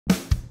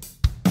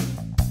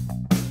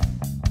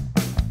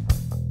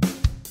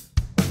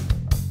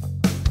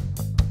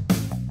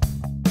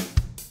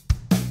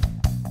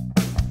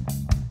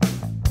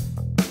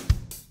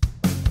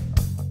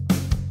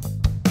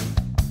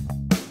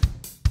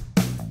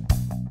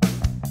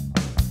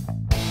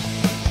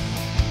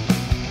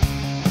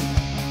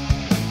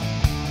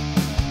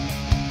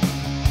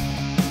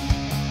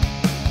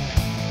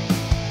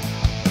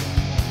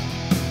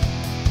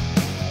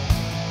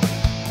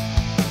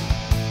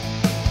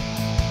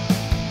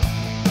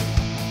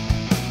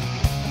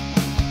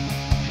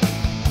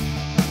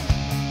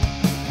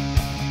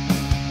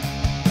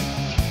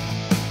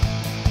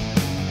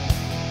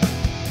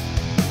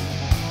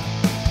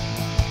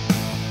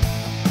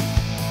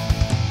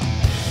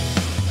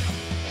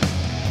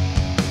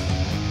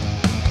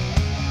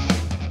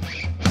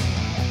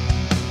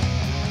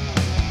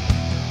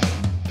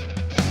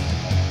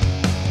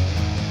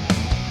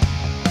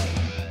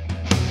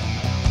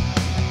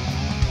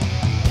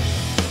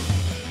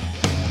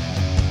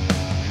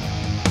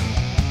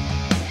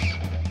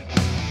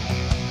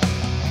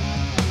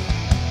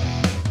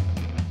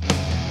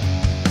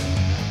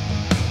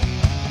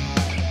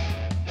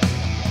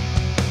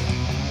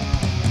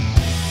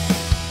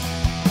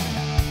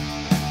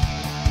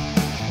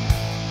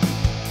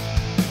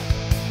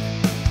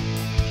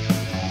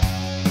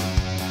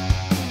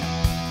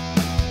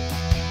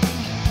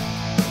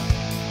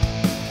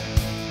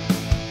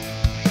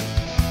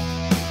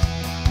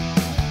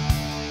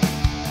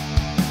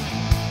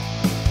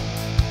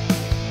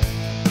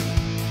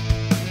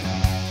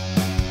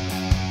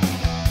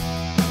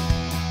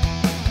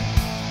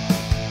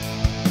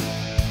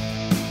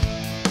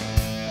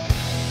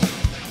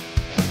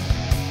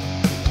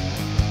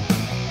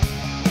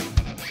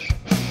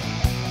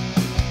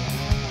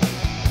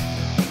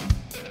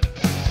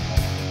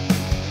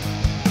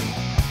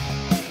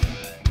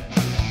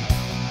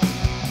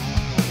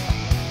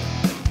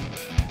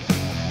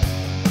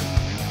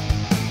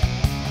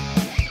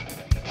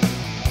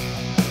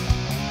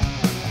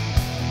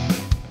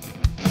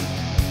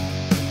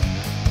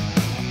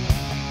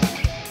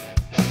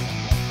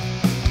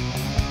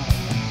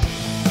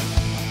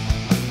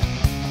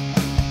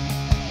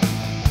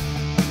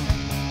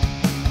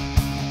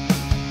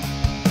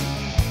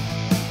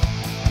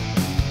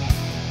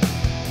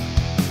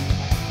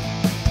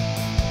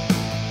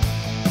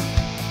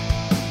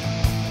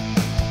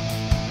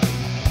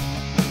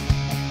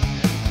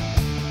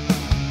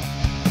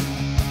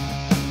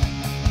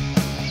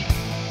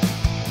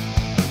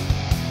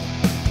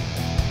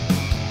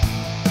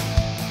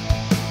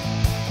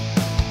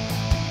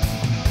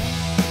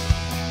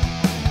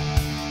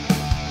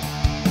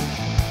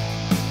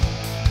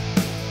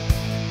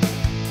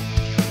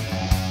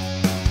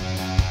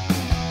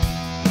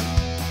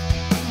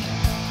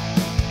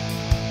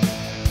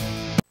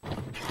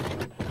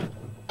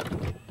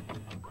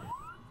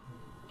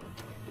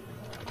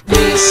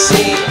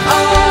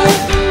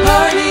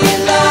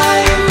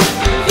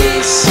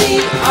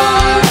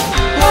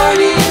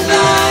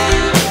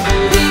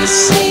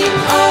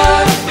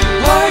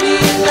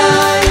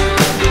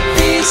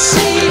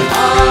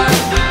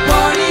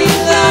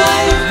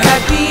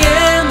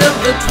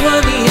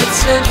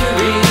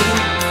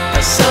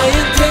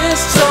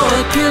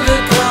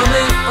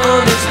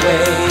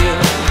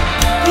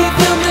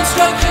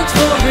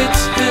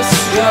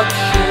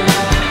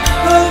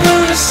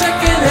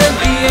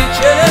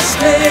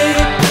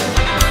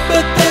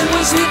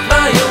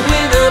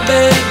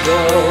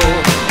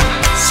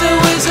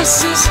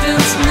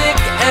assistants Nick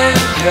and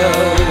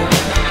Joe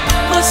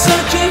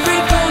massage every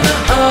corner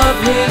of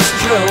his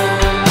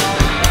drone.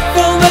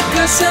 For the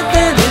cassette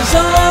that is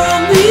our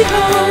only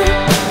home.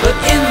 But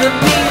in the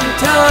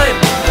meantime,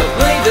 they'll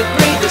play the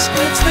greatest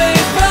hits they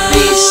find.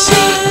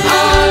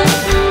 VCR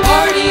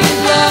Party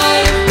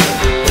Live.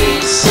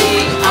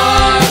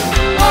 VCR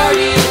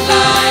Party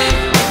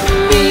Live.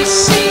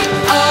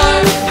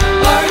 VCR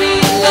Party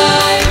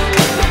Live.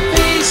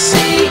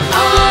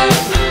 VCR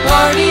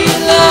Party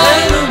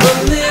Live. And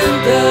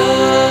Melinda's.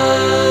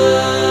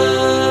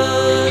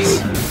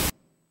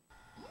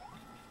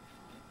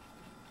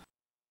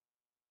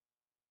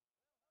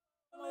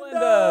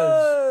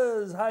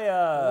 Melinda's.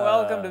 Hiya.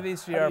 Welcome to How do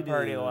VCR you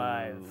Party do?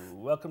 Live.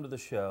 Welcome to the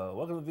show.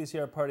 Welcome to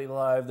VCR Party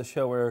Live, the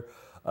show where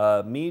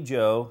me,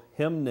 Joe,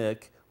 him,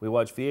 Nick, we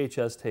watch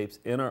VHS tapes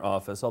in our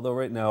office. Although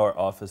right now our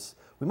office,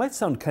 we might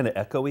sound kind of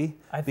echoey.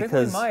 I think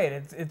because we might.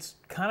 It's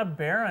kind of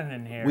barren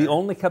in here. we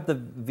only kept the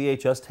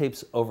VHS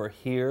tapes over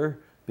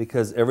here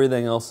because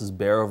everything else is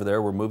bare over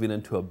there. We're moving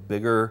into a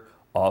bigger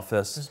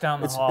office. Just down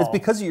the it's, hall. It's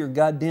because of your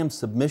goddamn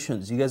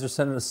submissions. You guys are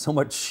sending us so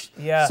much,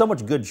 so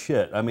much good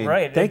shit. I mean,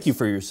 Right, thank you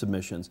for your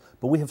submissions.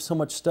 But we have so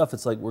much stuff.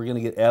 It's like we're gonna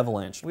get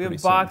avalanched. We have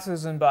pretty soon.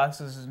 boxes and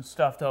boxes and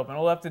stuff to open.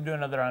 We'll have to do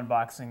another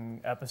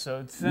unboxing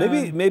episode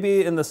soon.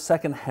 Maybe in the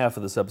second half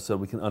of this episode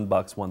we can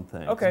unbox one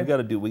thing. 'Cause Okay.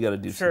 we gotta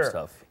do Sure. some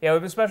stuff. Yeah, we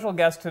have a special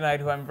guest tonight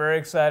who I'm very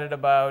excited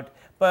about.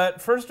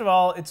 But first of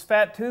all, it's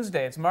Fat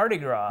Tuesday. It's Mardi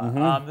Gras.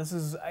 Mm-hmm.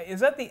 Is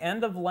that the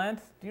end of Lent?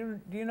 Do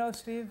you know,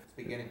 Steve?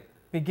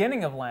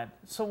 Beginning of Lent.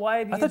 So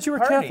why do you I thought you were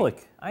party?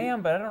 Catholic. I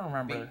am, but I don't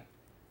remember.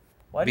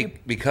 Why do you?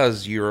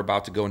 Because you're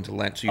about to go into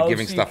Lent, so you're Oh,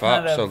 giving so you stuff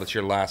up, kind so of- that's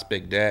your last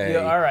big day.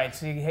 Yeah, all right,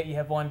 so you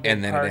have one big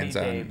And then it party ends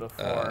day on,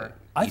 before.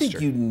 I think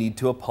Easter. you need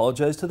to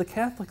apologize to the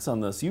Catholics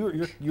on this.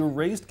 You're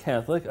raised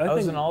Catholic. I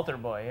was think, an altar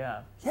boy,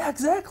 yeah. Yeah,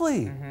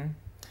 exactly.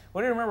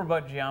 What do you remember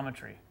about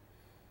geometry?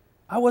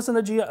 I wasn't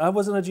a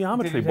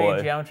geometry Did you boy.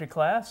 take a geometry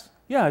class?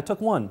 Yeah, I took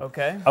one.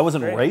 Okay. I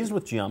wasn't great. raised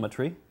with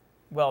geometry.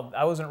 Well,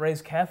 I wasn't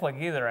raised Catholic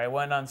either. I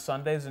went on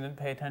Sundays and didn't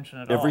pay attention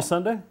at all. Every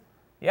Sunday?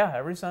 Yeah,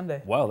 every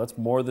Sunday. Wow, that's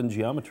more than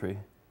geometry.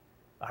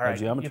 All right,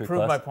 geometry you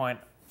proved class. my point.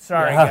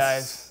 Sorry, Yes.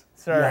 guys.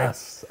 Sorry.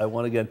 Yes, I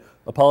won again.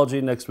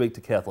 Apology next week to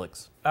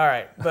Catholics. All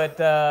right,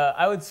 but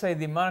I would say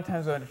the amount of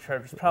times I went to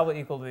church was probably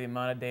equal to the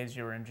amount of days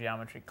you were in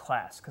geometry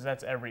class, because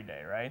that's every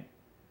day, right?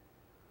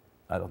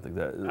 I don't think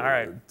that. All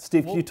right.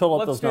 Steve, can you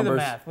total up let's those numbers?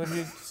 Let's do the math. Would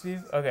you,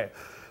 Steve? Okay.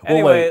 Well,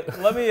 Anyway, wait.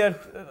 let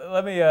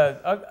me.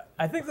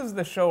 I think this is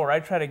the show where I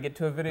try to get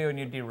to a video and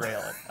you derail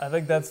it. I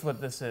think that's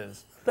what this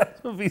is.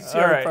 That's what VCR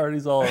All right.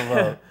 Party's all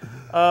about.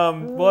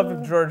 We'll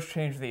have George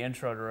change the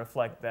intro to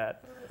reflect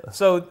that.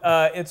 So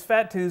it's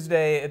Fat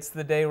Tuesday. It's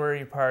the day where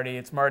you party.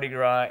 It's Mardi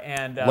Gras,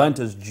 and Lent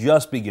is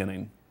just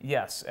beginning.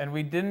 yes, and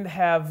we didn't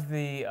have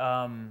the.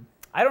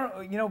 I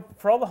don't.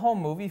 For all the home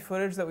movie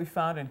footage that we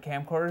found in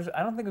camcorders,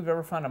 I don't think we've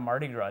ever found a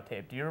Mardi Gras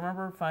tape. Do you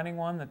remember finding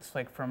one that's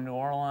like from New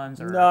Orleans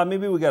or? No,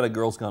 maybe we got a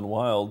Girls Gone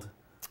Wild.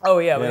 Oh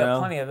yeah, we You got know?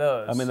 plenty of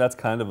those. I mean, that's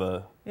kind of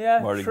a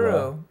Mardi true,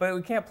 Gras. but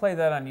we can't play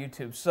that on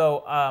YouTube.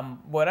 So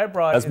what I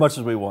brought As much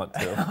as we want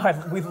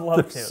to. we'd love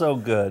They're to. so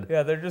good.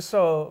 Yeah, they're just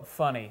so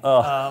funny.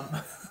 Oh.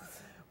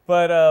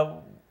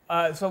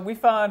 So we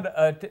found.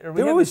 They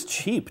were always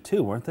cheap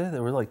too, weren't they?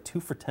 They were like 2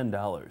 for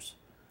 $10.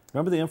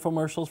 Remember the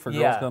infomercials for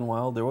Girls Yeah. Gone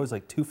Wild? They were always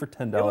like 2 for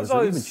 $10. It was They're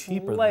always even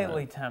cheaper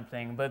slightly than that.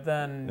 tempting, but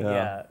then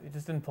Yeah. it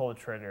just didn't pull the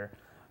trigger.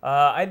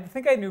 I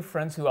think I knew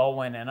friends who all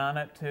went in on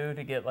it too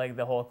to get like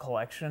the whole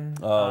collection.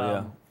 Oh,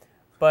 yeah.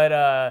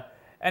 But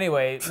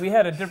anyway, we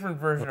had a different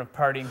version of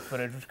partying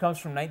footage, which comes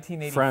from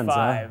 1985. Friends,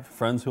 huh?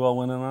 Friends who all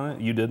went in on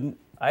it? You didn't?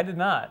 I did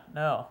not,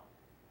 no.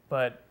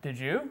 But did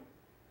you?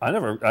 I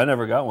never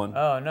got one.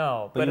 Oh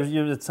no. But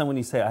it's when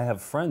you say I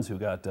have friends who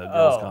got Girls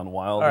Oh, Gone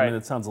Wild. all I mean,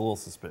 right. it sounds a little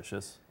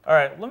suspicious. All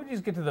right, let me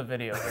just get to the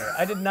video here.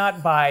 I did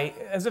not buy,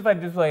 as if I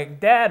just like,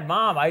 Dad,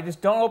 Mom, I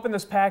just don't open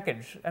this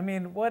package. I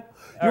mean, what?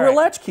 You were a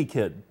latchkey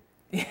kid.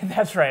 Yeah,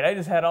 that's right. I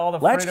just had all the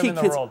freedom in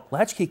the world.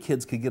 Latchkey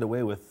kids could get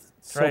away with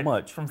so Right.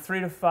 much. From 3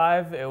 to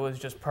 5, it was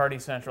just Party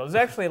Central. It's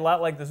actually a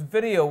lot like this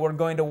video we're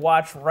going to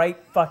watch right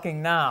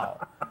fucking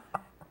now.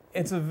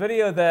 It's a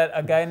video that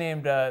a guy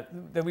named, that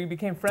we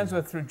became friends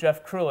with through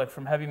Jeff Krulick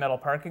from Heavy Metal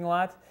Parking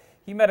Lot.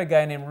 He met a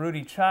guy named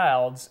Rudy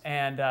Childs,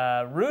 and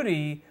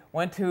Rudy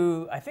went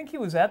to, I think he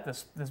was at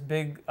this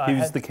big... He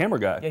was the camera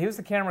guy. Yeah, he was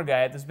the camera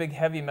guy at this big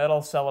heavy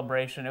metal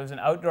celebration. It was an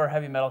outdoor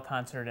heavy metal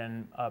concert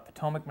in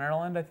Potomac,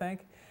 Maryland, I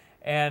think.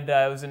 And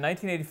it was in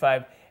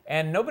 1985.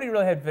 And nobody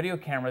really had video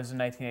cameras in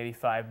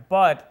 1985,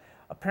 but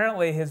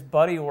apparently his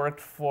buddy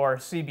worked for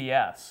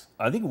CBS.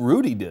 I think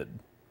Rudy did.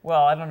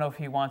 Well, I don't know if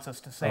he wants us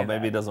to say that. Oh,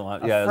 maybe he doesn't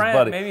want. A Yeah, friend, his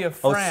buddy. maybe a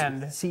Oh,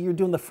 friend. see, you're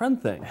doing the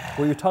friend thing,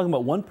 where you're talking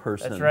about one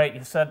person. That's right.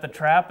 You set the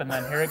trap, and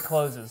then here it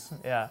closes.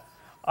 Yeah.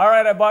 All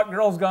right, I bought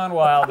Girls Gone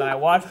Wild, and I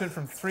watched it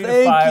from 3 to 5.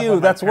 Thank you. when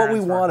my That's what we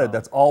parents were wanted. home.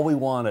 That's all we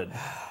wanted.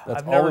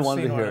 That's I've all never we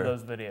wanted seen to one hear.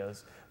 of those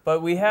videos.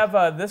 But we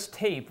have this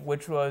tape,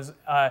 which was,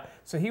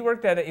 so he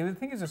worked at, I think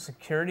he was a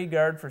security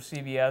guard for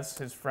CBS,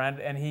 his friend,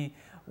 and he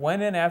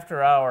went in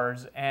after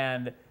hours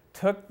and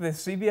took the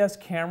CBS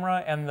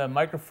camera and the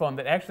microphone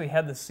that actually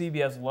had the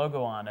CBS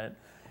logo on it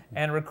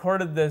and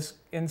recorded this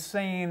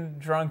insane,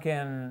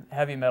 drunken,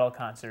 heavy metal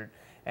concert.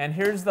 And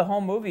here's the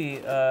whole movie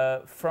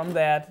from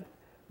that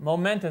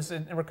momentous,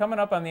 and we're coming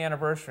up on the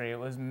anniversary. It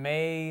was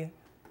May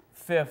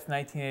 5th,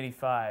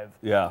 1985.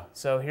 Yeah.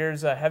 So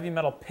here's a heavy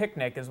metal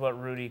picnic is what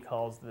Rudy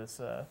calls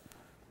this,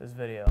 this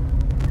video.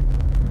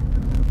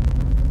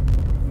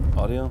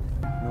 Audio?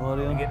 No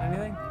audio? You getting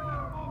anything?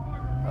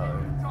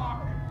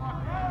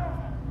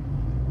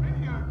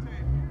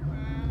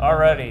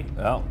 Already.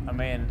 Oh. I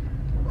mean,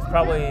 it's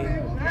probably...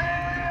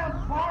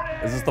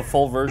 Is this the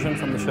full version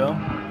from the show?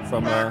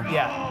 From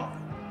Yeah.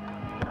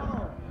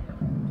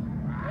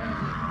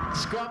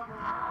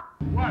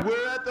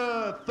 We're at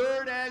the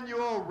 3rd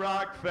annual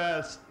Rock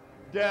Fest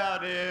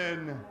down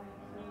in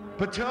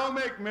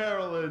Potomac,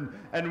 Maryland,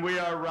 and we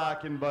are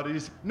rocking,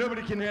 buddies.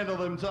 Nobody can handle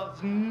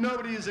themselves.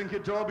 Nobody is in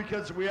control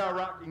because we are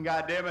rocking,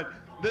 goddammit.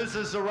 This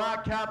is the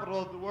rock capital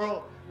of the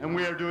world, and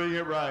we are doing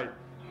it right.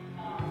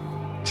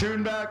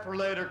 Tune back for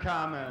later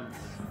comments.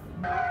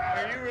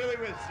 Are you really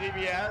with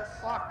CBS?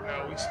 Fuck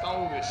no, we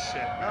stole this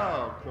shit.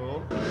 Oh,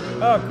 cool.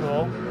 Oh,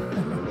 cool.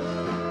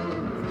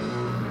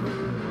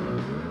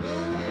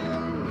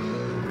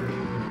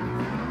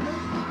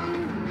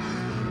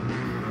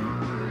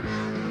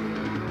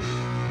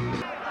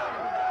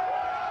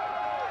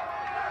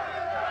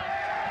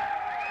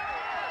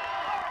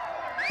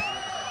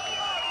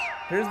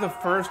 Here's the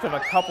first of a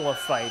couple of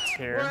fights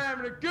here. We're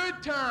having a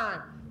good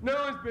time. No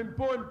one's been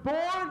born,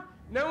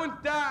 no one's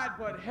died,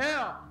 but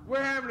hell,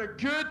 we're having a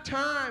good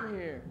time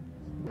here.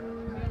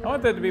 I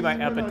want that to be my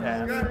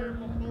epitaph.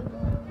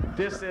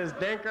 This is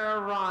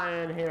Dinker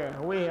Ryan here.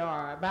 We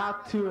are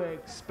about to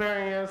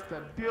experience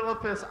the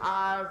beautifulest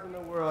eyes in the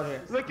world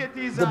here. Look at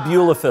these eyes. The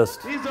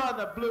Beautifist. These are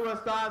the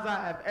bluest eyes I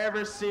have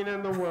ever seen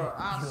in the world.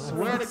 I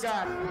swear to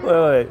God.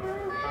 Wait.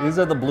 These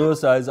are the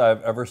bluest eyes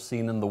I've ever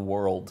seen in the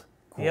world.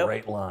 Yep.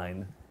 Great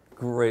line.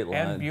 Great line.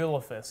 And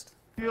Beautifist.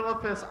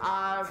 Beautifest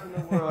eyes in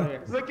the world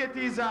here. Look at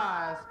these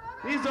eyes.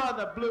 These are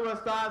the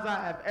bluest eyes I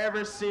have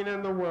ever seen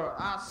in the world.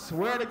 I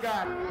swear to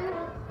God.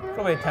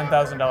 Probably a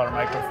 $10,000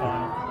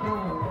 microphone.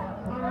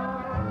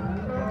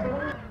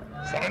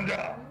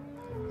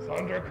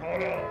 Thunder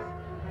call off.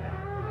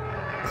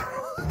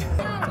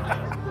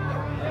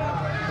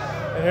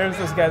 And here's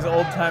this guy's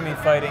old-timey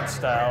fighting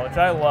style, which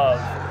I love.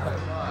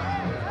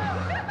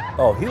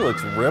 Oh, he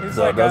looks ripped He's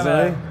though, like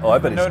doesn't he? Oh, I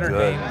bet he's Notre good.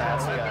 Dame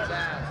mascot.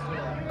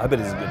 I bet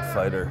he's a good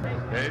fighter.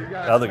 The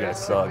other guy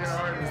sucks.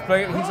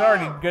 He's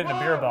already getting a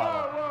beer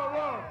bottle.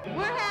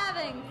 We're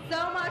having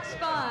so much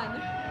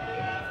fun.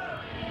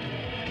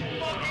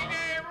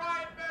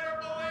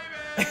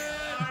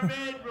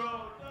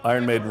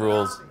 Iron Maiden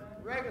rules.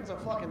 Reagan's a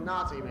fucking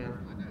Nazi, man.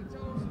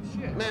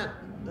 Man,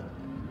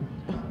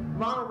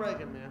 Ronald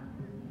Reagan, man.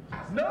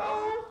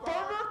 No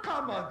further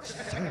comments.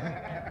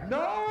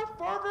 No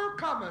further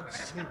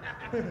comments.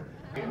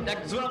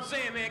 That's what I'm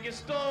saying, man. Get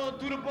stoned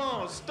through the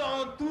bone.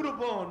 Stoned through the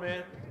bone,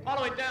 man. All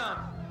the way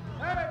down.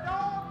 Hey,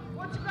 dog,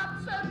 what you got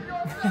to say for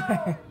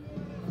yourself?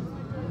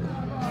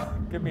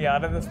 Get me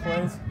out of this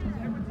place.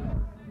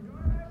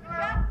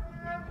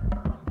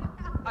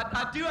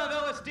 I do have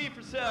LSD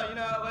for sale, you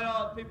know, let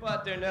all the people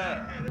out there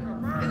know.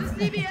 Is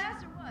this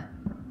CBS or what?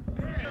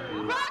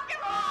 Rock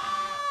and roll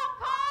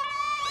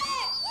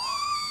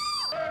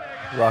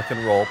party! Rock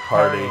and roll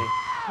party.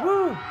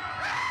 Woo!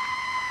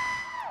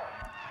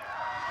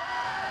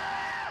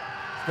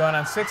 It's going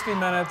on 60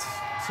 Minutes,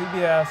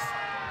 CBS.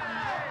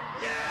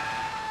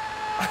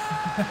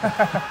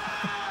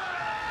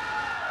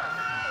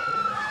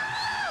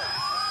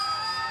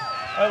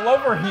 I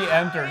love where he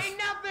enters. Ain't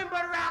nothing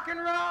but rock and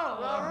roll,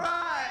 all right.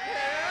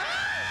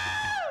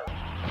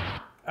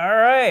 All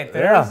right,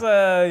 there's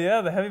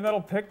the heavy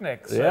metal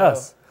picnic. So.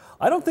 Yes.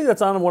 I don't think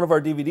that's on one of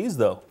our DVDs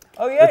though.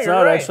 Oh yeah, it's you're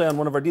not right. actually on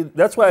one of our DVDs.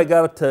 That's why I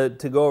got to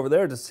go over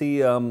there to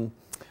see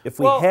if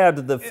we had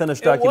the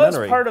finished documentary.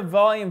 It was part of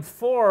Volume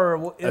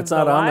 4. It's the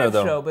not on there, live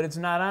though. show, but it's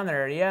not on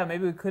there. Yeah,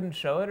 maybe we couldn't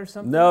show it or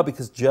something. No,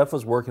 because Jeff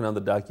was working on the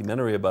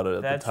documentary about it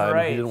at That's the time.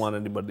 right. He didn't want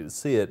anybody to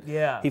see it.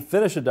 Yeah. He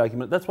finished a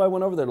document. That's why I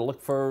went over there to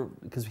look for,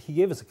 because he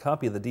gave us a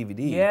copy of the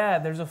DVD. Yeah,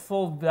 there's a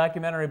full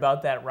documentary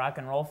about that rock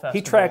and roll festival.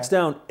 He tracks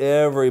down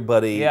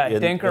everybody. Yeah,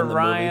 in Dinker the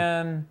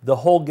Ryan. movie. The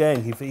whole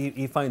gang.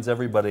 He finds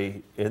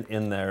everybody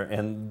in there,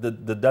 and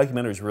the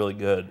documentary is really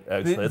good.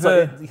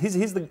 Actually,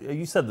 he's the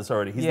you said this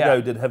already. He's the guy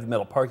who did Heavy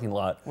Metal Parking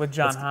Lot with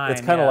John Hine. It's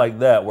kind of like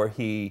that, where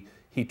he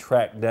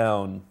tracked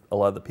down a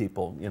lot of the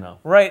people, you know.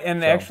 Right,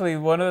 and actually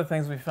one of the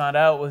things we found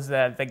out was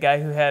that the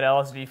guy who had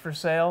LSD for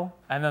sale,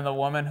 and then the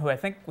woman who I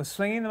think was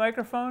swinging the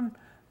microphone,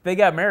 they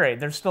got married.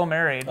 They're still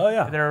married. Oh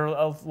yeah. They're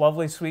a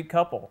lovely, sweet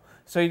couple.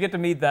 So you get to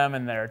meet them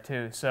in there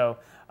too. So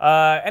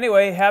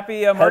anyway,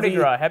 happy Mardi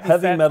Gras.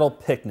 Heavy Metal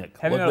Picnic.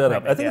 Heavy Look Metal that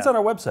up. Picnic, I think it's yeah. on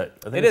our website.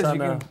 I think It it's is. on,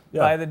 You can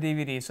buy the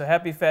DVD. So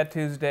happy Fat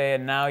Tuesday,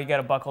 and now you got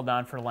to buckle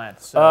down for Lent.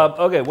 So.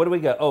 Okay, what do we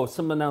got? Oh,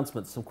 some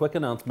announcements, some quick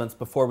announcements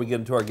before we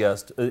get into our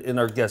guest. In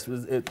our guest,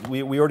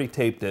 we already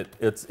taped it.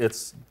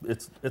 It's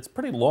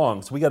pretty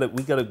long, so we got to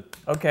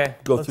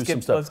go through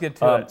some stuff. Let's get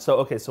to it.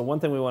 So one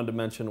thing we wanted to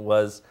mention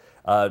was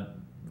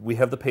we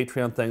have the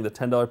Patreon thing, the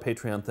 $10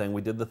 Patreon thing.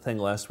 We did the thing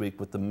last week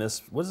with the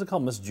Miss, what is it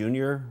called, Miss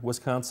Junior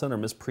Wisconsin or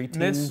Miss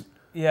Preteen?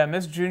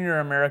 Miss Junior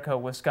America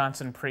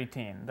Wisconsin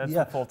Preteen. That's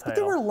the full title. But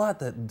there were a lot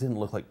that didn't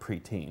look like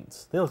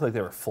preteens. They looked like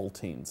they were full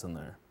teens in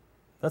there.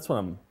 That's what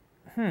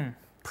I'm...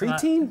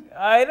 Preteen?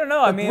 I don't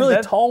know. Like I mean, really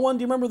tall one?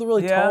 Do you remember the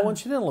really Yeah. tall one?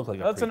 She didn't look like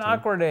a preteen. That's an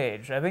awkward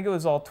age. I think it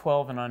was all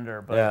 12 and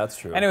under. But yeah, that's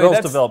true. Anyway, Girls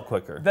develop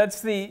quicker. I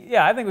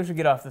think we should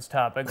get off this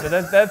topic.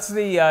 But that's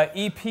the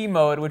EP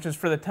mode, which is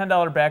for the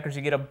 $10 backers.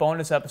 You get a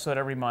bonus episode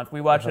every month.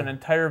 We watch an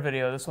entire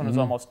video. This one is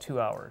almost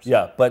 2 hours.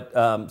 Yeah, but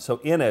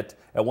so in it,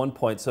 at one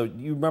point, so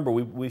you remember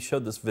we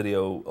showed this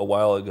video a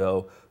while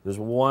ago. There's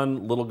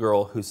one little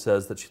girl who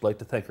says that she'd like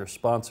to thank her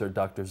sponsor,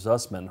 Dr.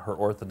 Zussman, her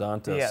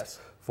orthodontist. Yes.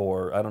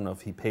 For, I don't know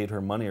if he paid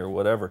her money or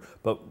whatever,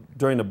 but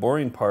during the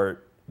boring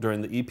part,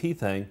 during the EP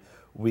thing,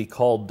 we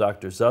called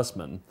Dr.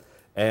 Zussman,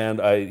 and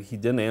he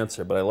didn't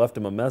answer, but I left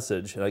him a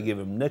message, and I gave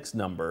him Nick's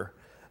number,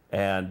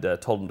 and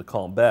told him to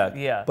call him back.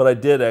 Yeah. But I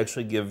did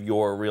actually give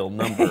your real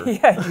number.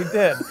 Yeah, you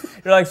did.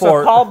 You're like,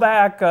 so call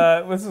back.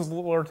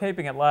 We're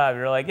taping it live.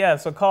 You're like, yeah,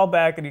 so call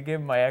back, and you gave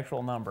him my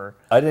actual number.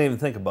 I didn't even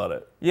think about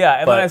it. Yeah,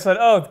 and then I said,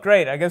 oh,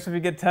 great. I guess if you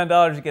get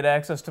 $10, you get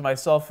access to my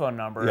cell phone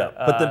number.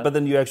 Yeah, but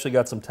then you actually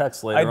got some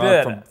texts later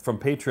on from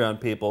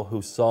Patreon people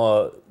who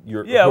saw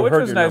your which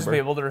was nice of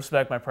people to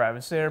respect my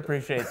privacy. I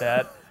appreciate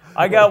that.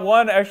 I got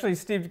one, actually,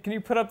 Steve, can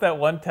you put up that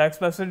one text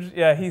message?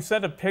 Yeah, he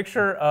sent a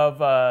picture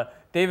of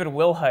David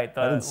Wilhite,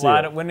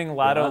 the winning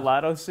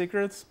Lotto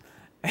secrets.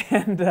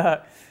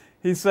 And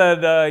he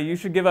said, you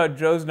should give out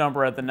Joe's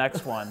number at the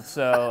next one.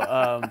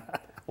 So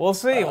we'll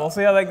see. We'll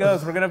see how that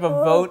goes. We're going to have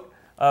a vote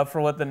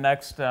for what the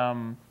next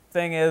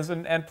thing is.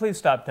 And please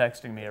stop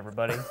texting me,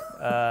 everybody.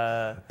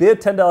 Be a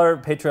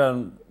 $10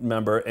 Patreon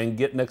member and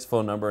get Nick's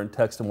phone number and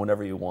text him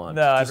whenever you want.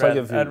 No, I'd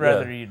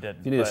rather you didn't.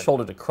 If you need a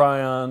shoulder to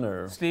cry on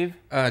or... Steve?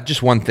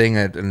 Just one thing,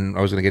 and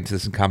I was going to get into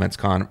this in comments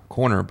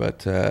corner,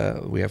 but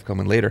we have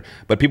coming later.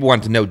 But people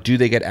wanted to know, do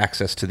they get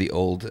access to the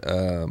old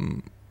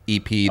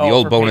EP, the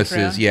old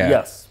bonuses? Patreon? Yeah.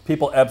 Yes.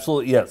 People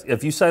absolutely, yes.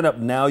 If you sign up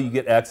now, you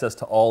get access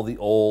to all the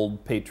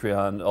old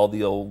Patreon, all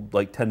the old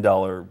like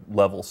 $10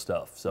 level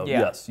stuff. So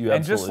yes, you absolutely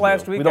and just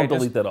last do. week, We don't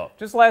delete that off.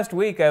 Just last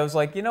week, I was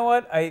like, you know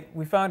what?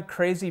 We found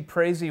Crazy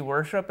Praisey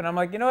Worship, and I'm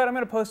like, you know what? I'm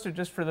going to post it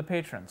just for the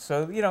patrons.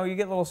 So, you know, you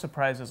get little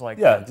surprises like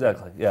that. Yeah,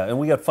 exactly. Yeah, and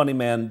we got Funny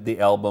Man,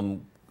 the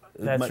album.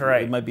 That's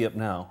right. It might be up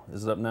now.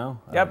 Is it up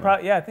now?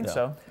 Yeah, I think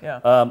so.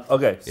 Yeah.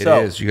 Okay, it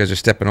is. You guys are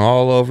stepping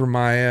all over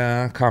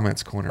my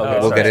comments corner. Okay,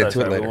 we'll get into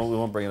it later. We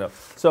won't bring it up.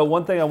 So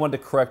one thing I wanted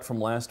to correct from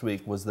last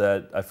week was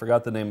that I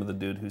forgot the name of the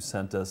dude who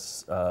sent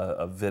us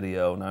a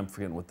video, and I'm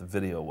forgetting what the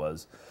video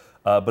was.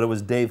 But it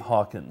was Dave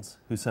Hawkins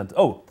who sent.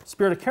 Oh,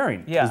 Spirit of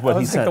Caring. Yeah, is what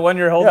he sent. The one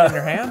you're holding in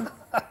your hand.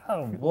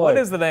 Oh boy. What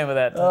is the name of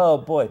that?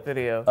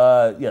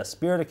 Video. Yeah,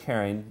 Spirit of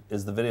Caring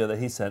is the video that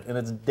he sent, and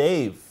it's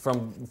Dave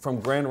from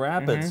Grand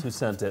Rapids who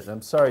sent it. And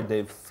I'm sorry,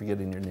 Dave, for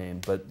forgetting your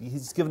name, but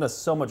he's given us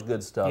so much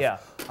good stuff. Yeah.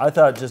 I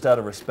thought just out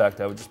of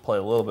respect, I would just play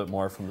a little bit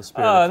more from the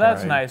Spirit of Caring. Oh,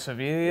 that's nice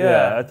of you.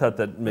 Yeah, I thought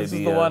that maybe. This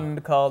is the one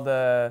called.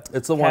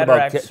 It's the one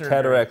about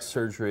cataract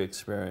surgery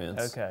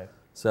experience. Okay.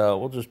 So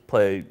we'll just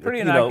play.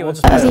 Pretty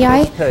innocuous. Of the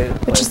eye,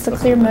 which is the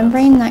clear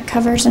membrane that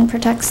covers and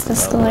protects the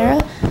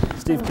sclera.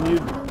 Steve, can you?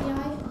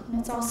 And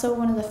it's also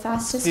one of the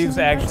fastest. Steve's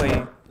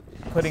actually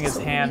putting his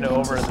hand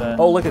over the.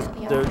 Oh, look at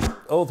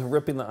they're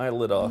ripping the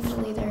eyelid off.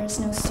 Usually there is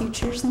no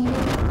sutures needed.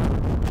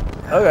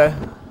 Okay.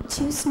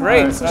 Too small.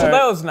 Great. So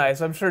that was nice.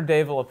 I'm sure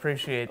Dave will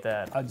appreciate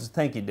that. I just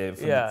thank you, Dave,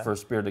 for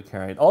Spirit of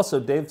Caring. Also,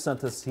 Dave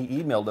sent us. He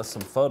emailed us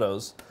some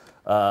photos.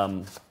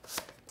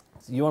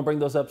 You want to bring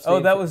those up, Steve? Oh,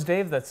 that was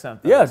Dave that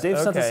sent those. Yeah, Dave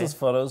sent us those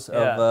photos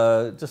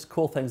of just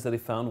cool things that he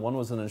found. One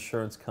was an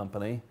insurance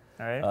company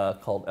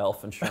called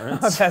Elf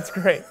Insurance. Oh, that's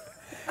great.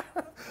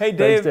 Hey,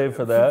 Dave. Thanks, Dave,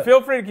 for that.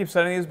 Feel free to keep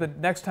sending these, but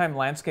next time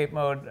landscape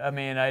mode. I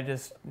mean, it's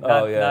just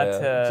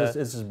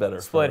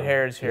better. Split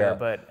hairs here,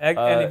 but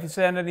and if you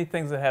send any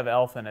things that have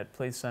elf in it,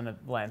 please send it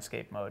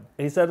landscape mode.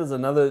 He said there's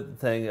another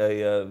thing,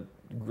 a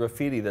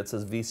graffiti that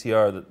says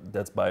VCR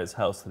that's by his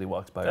house that he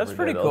walks by. That's every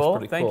pretty day. cool.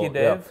 Pretty Thank cool. you,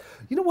 Dave.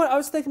 Yeah. You know what? I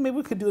was thinking maybe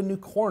we could do a new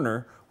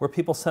corner where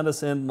people send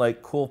us in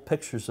like cool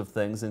pictures of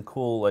things and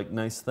cool like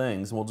nice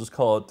things, and we'll just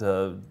call it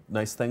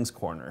Nice Things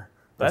Corner.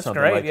 That's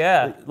great.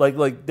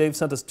 Like Dave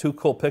sent us 2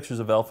 cool pictures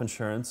of Elf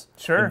Insurance.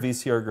 Sure. And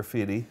VCR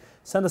graffiti.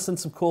 Send us in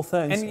some cool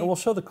things, and we'll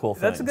show the cool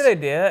things. That's a good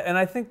idea, and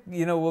I think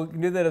we'll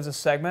do that as a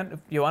segment. If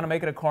you want to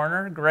make it a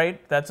corner,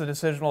 great. That's a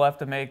decision we'll have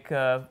to make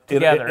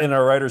together in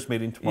our writers'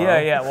 meeting tomorrow.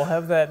 Yeah, we'll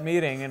have that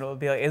meeting, and it'll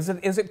be like, is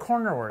it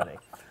corner worthy?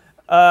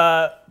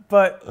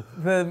 But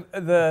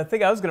the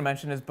thing I was going to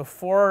mention is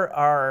before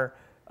our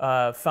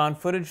found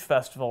footage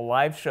festival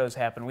live shows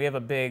happen. We have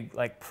a big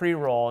like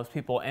pre-roll as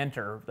people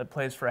enter that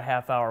plays for a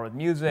half hour with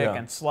music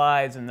and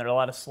slides, and there are a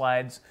lot of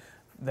slides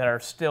that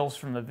are stills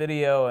from the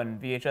video and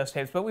VHS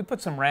tapes, but we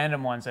put some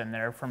random ones in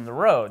there from the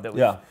road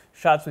that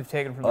shots we've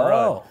taken from the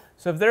road.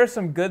 So if there are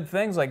some good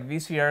things like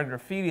VCR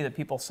graffiti that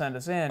people send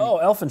us in,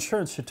 Elf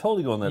Insurance should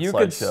totally go on that slideshow. You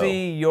could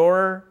see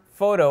your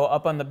photo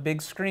up on the big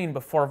screen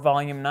before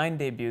Volume 9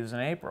 debuts in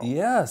April.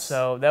 Yes.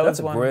 So that's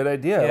a great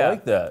idea. I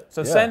like that.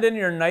 So send in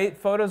your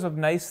photos of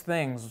nice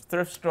things,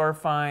 thrift store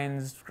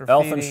finds, graffiti.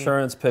 Elf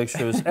Insurance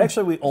pictures.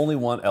 Actually, we only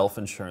want Elf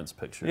Insurance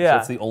pictures.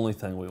 That's the only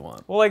thing we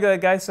want. Well, like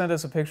that guy sent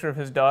us a picture of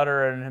his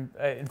daughter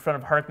in front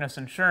of Harkness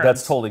Insurance.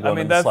 That's totally going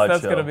in the slideshow.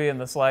 That's going to be in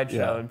the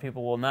slideshow, and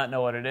people will not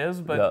know what it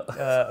is, but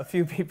a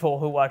few people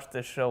who watch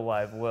this show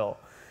live will.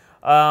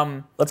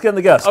 Let's get in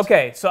the guest.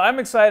 Okay, so I'm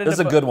excited. This is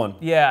a good one.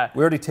 Yeah.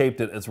 We already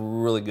taped it. It's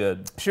really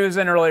good. She was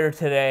in earlier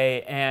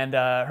today, and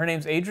her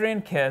name's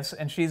Adriane Kiss,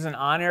 and she's an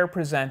on-air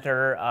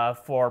presenter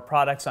for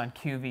products on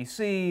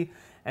QVC,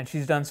 and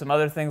she's done some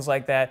other things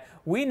like that.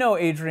 We know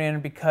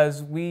Adriane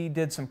because we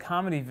did some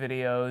comedy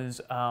videos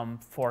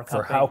for a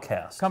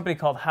company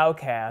called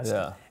Howcast.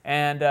 Yeah.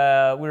 And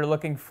we were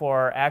looking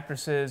for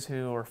actresses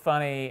who were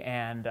funny,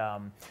 and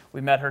we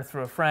met her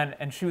through a friend,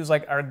 and she was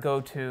like our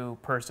go-to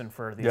person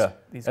for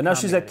these And now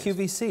she's at videos.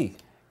 QVC.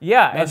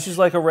 Yeah. Now she's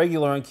like a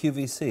regular on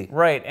QVC.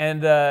 Right,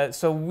 and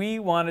so we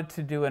wanted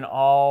to do an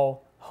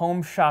all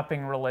home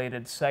shopping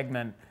related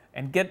segment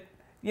and get,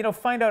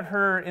 find out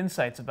her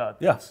insights about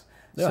this.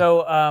 Yeah.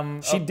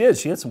 So she did.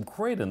 She had some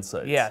great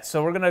insights. Yeah.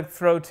 So we're gonna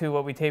throw to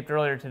what we taped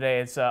earlier today.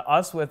 It's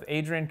us with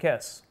Adriane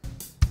Kiss.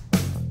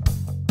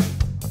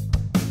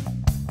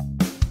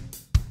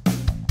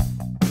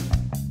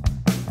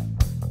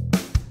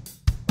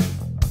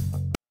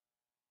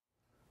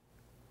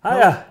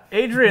 Hiya.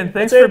 Adriane,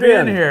 thanks for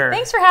being here.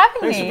 Thanks for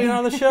having me. Thanks for being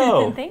on the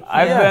show. Thank you.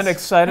 I've been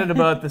excited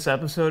about this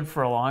episode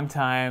for a long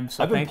time.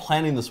 So I've been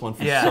planning this one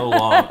for so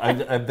long.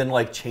 I've been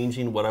like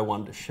changing what I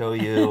wanted to show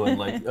you, and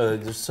like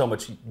there's so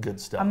much good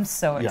stuff. I'm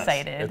so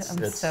excited.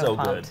 It's so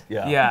good.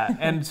 Yeah. Yeah,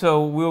 and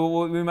so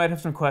we might have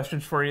some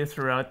questions for you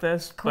throughout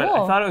this. Cool. But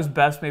I thought it was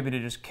best maybe to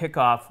just kick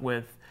off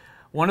with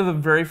one of the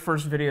very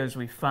first videos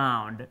we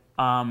found.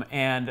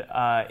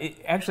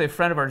 Actually, a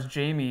friend of ours,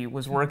 Jamie,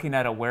 was working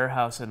at a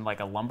warehouse in like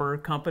a lumber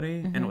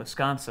company in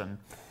Wisconsin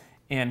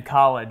in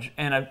college.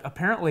 And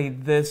apparently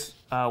this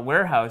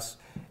warehouse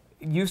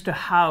used to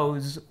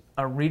house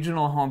a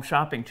regional home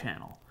shopping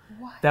channel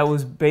that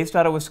was based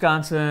out of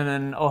Wisconsin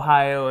and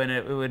Ohio, and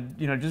it would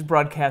just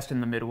broadcast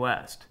in the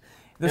Midwest.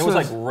 It was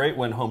like right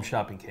when home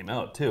shopping came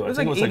out too. It was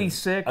like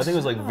 86. I think it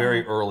was like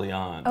very early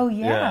on. Oh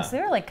yeah, so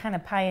they were like kind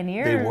of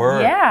pioneers. They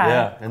were,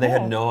 yeah. And they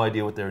had no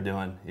idea what they were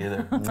doing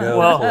either.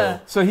 No clue.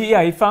 So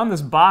he found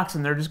this box,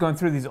 and they're just going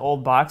through these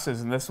old boxes,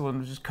 and this one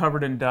was just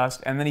covered in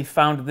dust. And then he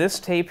found this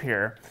tape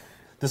here.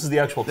 This is the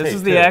actual tape. This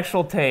is the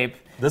actual tape.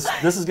 This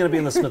is going to be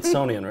in the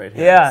Smithsonian right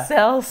here. Yeah.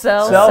 Sell.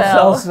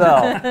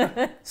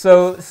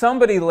 So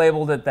somebody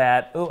labeled it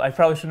that. Oh, I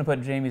probably shouldn't have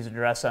put Jamie's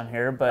address on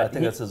here, but I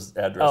think that's his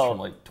address from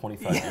like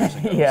 25 years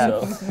ago.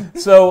 Yeah.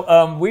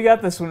 So we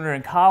got this when we were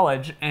in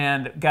college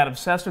and got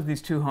obsessed with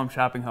these two home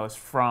shopping hosts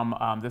from,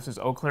 this is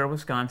Eau Claire,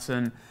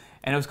 Wisconsin,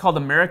 and it was called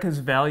America's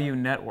Value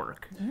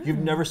Network. You've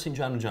never seen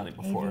John and Johnny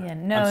before.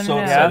 No, I'm so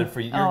excited for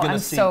you. You're gonna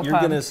see. So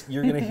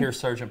you're gonna hear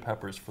Sgt.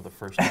 Pepper's for the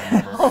first time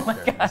ever. Oh my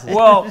God.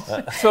 Well,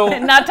 so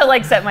not to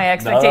like set my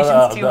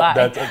expectations too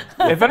high.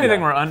 If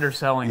anything, we're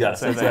underselling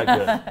this. Yes,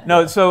 exactly.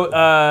 No,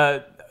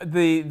 so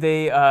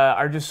they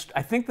are just.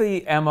 I think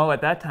the MO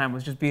at that time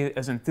was just be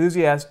as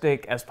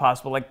enthusiastic as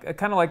possible, like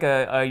kind of like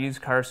a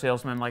used car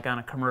salesman, like on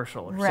a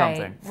commercial or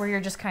something. Where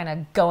you're just kind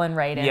of going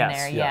right in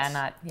there.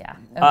 Yes.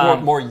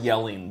 More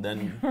yelling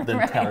than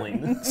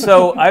telling.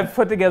 So I've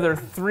put together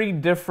 3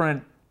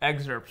 different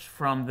excerpts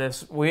from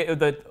this.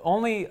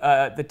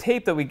 The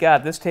tape that we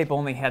got, this tape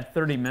only had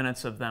 30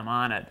 minutes of them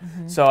on it.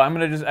 So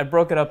I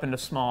broke it up into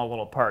small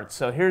little parts.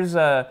 So here's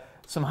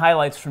some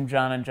highlights from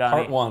John and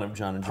Johnny. Part 1 of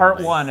John and Johnny.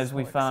 Part 1 as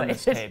we found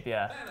this tape,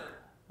 yeah.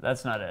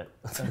 That's not it.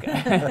 Okay.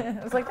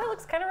 I was like, that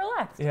looks kind of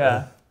relaxed.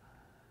 Yeah.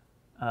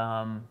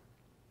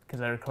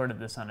 Because I recorded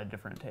this on a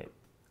different tape.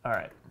 All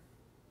right.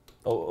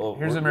 Oh,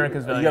 here's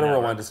America's Value You got to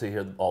Network. rewind to see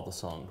here all the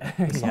song.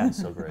 The song is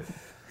so great.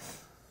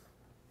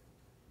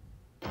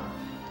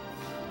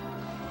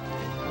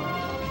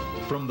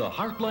 From the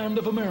heartland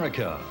of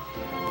America,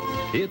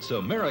 it's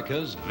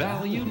America's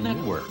Value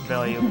Network.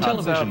 Value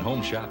Television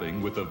home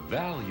shopping with a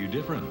value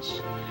difference.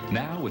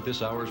 Now, with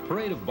this hour's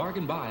parade of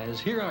bargain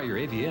buys, here are your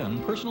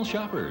AVN personal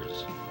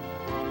shoppers.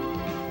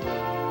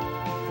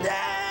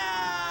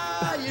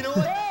 Yeah, you know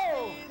what?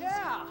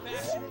 Yeah,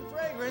 fashion and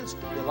fragrance.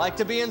 You like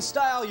to be in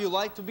style. You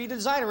like to be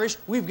designerish.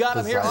 We've got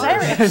them here.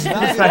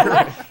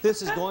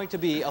 This is going to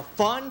be a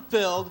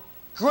fun-filled,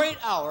 great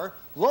hour.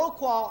 Low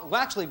quality,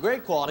 actually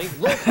great quality,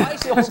 low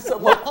prices. It's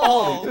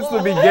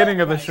the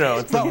beginning of the show.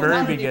 It's the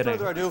very beginning. Without any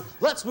further ado,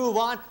 let's move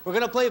on. We're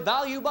going to play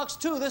Value Bucks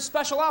 2 this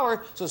special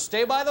hour, so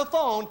stay by the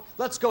phone.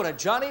 Let's go to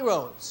Johnny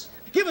Rhodes.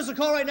 Give us a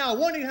call right now,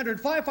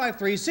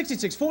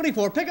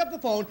 1-800-553-6644. Pick up the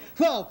phone,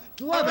 12,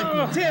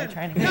 11,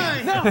 10,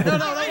 9. No,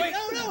 wait.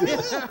 No.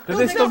 Do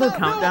they still do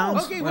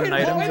countdowns when an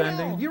item's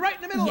ending? You're right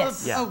in the middle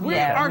of we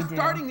Yeah, are we do.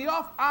 starting the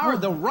off hour,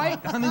 the right,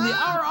 I mean the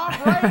hour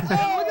off right.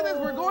 Oh, look at this,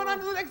 we're going on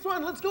to the next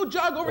one. Let's go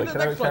jog over to the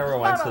next Can I one.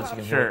 rewind so that you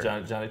can hear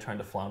Sure. Johnny trying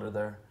to flounder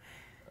there?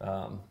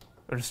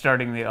 Or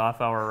starting the off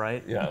hour,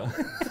 right? Yeah.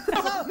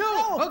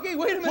 No, okay,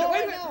 wait a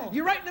minute.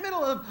 You're right in the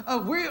middle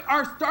of we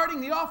are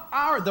starting the off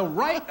hour, the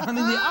right, I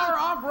mean the hour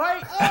off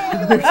right.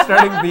 We're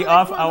starting the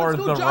off hour,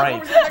 the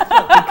right.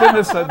 You couldn't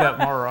have said that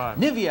more wrong.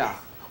 Nivea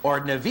or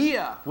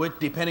Nivea,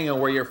 depending on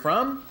where you're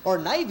from. Or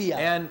Nivea.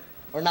 And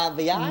or not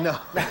the eye? no.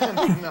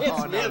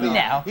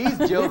 No. He's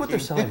joking. What they're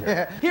selling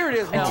here. Here it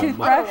is. Now.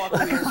 toothbrush?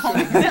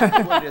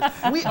 Exactly what it is.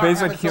 We are Basic having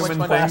so much human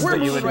fun. things We're that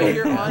you moving would right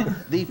do. here on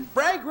the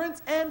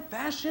Fragrance and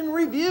Fashion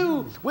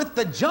Review with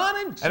the John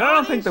and Johnny And I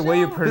don't think the way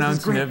you Show. pronounce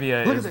This is great.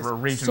 Nivea Look is at this. a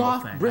regional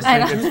Soft, thing. bristly I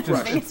know.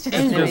 toothbrush. It's just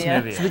Angled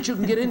Nivea. so that you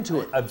can get into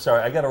it. I'm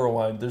sorry, I gotta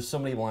rewind. There's so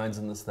many lines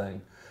in this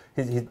thing.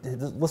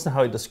 Listen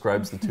how he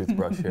describes the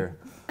toothbrush here.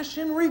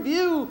 Fashion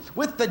Review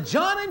with the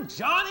John and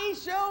Johnny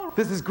Show.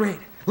 This is great.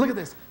 Look at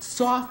this.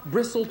 Soft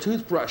bristle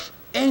toothbrush,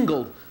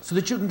 angled so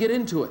that you can get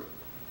into it.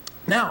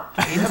 Now,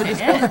 you have a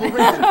disposable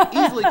razor.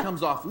 Easily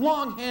comes off.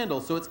 Long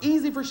handle, so it's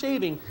easy for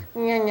shaving.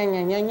 And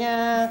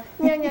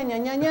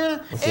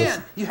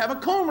you have a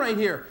comb right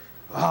here.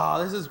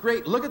 Oh, this is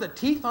great. Look at the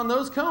teeth on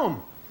those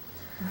comb.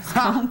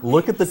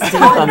 Look at the teeth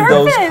on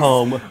those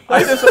comb.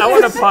 I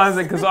want to pause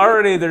it because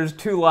already there's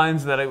two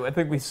lines that I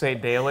think we say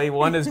daily.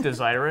 One is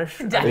desirous.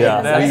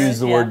 Yeah, I use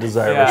the word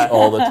desirous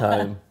all the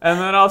time. And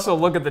then also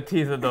look at the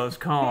teeth of those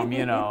comb,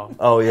 you know.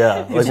 Oh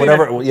yeah, like see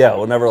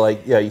whenever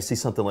you see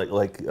something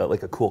like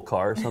a cool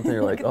car or something,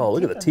 you're like, oh,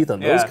 look at the teeth on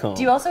those combs.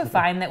 Do you also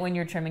find that when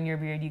you're trimming your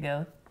beard, you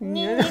go,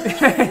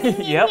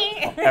 Yep,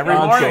 every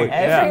morning.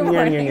 Every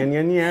morning.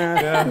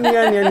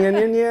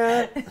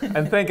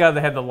 And thank God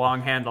they had the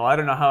long handle. I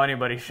don't know how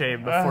anybody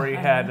shaved before you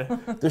had.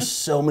 There's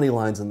so many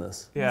lines in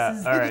this.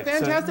 Yeah, all right.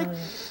 Fantastic.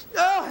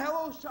 Oh,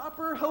 hello,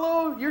 shopper.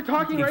 Hello. You're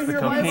talking right the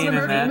here live on cocaine in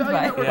American that.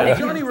 Value Network. Yeah.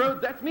 Johnny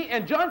Rhodes, that's me,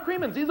 and John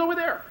Creemans, he's over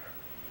there.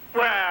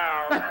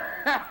 Well,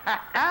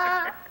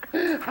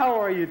 How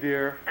are you,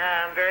 dear?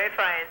 I'm very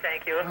fine,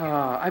 thank you.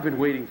 I've been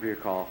waiting for your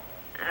call.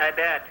 I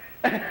bet.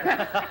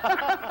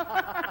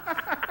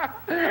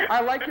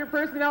 I like your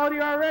personality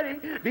already.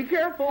 Be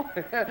careful.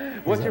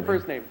 What's your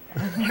first name?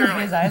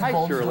 his eyes Hi,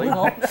 bulged a Shirley.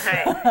 little.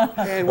 Hey,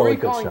 And where are you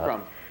Good calling shot.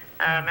 from?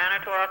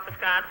 Manitowoc,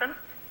 Wisconsin.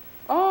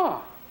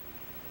 Oh,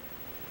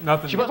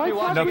 Nothing. she must be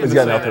watching. Nothing He's to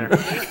got say nothing.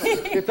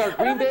 there. It's our I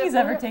Green don't think Day. he's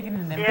ever taken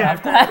an improv Yeah.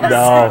 class. No,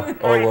 oh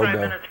 45 Lord, no.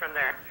 minutes from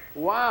there.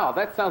 Wow,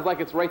 that sounds like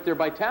it's right there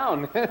by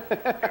town.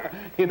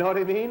 You know what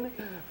I mean?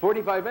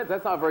 45 minutes,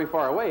 that's not very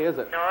far away, is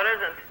it? No, it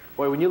isn't.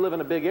 Boy, when you live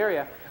in a big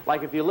area,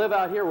 like if you live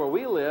out here where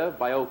we live,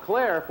 by Eau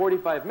Claire,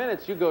 45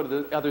 minutes, you go to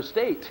the other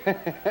state.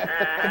 What the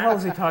hell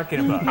is he talking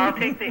about? I'll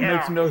take the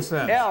Makes L. no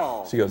sense.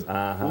 L. She goes,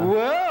 uh-huh.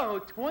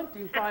 Whoa,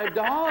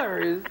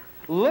 $25.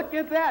 Look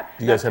at that.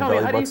 Do you guys Now, have tell me,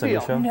 belly how do you bucks on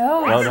your feel? show?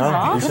 No, No, this is no.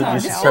 awesome. You should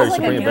This start. feels You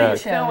should like bring a it back.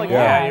 show. Yeah,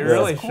 Yeah, you yeah.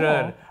 really That's cool.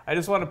 should. I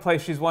just want to play.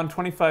 She's won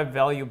 25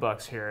 value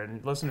bucks here, and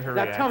listen to her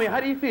Now reaction. tell me, how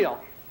do you feel?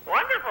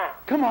 Wonderful.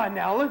 Come on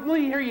now, let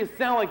me hear you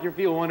sound like you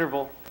feel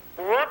wonderful.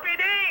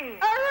 Whoopie-ding.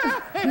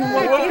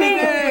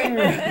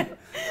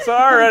 So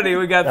already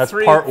we got That's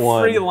three part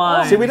one.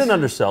 lines. See, we didn't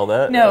undersell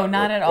that. No,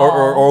 not at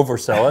Or all.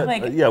 oversell it.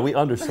 Like- Yeah, we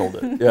undersold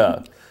it.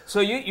 Yeah. So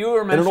you were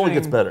And mentioning it only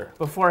gets better.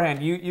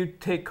 beforehand. You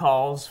take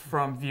calls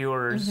from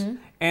viewers,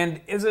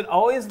 and is it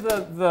always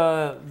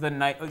the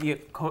night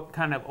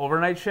kind of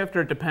overnight shift,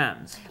 or it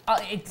depends?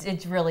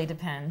 It really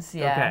depends.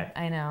 Yeah, Okay.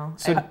 I know.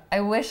 So-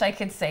 I wish I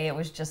could say it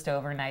was just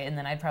overnight, and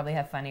then I'd probably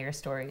have funnier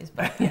stories.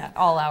 But yeah,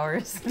 all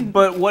hours.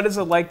 But what is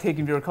it like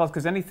taking viewer calls?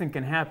 Because anything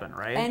can happen,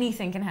 right?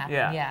 Anything can happen.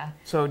 Yeah.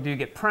 So do you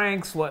get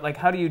pranks?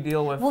 How do you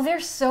deal with? Well, they're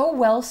so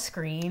well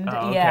screened. Oh,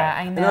 okay. Yeah,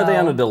 I know. And are they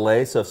on a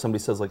delay? So if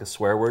somebody says like a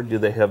swear word, do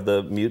they have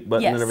the mute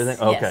button Yes, and everything?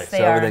 yes, Okay, they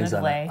so are on a everything's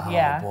delay, on it. Oh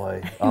yeah.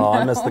 boy. Oh,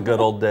 I miss the good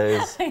old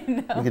days. I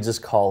know. You could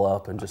just call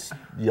up and just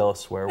yell a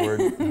swear word.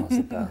 That was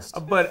the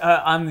best. But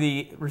on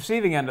the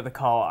receiving end of the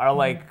call, are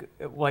like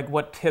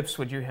what tips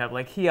would you have?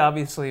 Like he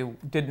obviously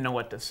didn't know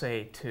what to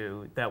say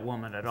to that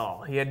woman at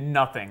all. He had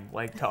nothing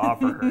to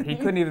offer her. He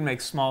couldn't even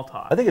make small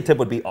talk. I think a tip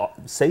would be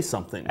say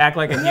something. Act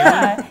like a human.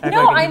 Yeah. Act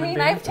No, like a I human mean,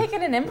 being. I've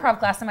taken an improv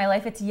class in my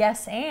life. It's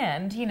yes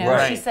and. You know,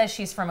 Right. she says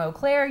she's from Eau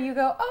Claire. You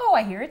go, oh,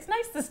 I hear it's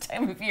nice this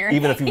time of year.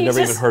 Even if you've He never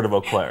just- even heard of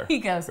Eau Claire. He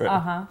goes, Right.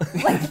 uh-huh.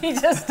 Like he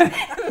just,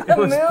 the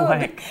was mood.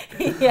 blank.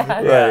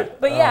 Yeah. Right.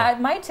 But yeah,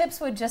 my tips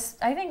would just,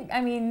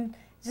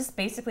 just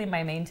basically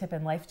my main tip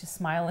in life, just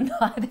smile and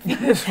nod. If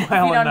you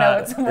Smile don't and know nod.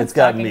 what someone's It's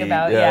gotten talking me.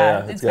 about.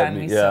 Yeah, It's gotten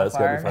me yeah, so it's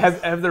gotten me far.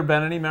 far. Have there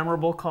been any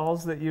memorable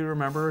calls that you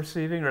remember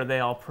receiving, or are they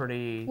all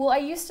pretty? Well, I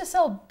used to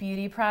sell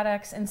beauty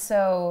products, and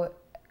so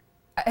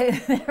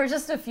there were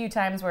just a few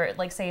times where,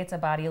 like, say it's a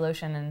body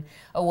lotion, and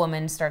a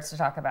woman starts to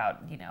talk about,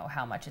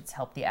 how much it's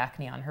helped the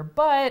acne on her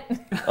butt, and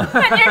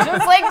you're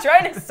just like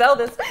trying to sell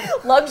this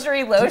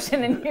luxury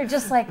lotion, and you're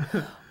just like,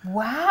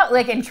 Wow,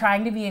 like, and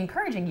trying to be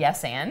encouraging,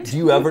 yes, and. Do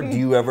you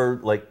ever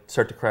like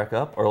start to crack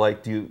up, or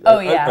like do you? Oh,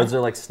 yeah. Or is there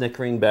like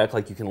snickering back,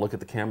 like you can look at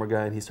the camera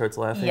guy and he starts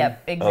laughing?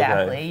 Yep,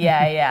 exactly. Okay.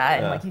 Yeah,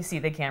 and like you see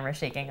the camera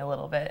shaking a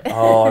little bit.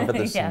 Oh, I bet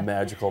there's some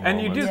magical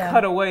moments. And you do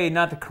cut away,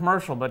 not the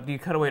commercial, but do you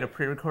cut away to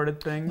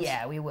pre-recorded things?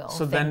 Yeah, we will.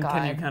 So thank then,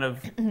 can you God. kind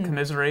of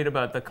commiserate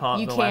about the call?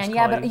 You the can, last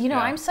yeah, call but you know,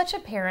 I'm such a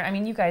parent. I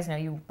mean, you guys know,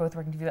 you both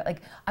work in TV.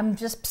 Like, I'm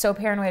just so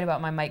paranoid about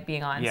my mic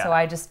being on, so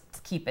I just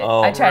keep it.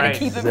 Oh, I try to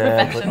keep it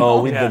professional.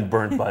 Oh, we've been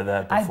burnt by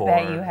that before.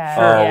 I bet you have.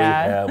 Oh,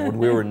 yeah. we have. When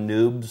we were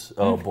noobs,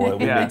 oh boy,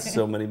 we made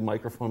so many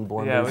microphone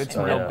blunders. Yeah, it's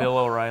real Bill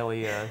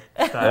O'Reilly style.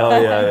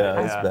 Oh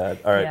yeah, it's bad.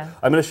 All right, Yeah.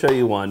 I'm going to show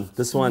you one.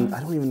 This one,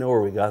 I don't even know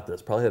where we got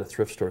this. Probably at a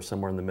thrift store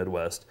somewhere in the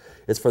Midwest.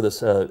 It's for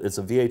this. It's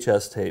a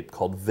VHS tape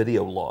called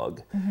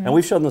Videologue, and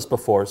we've shown this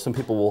before. Some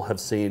people will have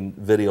seen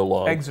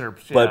Videologue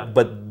excerpts, yeah.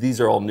 but these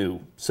are all new.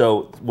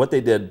 So what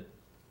they did.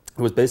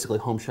 It was basically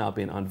home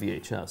shopping on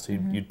VHS. So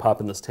you'd pop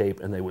in this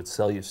tape, and they would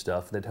sell you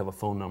stuff. They'd have a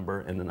phone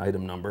number and an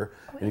item number,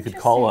 and you could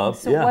call up.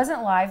 So it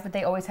wasn't live, but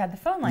they always had the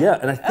phone line. Yeah,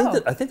 and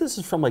I think this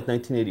is from like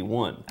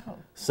 1981. Oh.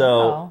 So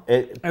Wow.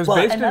 It was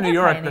based in New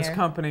York. pioneer. This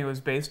company was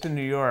based in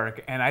New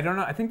York, and I don't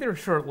know. I think they were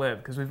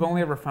short-lived because we've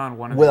only ever found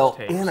one of well,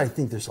 these tapes. and I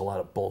think there's a lot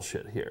of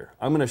bullshit here.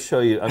 I'm going to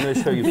show you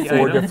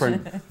 4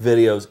 different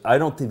videos. I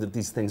don't think that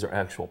these things are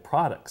actual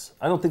products.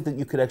 I don't think that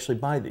you could actually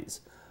buy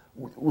these.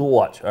 We'll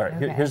watch. All right,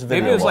 here's a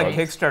video. Maybe it was like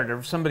Kickstarter.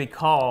 If somebody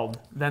called,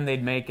 then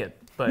they'd make it.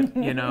 But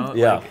you know,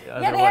 yeah, like,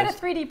 yeah, they had a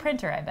 3D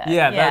printer, I bet.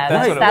 Yeah,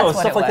 that's what it that's was.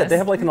 what Stuff it like was. that. They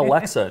have like an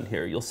Alexa in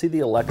here. You'll see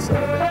the Alexa.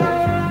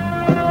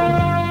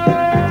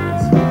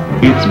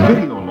 It's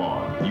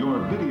Videologue, your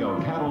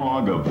video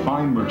catalog of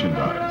fine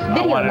merchandise.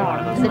 I wanted one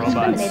of those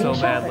robots so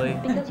badly.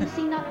 Because you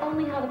see not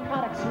only how the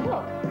products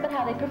look, but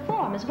how they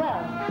perform as well.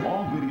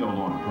 All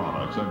Videologue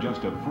products are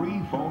just a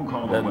free phone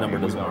call That away number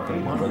doesn't without work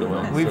anymore, by the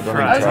way. We've So don't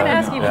tried. I was going to try it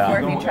ask you now.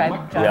 before if you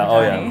tried John Yeah,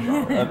 oh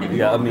Johnny. yeah.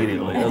 Yeah,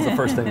 immediately. That was the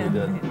first thing we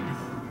did.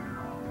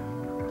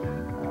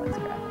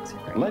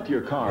 Let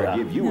your car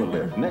give you a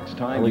lift next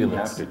time you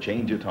have to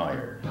change a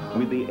tire.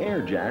 With the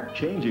air jack,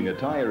 changing a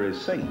tire is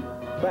safe,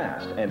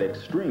 fast, and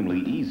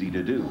extremely easy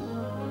to do.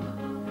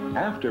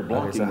 After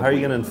blocking so how are you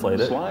going to inflate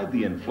it? slide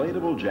the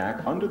inflatable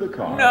jack under the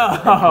car.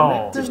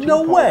 No! There's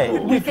no way.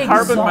 With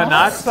carbon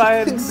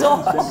monoxide. Simply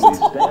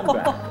stand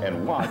back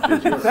and watch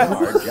as your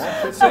car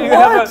jacks So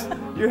itself.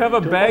 you have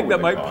a bag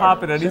that might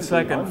pop at any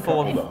second,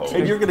 full of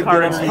And you're going to get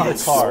underneath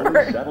the car.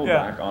 Settle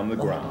back on the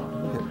ground.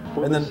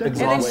 And then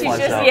exhaust she's flies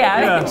just,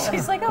 out.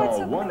 she's like, oh, it's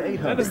Call okay.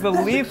 1-800-692-0069. That is the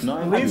least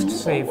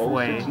safe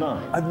way.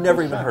 I've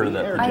never even heard of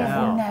that.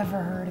 I've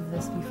never heard of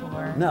this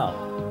before.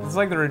 No. It's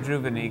like the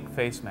Rejuvenique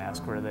face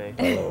mask where they.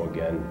 Hello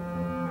again.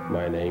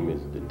 My name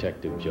is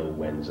Detective Joe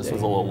Wednesday. This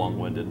was a little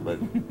long-winded, but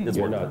it's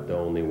You're worth not the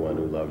only one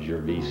who loves your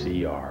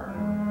VCR.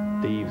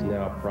 Thieves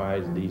now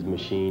prize these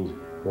machines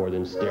more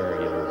than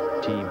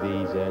stereos,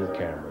 TVs, and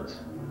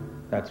cameras.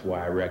 That's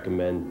why I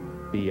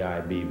recommend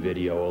BIB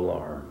Video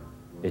Alarm.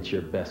 It's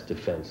your best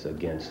defense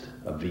against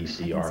a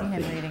VCR I can see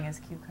him thief. reading his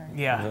cue card.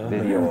 Yeah.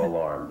 Video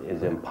alarm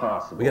is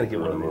impossible We gotta to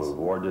get one of these. remove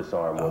or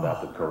disarm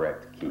without the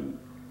correct key.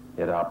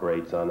 It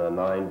operates on a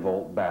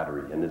 9-volt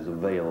battery and is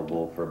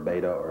available for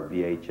beta or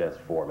VHS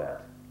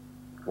format.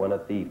 When a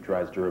thief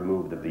tries to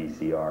remove the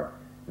VCR,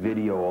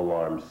 video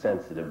alarm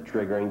sensitive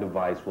triggering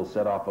device will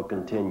set off a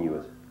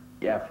continuous,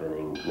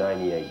 deafening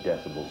 98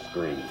 decibel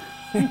scream.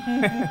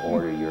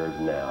 Order yours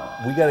now.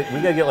 We gotta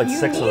get like You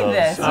 6 of need those.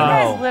 this. You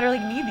guys literally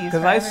need these.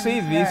 Because for I every see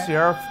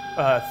VCR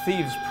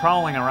thieves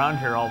prowling around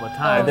here all the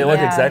time. And they look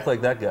exactly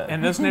like that guy.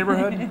 In this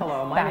neighborhood?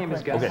 Hello, my name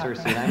is Gus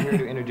Searcy, and I'm here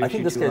to I introduce think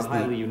you this to a guy's the-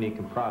 highly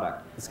unique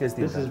product. This guy's the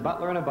This is inventor.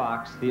 Butler in a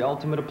Box, the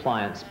ultimate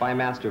appliance by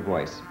Master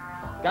Voice.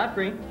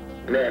 Godfrey.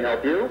 May I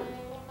help you?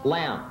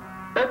 Lamp.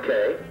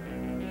 Okay.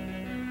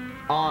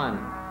 On.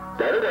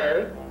 Right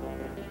away.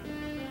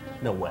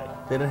 No way.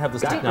 They didn't have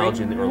this Got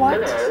technology in the early What?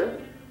 days. Hello.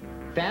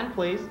 Fan,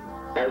 please.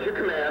 As you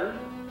command.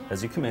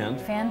 As you command,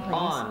 Fan, please.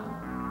 On.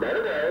 Right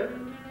away.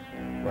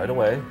 right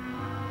away. In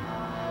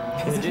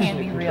This addition can't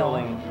to be real.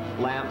 controlling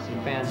lamps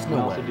and fans, you no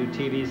can also way. do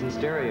TVs and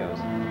stereos.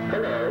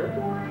 Hello.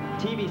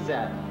 TV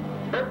set.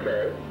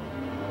 Okay.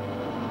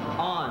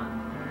 On.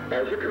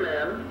 As you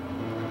command.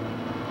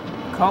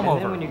 Come And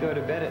then over. when you go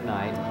to bed at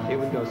night, it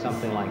would go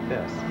something like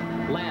this.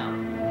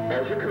 Lamp.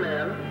 As you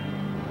command.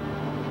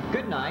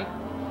 Good night.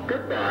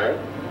 Goodbye.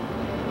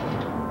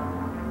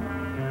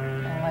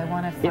 Oh, I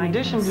want to find In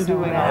addition him to so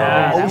doing all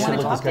bad. of I this, want to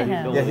look talk this to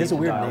guy- him. Yeah, he has a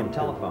weird dial name, the too.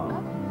 telephone.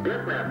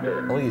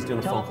 Dismaster. Oh, he's doing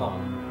a phone call.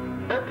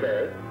 Telephone.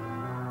 Okay.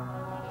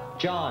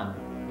 John.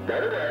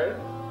 Right away.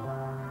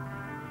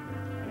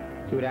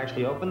 He would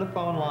actually open the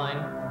phone line,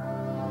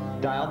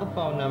 dial the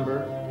phone number,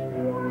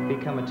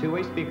 become a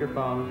two-way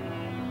speakerphone,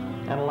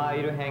 and allow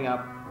you to hang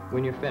up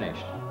when you're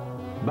finished.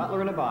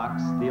 Butler in a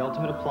Box, the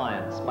ultimate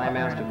appliance by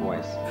Master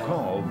Voice.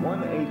 Call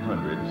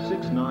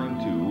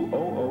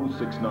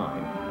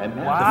 1-800-692-0069 and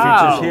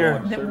Wow. The future's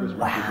here. service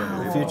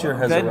representative. The future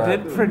has That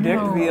arrived. did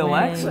predict No the way.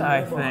 Alexa,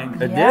 I think. It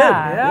did.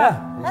 Yeah.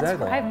 Yeah, That's,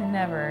 exactly. I've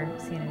never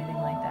seen anything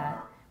like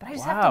that. But I I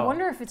just have to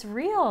wonder if it's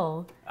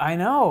real. I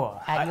know.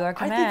 At your I think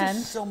command.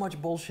 there's so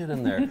much bullshit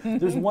in there.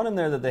 There's one in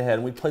there that they had,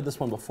 and we played this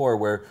one before,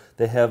 where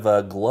they have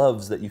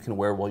gloves that you can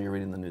wear while you're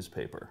reading the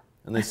newspaper.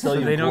 And they sell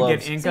you they gloves. don't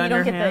get ink on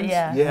your hands?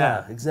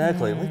 Yeah,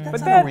 exactly. Like, that's But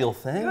not that- a real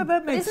thing. Yeah,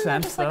 that makes Isn't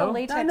sense, that just like a though.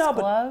 latex I know,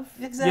 but- glove?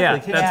 Exactly. Yeah,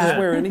 Can't you just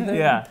wear anything?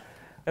 Yeah.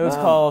 It was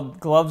called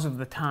Gloves of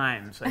the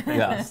Times, I think.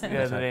 Yeah, is the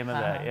name of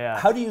that. Yeah.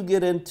 How do you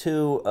get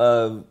into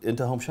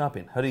home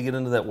shopping? How do you get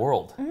into that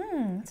world?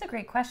 That's a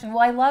great question. Well,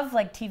 I love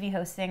like TV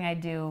hosting. I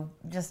do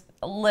just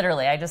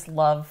literally, I just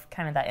love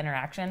kind of that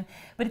interaction.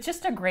 But it's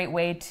just a great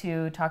way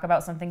to talk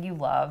about something you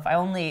love. I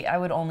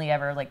would only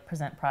ever like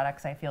present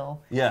products I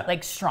feel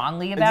like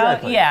strongly about.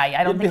 Exactly. Yeah,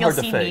 I don't It'd be think you'll hard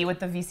to see fake. me with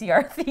the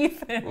VCR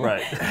thief.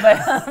 Right.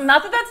 But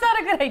not that that's not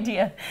a good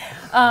idea.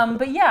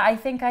 But yeah, I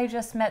think I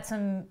just met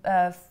some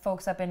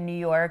folks up in New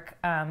York.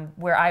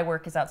 Where I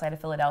work is outside of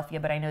Philadelphia,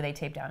 but I know they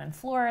tape down in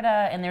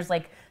Florida, and there's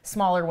like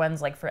smaller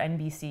ones like for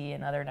NBC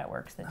and other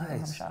networks that do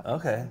home shopping.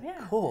 Okay, So,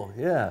 yeah. cool,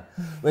 yeah.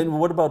 And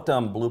what about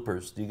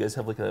bloopers? Do you guys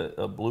have like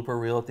a blooper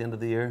reel at the end of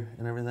the year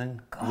and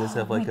everything? You guys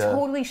have like we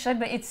totally should,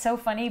 but it's so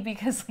funny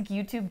because like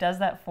YouTube does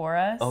that for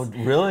us. Oh,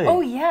 really?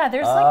 Oh yeah,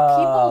 there's like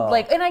people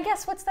like, and I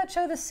guess what's that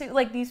show?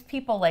 Like these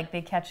people like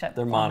they catch up.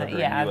 They're on monitoring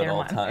you at they're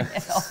all monitoring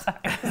times. at all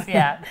times.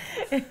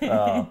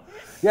 Yeah.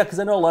 Yeah, because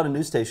I know a lot of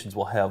news stations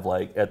will have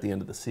like at the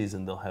end of the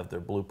season they'll have their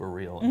blooper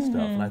reel and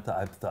stuff, and I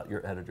thought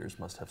your editors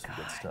must have some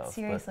good stuff.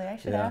 Seriously, I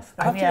should yeah. ask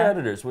them. Talk to your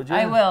editors, would you?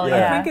 I will.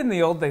 Yeah. I think in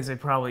the old days they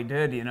probably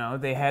did. You know,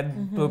 they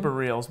had blooper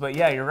reels, but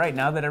yeah, you're right.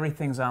 Now that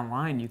everything's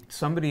online,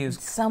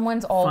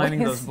 someone's always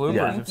finding those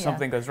bloopers if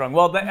something goes wrong.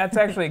 Well, that's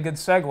actually a good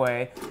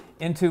segue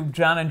into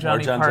John and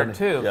Johnny Part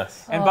 2.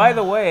 Yes. And by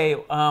the way,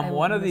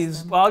 one of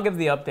these, well, I'll give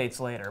the updates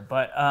later,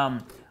 but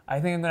I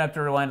think I'm going to have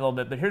to rewind a little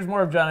bit. But here's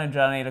more of John and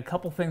Johnny, and a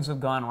couple things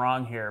have gone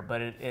wrong here, but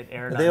it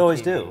aired on They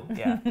always TV. do.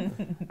 Yeah. All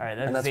right,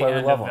 And that's that's the why we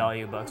end love of 'em.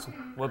 Value Bucks.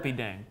 Whoopie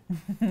ding.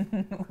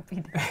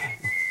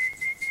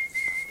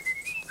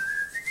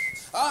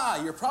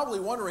 Ah, you're probably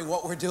wondering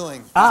what we're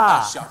doing.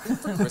 Shopping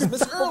for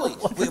Christmas early.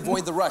 We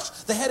avoid the rush,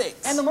 the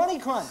headaches. And the money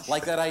crunch.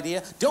 Like that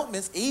idea? Don't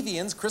miss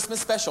AVN's Christmas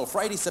special,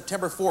 Friday,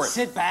 September 4th.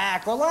 Sit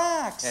back,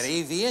 relax. At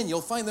AVN,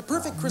 you'll find the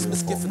perfect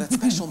Christmas gift for that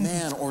special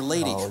man or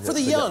lady. For the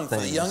they young, got for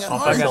the young at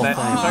things. heart. If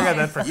I got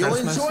that for You'll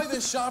Christmas. enjoy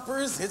this,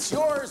 shoppers. It's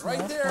yours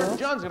right there.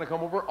 John's gonna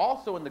come over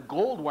also in the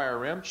gold wire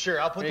rim.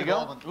 Sure, I'll put There the you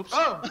gold go. one. Oops.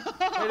 Oh,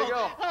 there you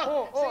go.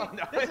 Oh,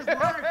 See, this is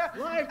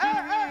live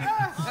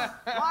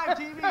TV. Live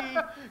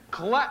TV.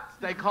 Klutz,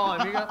 they call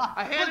him. You go,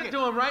 I handed it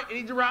to him, right? And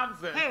he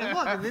drops it. Hey,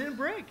 look, and they didn't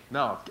break.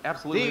 No,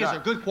 absolutely These not. are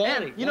good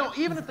quality. And, you know,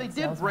 even if they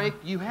did break,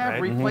 you have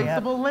Right.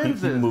 replaceable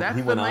lenses. That's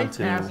he the went on nice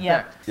to- aspect.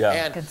 Yep. Yeah.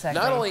 And Good segue.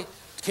 not only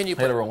can you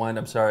I had to put... rewind.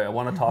 I'm sorry. I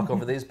want to talk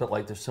over these, but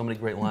like, there's so many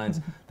great lines.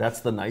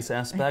 That's the nice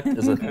aspect.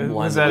 Is a line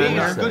Was that we in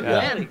there? said, Good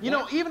yeah. quality. You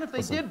know, even if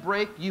they did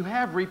break, you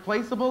have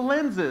replaceable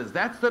lenses.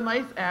 That's the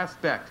nice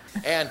aspect.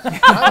 And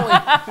not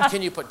only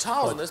can you put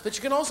towels in this, but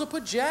you can also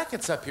put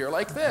jackets up here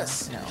like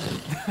this. Here,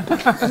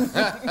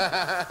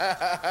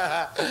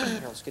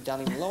 let's get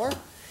down even lower.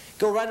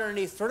 Go right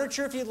underneath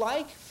furniture if you'd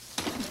like.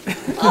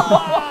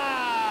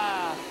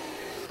 Ah!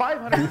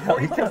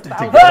 540. He kept it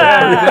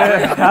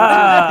together.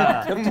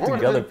 Kept it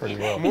together pretty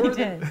well. You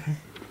did.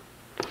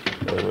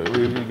 Wait,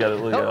 we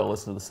gotta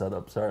listen to the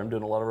setup. Sorry, I'm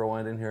doing a lot of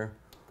rewinding here.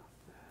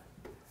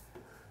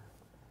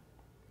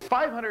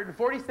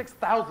 546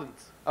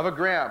 thousandths of a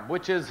gram,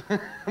 which is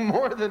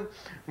more than.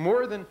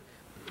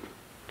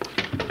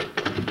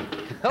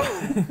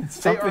 Oh,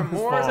 they are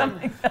more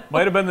than.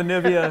 Might have been the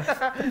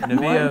Nivea.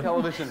 Blind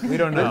television. We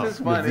don't know. This is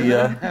fun.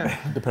 Nivea, isn't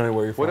it? depending on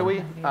where you're from. What do we?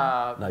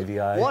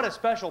 Nivea. What a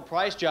special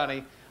price,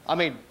 Johnny. I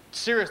mean,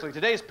 seriously,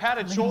 today's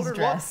padded shoulder look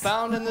dress.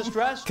 found in this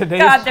dress. Today's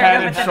God, there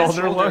you padded go.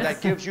 shoulder look.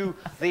 That gives you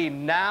the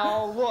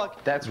now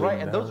look. That's right,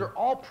 and those are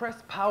all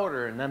pressed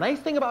powder. And the nice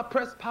thing about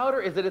pressed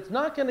powder is that it's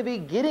not going to be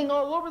getting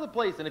all over the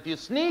place. And if you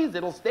sneeze,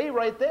 it'll stay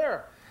right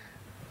there.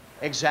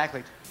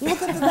 Exactly. Look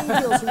at the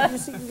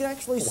details. You can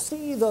actually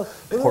see the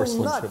little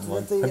Porcelain nut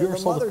chipmunk. that the, Have you ever the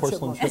saw the mother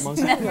porcelain chipmunk.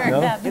 chipmunk? Never No?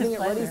 have. Getting it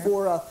ready Pleasure.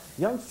 for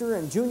youngster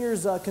and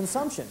junior's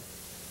consumption.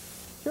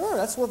 Sure,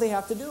 that's what they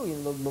have to do. You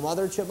know, the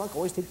mother chipmunk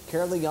always takes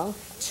care of the young,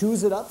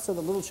 chews it up so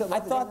the little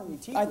chipmunk.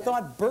 I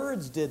thought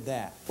birds did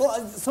that.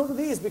 Well, so do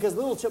these because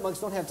little chipmunks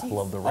don't have teeth. I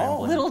love the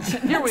rambling. Little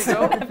Here we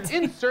go.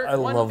 Insert I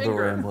one love the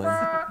finger. rambling.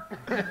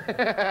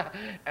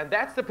 And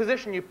that's the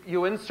position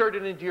you insert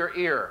it into your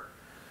ear.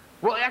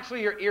 Well,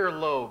 actually, your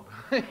earlobe.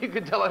 You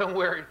can tell I don't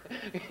wear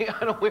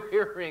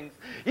earrings.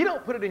 You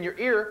don't put it in your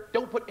ear.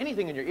 Don't put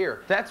anything in your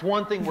ear. That's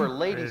one thing where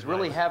ladies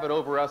really have it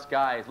over us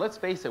guys. Let's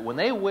face it. When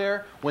they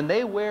wear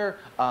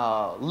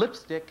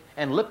lipstick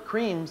and lip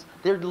creams,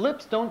 their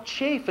lips don't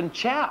chafe and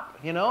chap.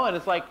 You know, and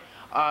it's like.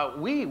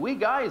 We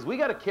guys, we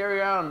got to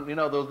carry around, you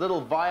know, those little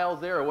vials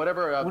there or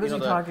whatever. What is he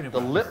talking about?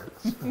 The lip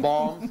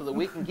balm, so that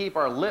we can keep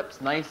our lips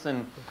nice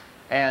and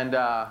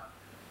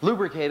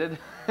lubricated.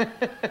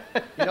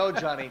 You know,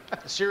 Johnny,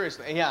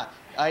 seriously, yeah,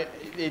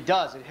 it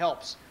does. It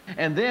helps.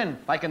 And then,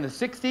 like in the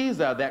 60s,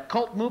 that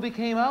cult movie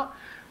came out.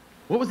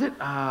 what was it?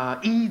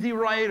 Easy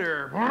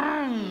Rider.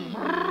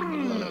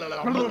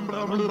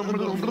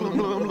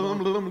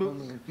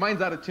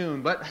 Mine's out of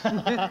tune, but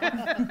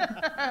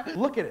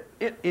look at it.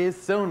 It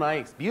is so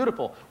nice,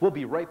 beautiful. We'll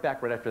be right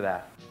back right after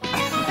that.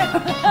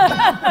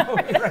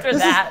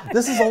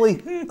 This is only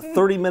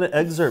 30-minute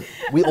excerpt.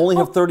 We only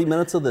have 30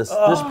 minutes of this.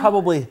 There's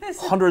probably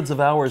hundreds of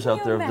hours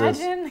out there of this.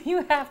 Imagine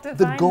you have to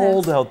The find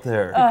gold this. out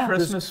there. The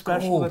Christmas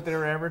special that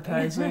they're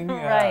advertising.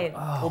 Right.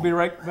 We'll be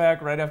right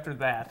back right after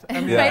that. I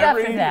mean, Right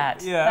after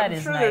that. Yeah, That I'm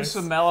is sure nice. there's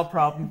some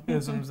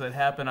malapropisms that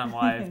happen on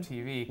live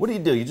TV. What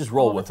do? You just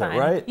roll with it,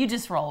 right? You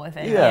just roll with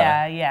it.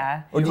 Yeah.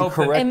 Yeah. Or do you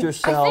correct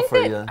yourself?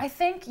 I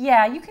think,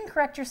 yeah, you can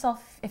correct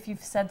yourself if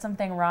you've said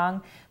something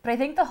wrong. But I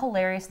think the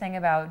hilarious thing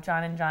about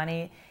John and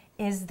Johnny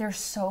is they're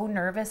so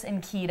nervous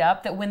and keyed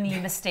up that when the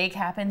mistake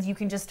happens,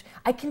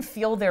 I can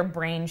feel their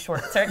brain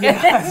short circuit.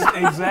 Yes,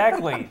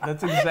 exactly.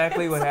 That's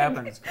exactly what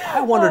happens.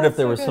 I wondered if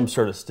there was some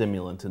sort of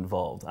stimulant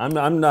involved. I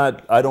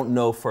don't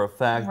know for a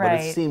fact, but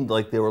it seemed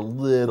like they were a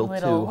little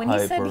too When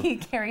hyper. he said he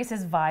carries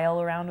his vial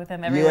around with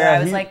him everywhere,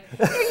 I was like,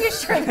 are you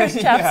sure there's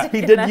chapstick He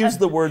in did that? use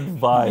the word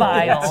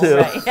vial, too.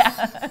 Right,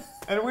 yeah.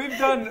 And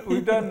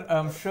we've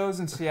done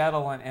shows in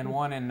Seattle and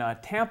one in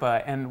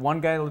Tampa, and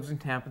one guy lives in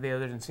Tampa, the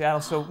other's in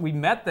Seattle. So we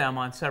met them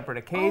on separate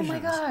occasions. Oh my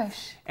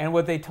gosh! And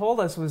what they told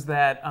us was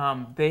that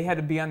they had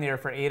to be on the air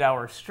for 8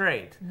 hours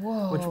straight.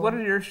 Whoa! What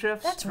are your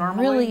shifts? That's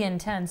normally? really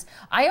intense.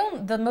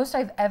 The most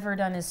I've ever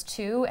done is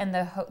 2, and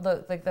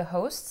the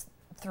hosts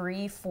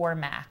 3, 4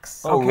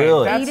 max. Oh,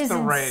 really? That's 8 is the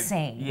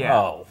insane. Yeah.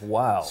 Oh,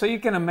 wow. So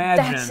you can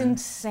imagine. That's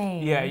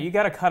insane. Yeah, you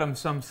got to cut them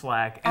some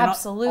slack. And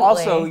Absolutely.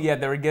 Also, yeah,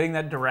 they were getting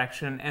that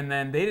direction, and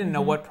then they didn't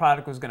know what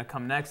product was going to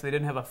come next. They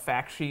didn't have a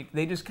fact sheet.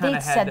 They just kind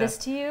of had said to, this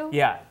to you?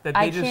 Yeah.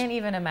 I can't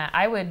even imagine.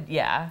 I would,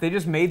 yeah. They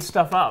just made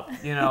stuff up,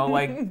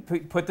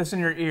 like put this in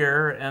your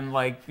ear and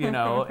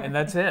and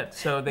that's it.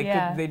 So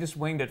they just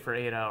winged it for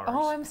 8 hours.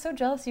 Oh, I'm so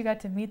jealous you got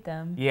to meet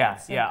them. Yeah,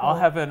 So yeah. cool. I'll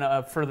have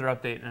a further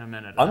update in a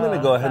minute. I'm going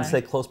to go ahead and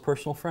say close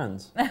personal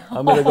friends.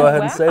 I'm going to go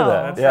ahead and say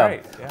that. That's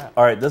right. Yeah.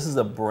 All right, this is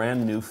a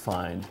brand new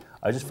find.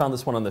 I just found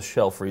this one on the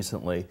shelf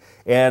recently,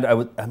 and I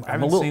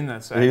haven't seen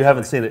this, You actually.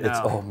 haven't seen it? It's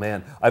No. oh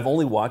man, I've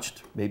only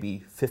watched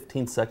maybe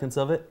 15 seconds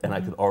of it, and I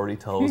could already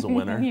tell it was a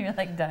winner. You're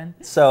like done.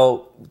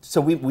 So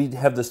we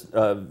have this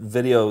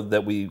video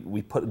that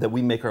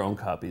we make our own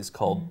copies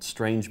called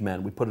Strange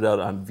Men. We put it out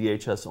on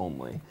VHS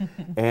only,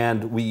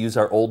 and we use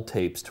our old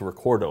tapes to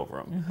record over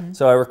them.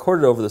 So I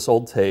recorded over this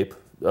old tape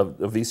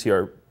of a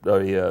VCR.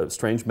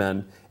 Strange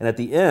Men, and at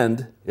the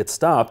end it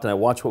stopped and I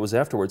watched what was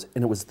afterwards,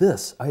 and it was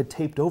this. I had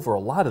taped over a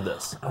lot of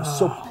this. I was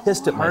so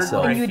pissed at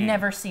myself. And you'd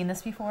never seen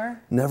this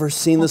before? Never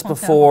seen this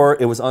before.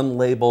 It was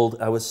unlabeled.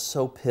 I was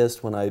so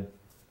pissed when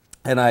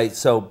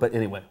but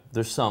anyway,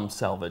 there's some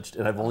salvaged,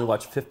 and I've only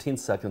watched 15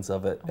 seconds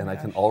of it, and I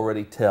can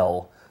already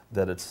tell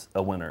that it's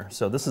a winner.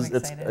 So this is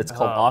it's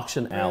called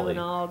Auction Alley.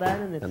 And all that,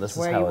 and this it's is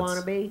where how you it's- want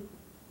to be.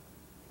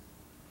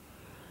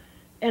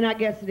 And I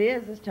guess it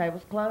is. This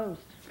table's closed.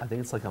 I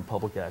think it's like on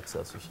public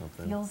access or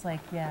something. Feels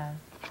like, yeah.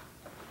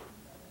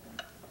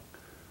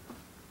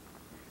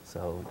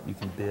 So you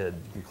can bid.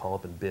 You can call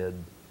up and bid.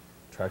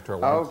 Tractor at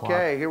 1 o'clock.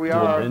 Okay, here we Do a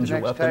are at the ninja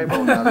next weapon.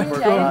 table. Now, the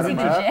first item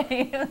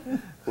DJ. up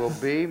will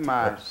be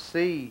my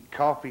C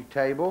coffee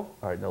table.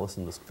 All right, now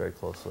listen to this very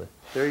closely.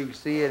 There you can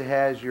see it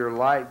has your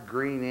light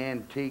green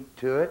antique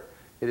to it.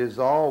 It is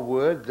all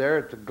wood. There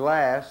at the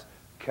glass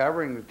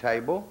covering the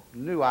table.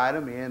 New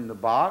item in the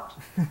box.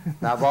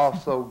 Now I've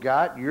also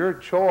got your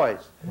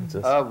choice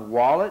of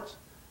wallets.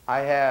 I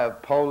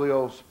have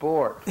Polio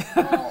Sport.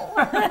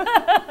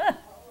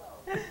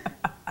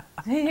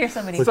 Hear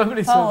somebody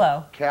Somebody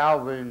Polo.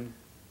 Calvin.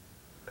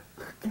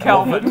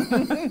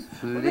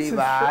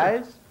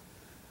 Levi's.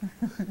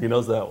 He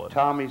knows that one.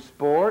 Tommy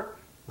Sport.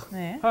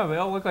 Yeah. Oh, they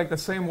all look like the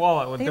same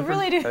wallet with They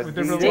different, really do. with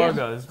different Adidas.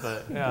 logos,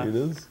 but yeah. It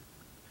is.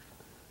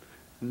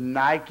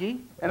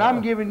 Nike. And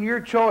I'm giving your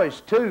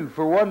choice, too,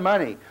 for one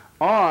money,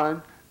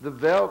 on the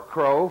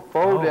Velcro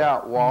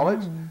fold-out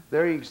wallets.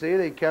 There you can see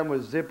they come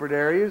with zippered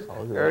areas,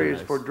 areas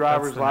nice. for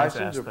driver's That's the nice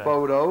license or aspect.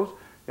 photos.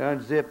 You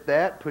unzip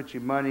that, put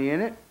your money in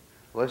it.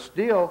 Let's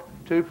steal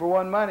 2 for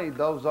 1 money.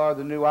 Those are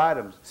the new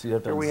items. So you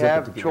have to Here we unzip it to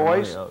have get your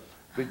money choice out.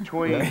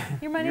 between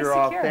Your money's your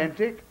secure.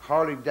 authentic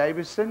Harley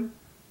Davidson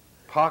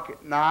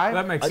pocket knife.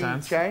 That makes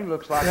sense. Chain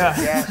looks like Yeah.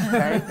 a gas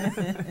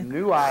tank.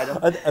 New item.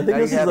 I think Now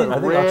you this is have I the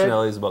think red Auction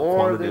Alley is about or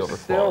quantity the over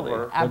silver.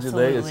 quality. Don't you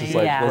think? It's just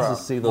like, Absolutely, let's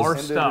just see More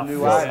those. stuff.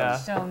 New Yeah.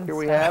 items. Shown Here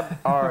we stuff. have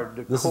our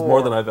decor. This is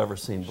more than I've ever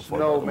seen before.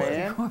 by the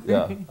way. Snowman.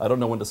 Yeah, I don't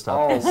know when to stop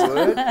All this.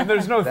 wood. And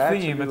there's no That's a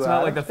theme. new It's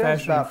not like the item.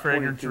 Stands fashion about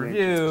fragrance 22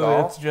 inches review.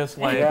 tall. It's just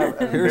We like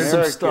have an Here's some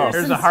American- stuff.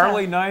 here's a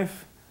Harley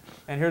knife,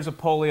 and here's a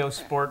Polio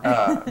Sport.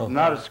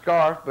 Not a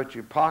scarf, but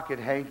your pocket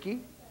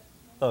hanky.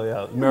 Oh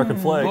yeah, American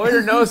flag. Blow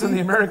your nose in the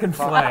American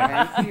Pocket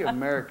flag. hanky,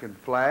 American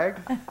flag.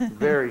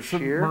 Very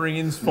sheer.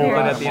 Marines folded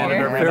at the end of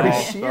every Very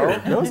ball. sheer.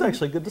 That was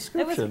actually a good It was,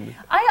 description.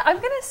 I'm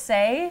going to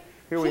say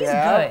Here we He's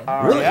have good.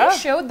 our When he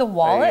showed the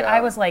wallet,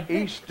 I was like,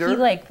 Easter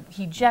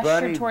he gestured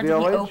Bunny towards it, he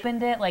Village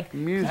opened it, like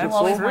musical you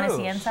always want to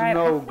see inside.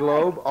 snow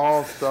globe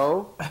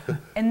also.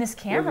 And this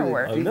camera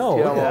work.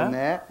 Detail on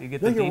that. You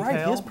get No, the you're detail.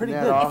 right. He is pretty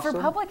Isn't good. that If for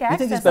awesome? public You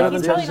think he's access, better I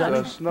than can tell This you is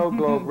not a snow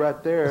globe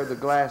right there, the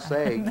glass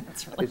egg.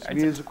 That's really It's hard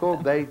to musical.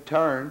 They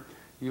turn.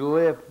 You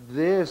lift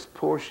this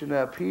portion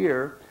up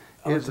here.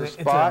 Oh, Is it's a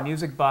a spot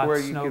music box where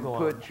you snow can globe.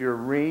 put your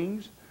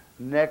rings,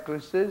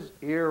 necklaces,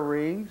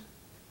 earrings.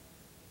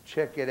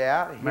 Check it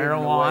out. hidden away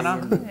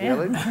Marijuana. in the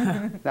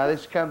village. Now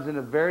this comes in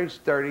a very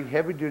sturdy,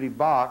 heavy-duty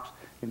box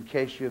in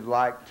case you'd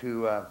like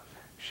to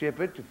ship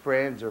it to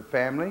friends or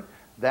family.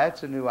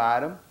 That's a new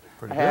item.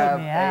 Pretty Have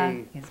Yeah,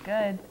 a he's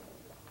good.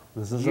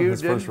 This isn't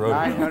his first rodeo.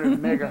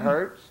 900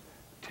 megahertz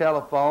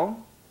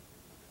telephone.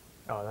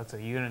 Oh, that's a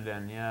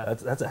Uniden, yeah.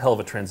 That's a hell of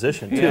a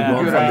transition too, Yeah.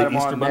 going Good from item the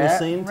Easter on Bunny that.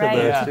 scene to Right.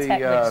 the. It's Tech,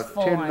 the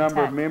full 10 on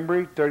number tech.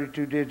 memory,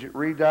 32-digit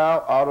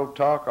redial, auto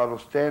talk, auto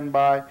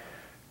standby,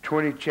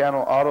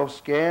 20-channel auto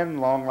scan,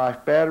 long life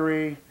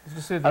battery. Let's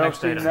just do I the don't next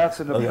see item.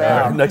 nothing Okay,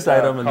 about next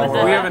item and then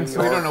color We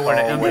that. don't know where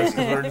to end this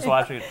because we're just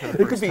watching it for the It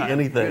first could be time.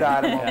 anything. Good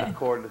item on the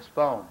cordless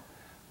phone.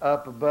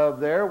 Up above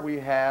there, we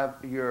have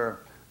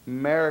your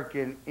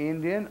American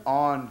Indian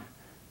on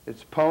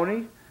its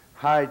pony,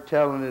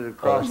 hightailing it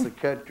across the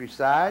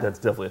countryside. That's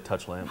definitely a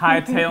touch lamp.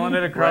 Hightailing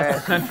it across the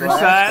Brass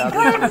countryside. glass,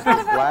 now this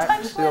is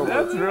black, silver,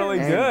 That's really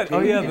and good. Oh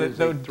yeah, it is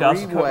the a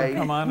dust three-way could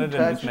come on it and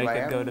just touch make it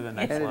lamp, go to the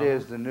next and level. it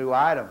is the new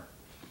item,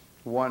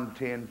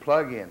 110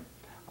 plug-in.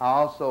 I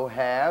also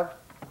have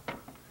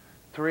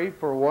 3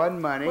 for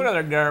 1 money. What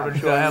other garbage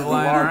I'm do I have showing you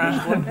lying the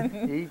around? largest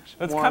one. Each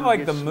That's one kind of like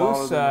the gets smaller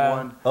moose. than the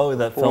one Oh,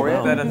 that fell for it.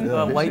 down. That Yeah.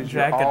 the This light is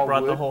your jacket brought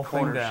the all-wood whole thing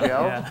corner down.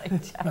 shelf.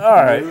 Yeah. All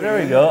right,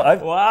 there we go.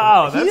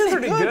 Wow, that's He is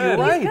pretty good, good.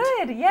 you're right. He's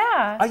good,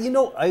 yeah. You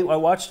know, I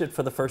watched it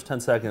for the first 10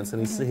 seconds,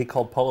 and he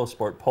called Polo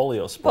Sport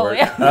polio sport.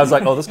 Polio. And I was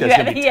like, oh, this guy's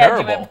going to be He had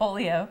terrible. you at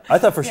polio. I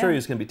thought for sure he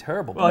was going to be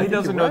terrible. but Well, I he think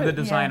doesn't you're know the right.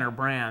 designer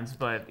brands,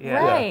 but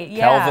yeah. Right, yeah.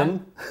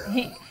 Calvin.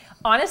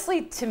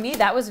 Honestly, to me,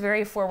 that was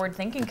very forward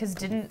thinking because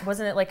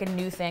wasn't it like a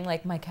new thing,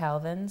 like my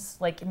Calvins?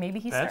 Like maybe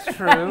he started That's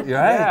true. that. You're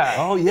right. Yeah.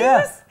 Oh,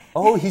 yeah.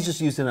 Oh, he's just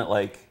using it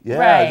like, yeah.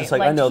 Right, Just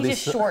like, I know he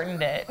these. just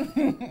shortened it.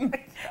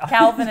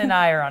 Calvin and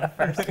I are on a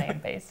first name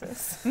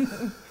basis.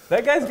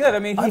 That guy's good. I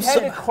mean, he I'm had so-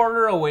 to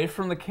quarter away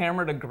from the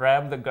camera to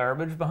grab the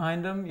garbage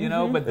behind him, you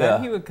know, but then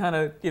Yeah. he would kind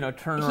of,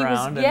 turn He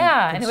around was,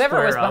 yeah, and whoever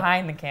square was up.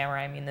 behind the camera,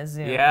 I mean, the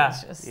zoom Yeah,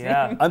 was just.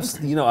 yeah.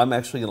 I'm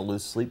actually going to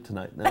lose sleep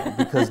tonight now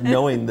because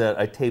knowing that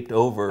I taped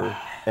over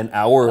an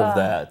hour of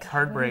that.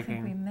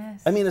 Heartbreaking.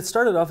 I mean, it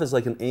started off as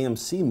like an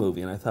AMC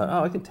movie, and I thought,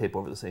 oh, I can tape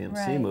over this AMC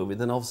Right. movie.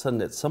 Then all of a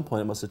sudden, at some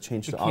point, it must have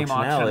changed to Became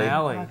Auction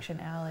Alley. Auction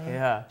Alley.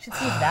 Yeah. Should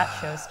see if that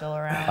show's still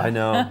around. I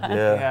know.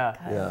 Yeah.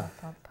 Yeah.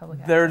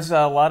 Public There's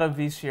a lot of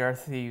VCR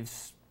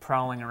thieves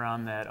prowling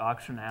around that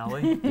auction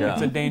alley. Yeah.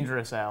 It's a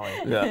dangerous alley.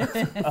 Yeah.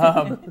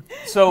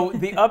 So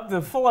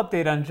the full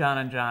update on John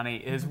and Johnny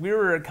is we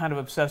were kind of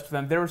obsessed with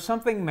them. There was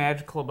something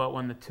magical about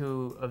when the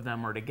two of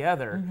them were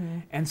together,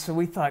 and so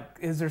we thought,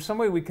 is there some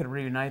way we could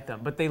reunite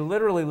them? But they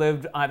literally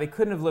lived. They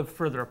couldn't have lived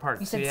further apart.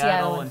 You said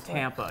Seattle and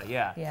Florida. Tampa.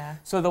 Yeah. Yeah.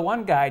 So the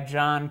one guy,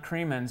 John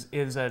Creemans,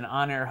 is an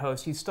on-air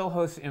host. He still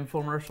hosts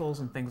infomercials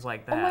and things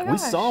like that. We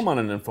saw him on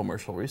an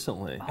infomercial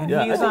recently. And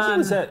yeah, he's I think on- he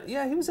was at.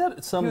 Yeah, he was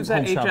at some. He was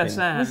at home shopping.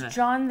 HSN. Was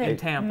John the in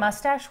Tampa.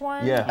 mustache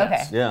one? Yeah. Okay.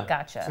 Yes. Yeah.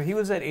 Gotcha. So he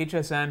was at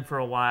HSN for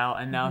a while,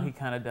 and now he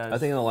kind of does. I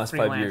think in the last 5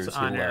 freelance years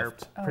he on-air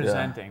left. Oh,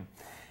 presenting.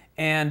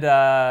 And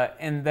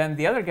then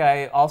the other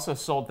guy also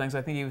sold things.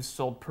 I think he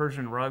sold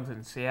Persian rugs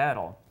in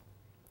Seattle.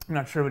 I'm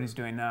not sure what he's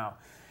doing now.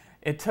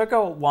 It took a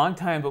long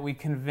time, but we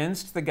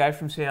convinced the guy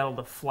from Seattle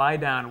to fly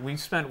down. We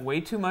spent way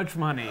too much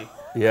money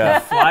Yeah.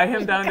 to fly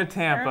him down to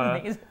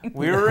Tampa. Amazing.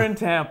 We were in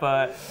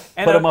Tampa.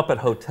 And Put him up at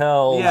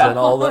hotels Yeah. and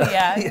all that.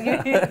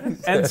 yeah.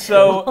 And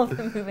so, All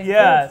the moving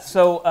yeah, parts.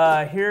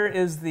 so here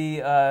is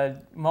the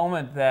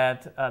moment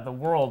that the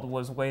world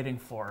was waiting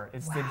for.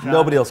 It's the John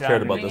Nobody else John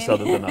cared about this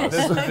other than us.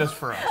 This is just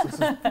for us. This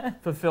is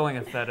fulfilling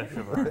a fetish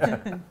of ours.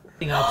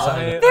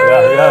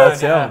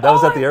 Yeah, that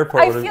was at the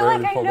airport. I when feel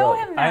when like he I pulled know up.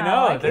 him now. I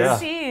know, I can there's-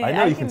 see. I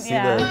know you can see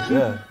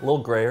yeah. a little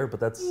grayer, but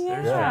that's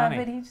Yeah, Johnny.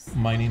 but he just.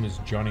 My name is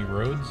Johnny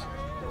Rhodes,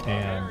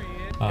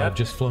 and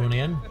just flown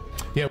in.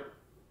 Yeah.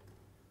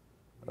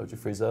 Oh, did you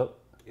freeze up?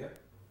 Yep.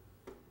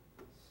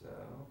 So,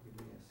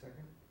 give me a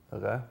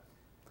second. Okay.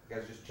 You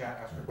guys just chat,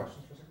 ask your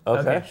questions for a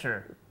second. Okay.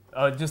 Sure.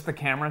 Oh, just the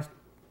camera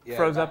Yeah,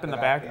 froze up in the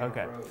back? camera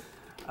Okay.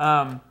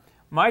 froze.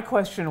 My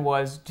question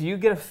was, do you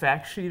get a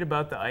fact sheet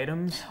about the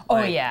items? Oh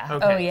Like- yeah.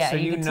 Okay, Oh yeah. So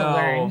you get know, to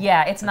learn.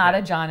 Yeah, it's not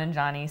a John and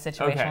Johnny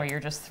situation Okay. where you're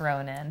just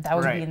thrown in. That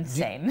would Right. be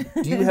insane.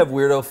 Do you have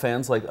weirdo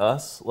fans like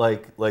us,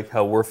 like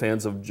how we're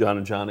fans of John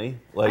and Johnny,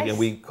 I and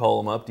we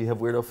call them up? Do you have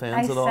weirdo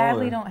fans I at all?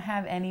 sadly or? don't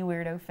have any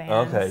weirdo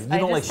fans. Okay, you I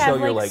don't like just show have,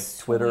 your like like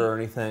Twitter or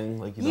anything,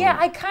 like you Yeah,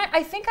 don't?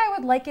 I think I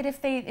would like it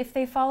if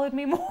they followed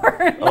me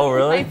more. Oh,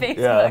 really? On my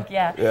Facebook,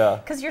 Yeah. yeah. Yeah.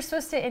 Because you're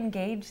supposed to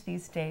engage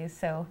these days,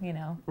 so you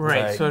know.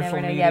 Right, Right. You social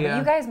never know. media. Yeah, but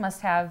you guys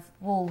must have.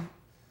 Well,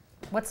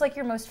 what's like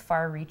your most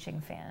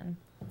far-reaching fan?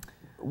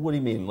 What do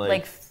you mean?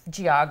 Like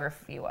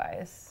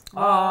geography-wise.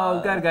 Oh,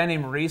 we've got a guy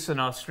named Reese in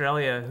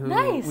Australia who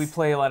Nice. we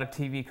play a lot of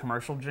TV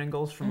commercial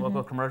jingles from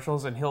local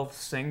commercials, and he'll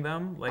sing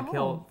them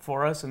he'll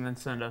for us, and then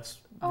send us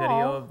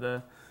video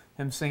of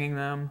him singing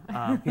them.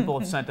 People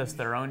have sent us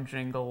their own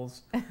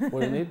jingles. What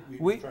do you need?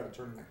 We try to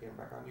turn that camera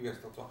back on. You guys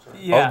still talk. Sorry.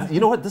 Yeah. Oh, you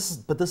know what? This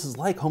is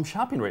like home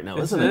shopping right now,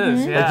 isn't it? It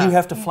is, yeah. Like you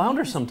have to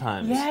flounder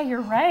sometimes. Yeah,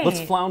 you're right.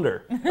 Let's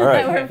flounder. All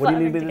right. We're What do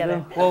you need me to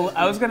floundering do? Well,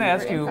 I was going to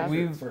ask you,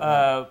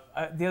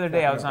 the other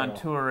day I was on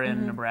tour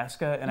in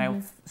Nebraska, and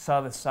I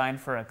saw the sign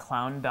for a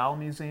clown doll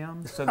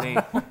museum. So they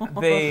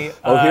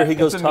here he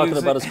goes it's a talking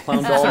about his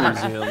clown doll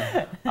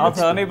museum. I'll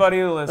tell anybody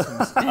who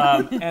listens.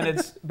 And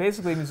it's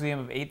basically a museum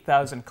of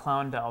 8,000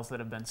 clown dolls that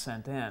have been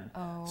sent in.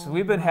 So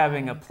we've been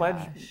having a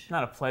pledge,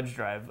 not a pledge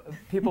drive.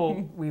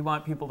 We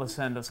want people to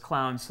send us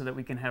clowns so that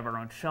we can have our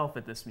own shelf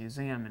at this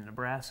museum in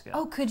Nebraska.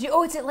 Oh, could you?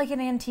 Oh, is it like an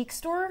antique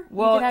store?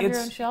 Well, you could have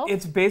your own shelf?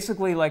 it's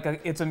basically like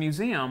it's a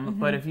museum,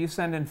 but if you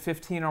send in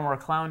 15 or more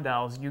clown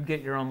dolls, you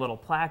get your own little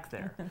plaque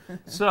there.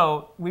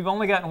 So we've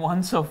only gotten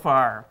one so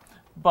far,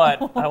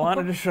 but I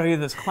wanted to show you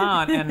this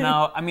clown. And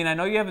now, I mean, I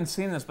know you haven't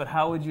seen this, but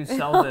how would you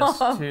sell this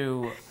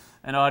to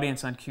an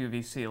audience on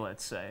QVC,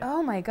 let's say?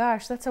 Oh my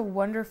gosh, that's a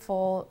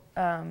wonderful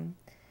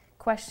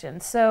question.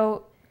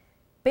 So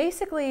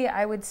basically,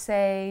 I would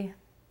say...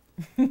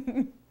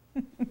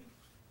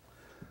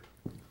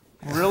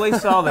 Really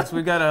sell this.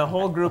 We've got a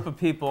whole group of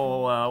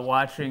people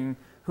watching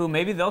who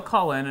maybe they'll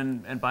call in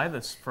and buy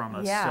this from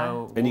us. Yeah.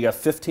 So And you got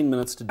 15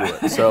 minutes to do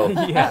it. So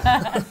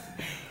yeah.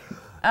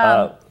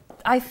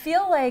 I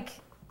feel like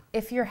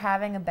if you're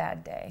having a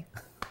bad day,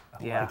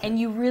 Yeah. and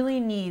you really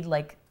need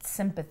like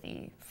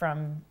sympathy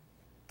from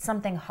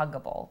something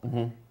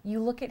huggable, you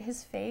look at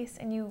his face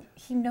and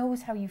he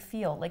knows how you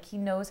feel, like he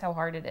knows how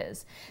hard it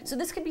is. So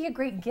this could be a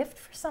great gift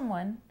for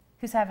someone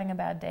who's having a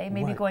bad day,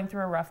 maybe going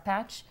through a rough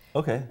patch.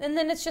 Okay. And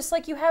then it's just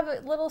like you have a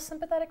little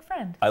sympathetic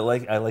friend. I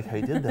like how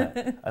you did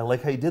that. I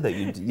like how you did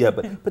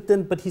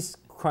that. But he's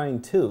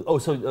crying too. Oh,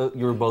 so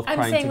you were both I'm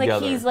crying saying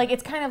together. like he's like,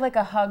 it's kind of like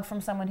a hug from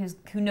someone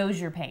who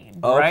knows your pain.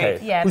 Oh, okay.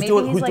 Right? Yeah, Who's maybe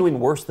who's like, doing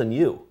worse than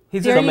you?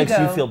 There so you makes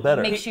go. you feel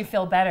better. Makes you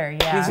feel better,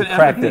 yeah. He's an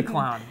Cracked empathy it.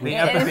 clown. The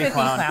Yeah, empathy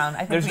clown. I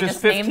think There's we just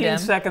just named 15 him.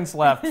 seconds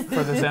left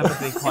for this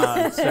empathy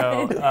clown.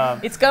 So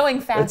it's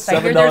going fast. It's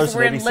I hear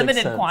we're in $7.86.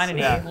 limited quantity.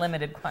 Yeah.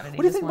 Limited quantity.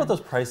 What do you think about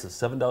those prices?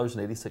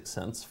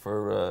 $7.86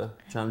 for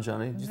John and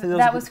Johnny. Do you think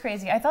That was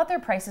crazy. I thought their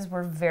prices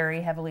were very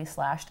heavily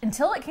slashed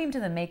until it came to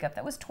the makeup.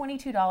 That was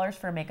 $22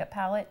 for a makeup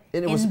palette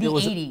in the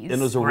 80s. And it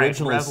was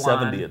originally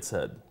 $70. It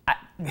said.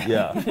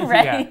 Yeah.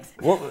 Right. Yeah.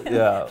 Well,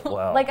 yeah.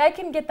 Wow. Like I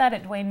can get that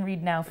at Dwayne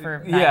Reed now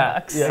for $9. Yeah,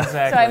 exactly.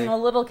 So I'm a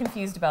little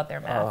confused about their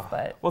math,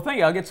 but. Well, thank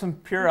you. I'll get some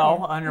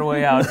Purell on your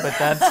way out, but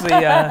that's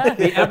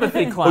the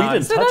empathy clown. Oh, you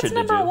didn't So touch that's it,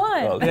 did number you?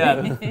 one. Oh, okay.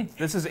 Yeah.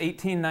 This is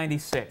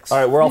 1896. All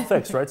right, we're all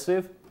fixed, right,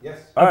 Steve? Yes.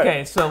 All Okay,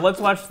 right. so let's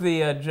watch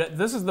the.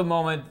 This is the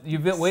moment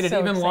you've waited So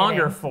even exciting.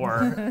 longer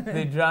for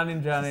the John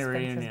and Johnny Suspense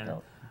is reunion.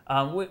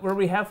 built. Were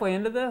we halfway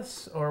into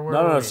this, or were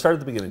No. we? Start at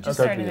the beginning. Just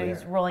Okay. start at the beginning.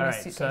 He's rolling All his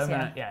right, suitcase. so I'm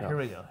gonna, here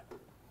we go.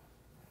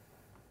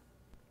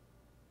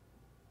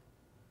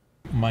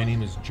 My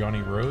name is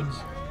Johnny Rhodes,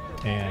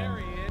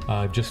 and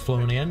I've just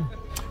flown in.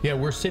 Yeah,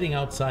 we're sitting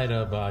outside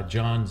of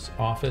John's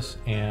office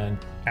and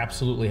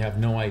absolutely have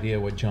no idea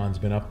what John's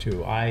been up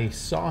to. I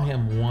saw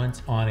him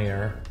once on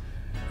air,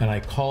 and I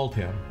called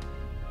him,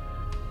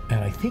 and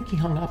I think he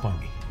hung up on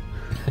me.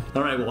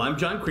 All right, well, I'm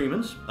John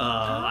Creemans.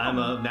 I'm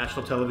a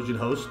national television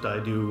host. I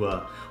do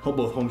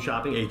both home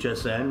shopping,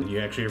 HSN. You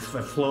actually have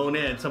flown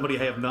in, somebody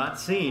I have not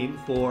seen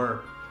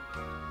for,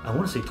 I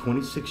want to say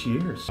 26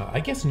 years. I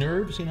guess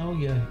nerves, you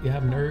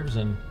have nerves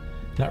and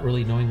not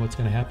really knowing what's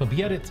going to happen, but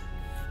yet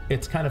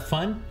it's kind of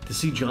fun. To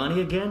see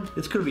Johnny again,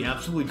 it's going to be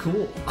absolutely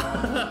cool.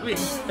 I mean,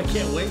 I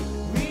can't wait.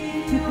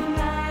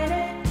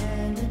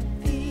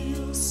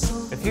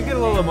 If you get a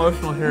little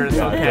emotional here, it's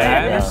okay.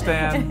 I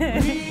understand.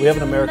 We have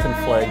an American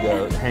flag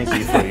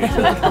hanky for you.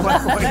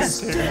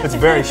 It's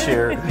very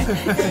sheer.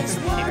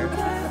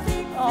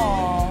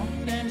 Aww.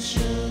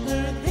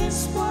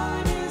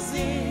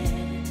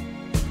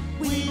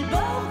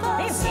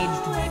 They've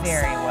aged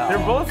very well. They're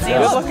both They good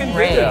look looking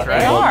great. dudes, right?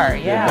 They are,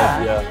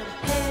 Yeah. yeah.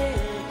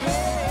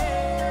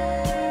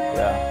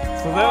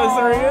 So that was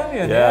the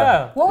reunion. Yeah.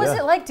 Yeah. What was Yeah.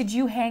 it like? Did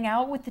you hang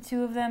out with the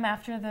two of them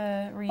after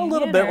the A reunion?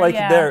 little bit or- like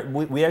yeah. there.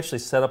 We actually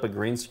set up a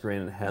green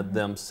screen and had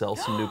them sell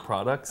some new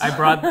products. I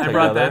brought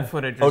together. that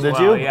footage as Oh, did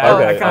well. you? Yeah,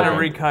 Okay, I kind of okay.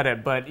 recut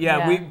it, but yeah,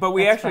 Yeah, we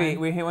that's actually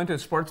fun. we went to a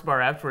sports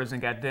bar afterwards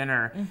and got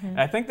dinner. Mhm.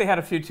 I think they had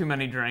a few too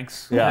many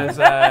drinks. Yeah.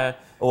 'Cause,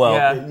 Well,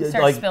 yeah.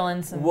 Start like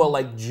spilling some- well,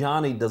 like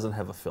Johnny doesn't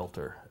have a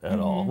filter at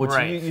all, which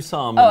Right. you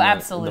saw him. Oh, in the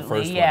absolutely,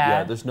 first one. yeah.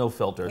 Yeah, there's no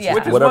filter. Yeah.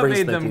 Which is whatever what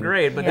he's made them thinking.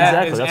 great, but Yeah.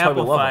 that Exactly, is that's why we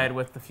love amplified them.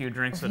 with the few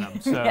drinks in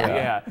them. So Yeah.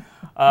 yeah.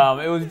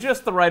 It was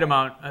just the right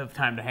amount of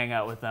time to hang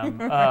out with them.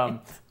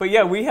 But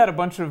yeah, we had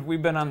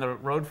we've been on the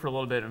road for a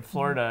little bit in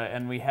Florida,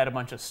 and we had a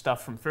bunch of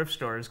stuff from thrift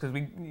stores because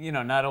we,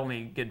 not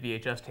only get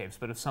VHS tapes,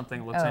 but if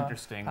something looks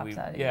interesting,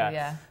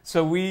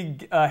 So we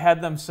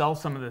had them sell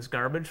some of this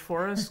garbage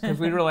for us because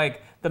we were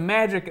like, the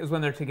magic is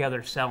when they're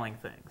together selling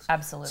things.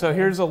 Absolutely. So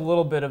here's a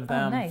little bit of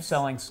them nice.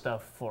 selling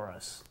stuff for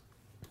us.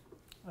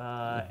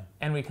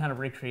 And we kind of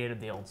recreated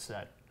the old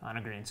set on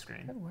a green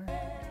screen. Good work.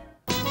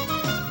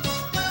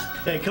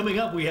 Hey, coming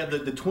up, we have the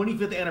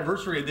 25th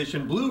anniversary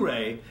edition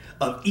Blu-ray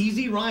of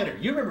Easy Rider.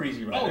 You remember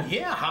Easy Rider? Oh,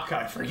 yeah. How could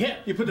I forget?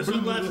 You put the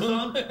sunglasses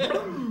on?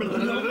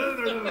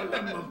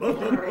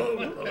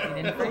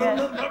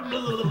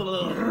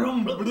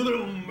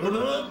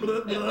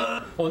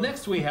 Well,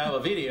 next we have a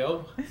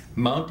video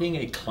mounting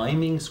a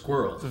climbing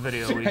squirrel. It's a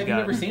video Have you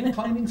ever seen a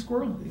climbing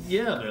squirrel?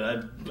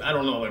 Yeah, but I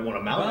don't know if I want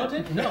to mount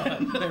it. No,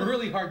 they're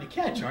really hard to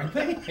catch, aren't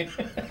they?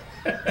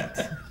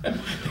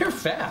 They're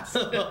fast.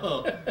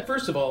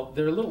 First of all,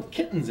 there are little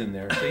kittens in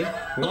there, see?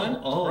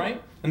 One,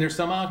 right? And there's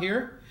some out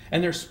here,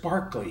 and they're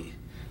sparkly.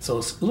 So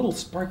it's a little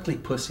sparkly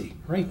pussy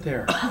right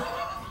there.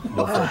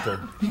 No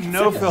filter.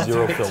 No filter.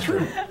 Zero filter.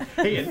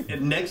 Hey,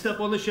 and next up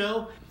on the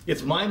show,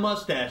 it's my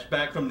mustache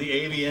back from the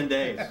AVN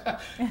days.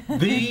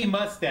 The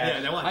mustache.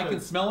 Yeah, now I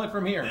can smell it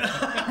from here.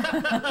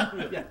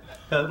 Yeah.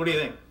 What do you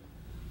think?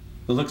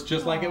 It looks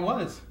just like it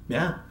was.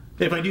 Yeah.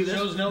 If I do this,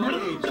 shows no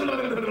age. There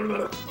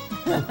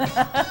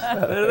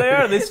they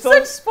are. They still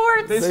Such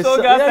sports. They still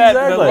got that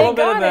exactly. a little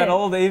They bit of got that it.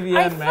 old AVN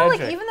I feel magic.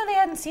 like even though they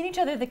hadn't seen each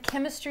other, the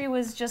chemistry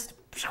was just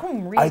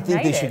reignited. I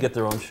think they should get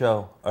their own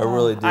show. I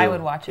really do. I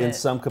would watch in it.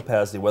 some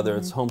capacity, whether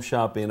it's home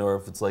shopping or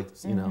if it's like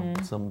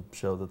some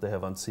show that they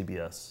have on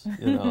CBS.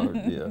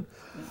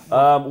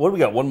 What do we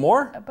got? One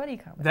more? A buddy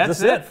comedy.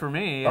 That's it? for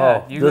me.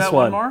 Yeah. Oh, You this got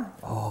one more?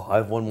 Oh, I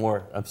have one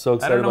more. I'm so I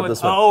excited don't know about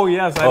this what, one. Oh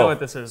yes, I know what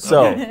this is.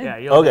 So okay,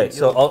 yeah,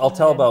 I'll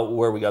tell about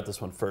where we got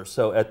this one first.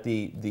 So at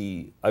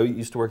I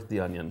used to work at the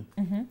Onion,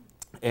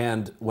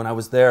 and when I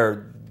was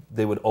there,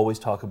 they would always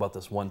talk about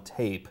this one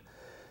tape.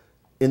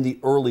 In the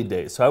early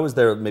days, so I was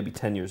there maybe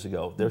 10 years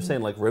ago, they were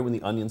saying like right when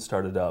the Onion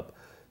started up,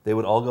 they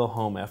would all go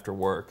home after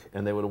work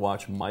and they would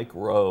watch Mike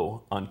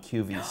Rowe on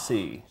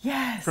QVC.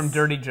 Yes. From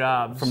Dirty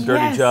Jobs. From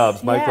Dirty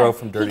Jobs, Mike Rowe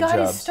from Dirty Jobs. He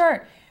got his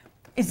start.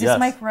 Is this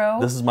Mike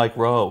Rowe? This is Mike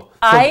Rowe.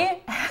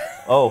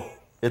 So,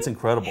 it's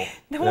incredible.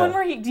 One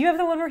where do you have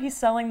the one where he's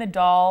selling the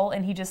doll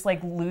and he just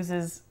like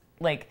loses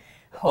like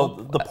hope?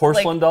 Oh, the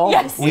porcelain doll?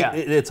 Yes.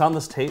 It's on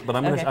this tape, but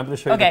I'm gonna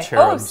show you the Okay.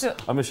 Cherubs. Oh,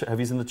 have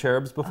you seen the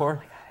Cherubs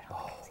before?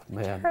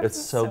 Man, Cherubs it's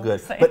is so so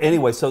good. exciting. But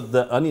anyway, so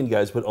the Onion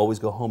guys would always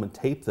go home and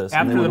tape this.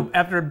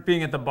 After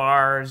being at the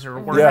bars or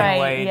working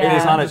late. It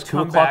was on at just 2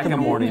 come o'clock back in the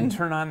morning. And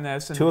turn on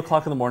this. And 2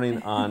 o'clock in the morning in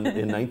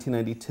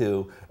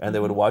 1992, and they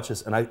would watch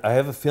this. And I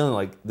have a feeling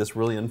like this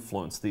really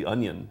influenced the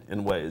Onion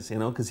in ways,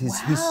 because he's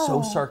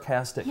so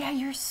sarcastic. Yeah,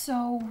 you're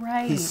so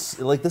right. He's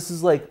like, this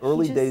is like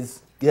early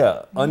days.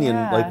 Yeah, Onion,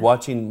 like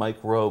watching Mike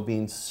Rowe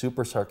being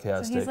super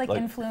sarcastic. So he's like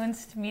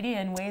influenced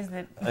media in ways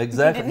that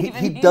exactly.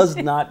 He does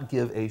not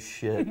give a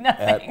shit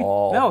at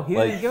all. No, he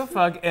didn't give a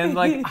fuck. And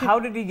like, how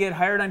did he get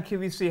hired on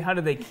QVC? How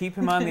did they keep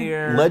him on the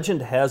air?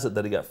 Legend has it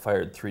that he got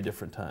fired 3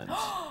 different times.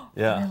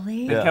 Yeah,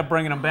 really? They kept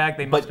bringing him back.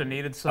 They must have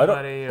needed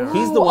somebody.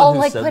 He's the one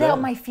who like said put that.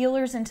 out my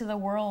feelers into the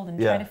world and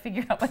try to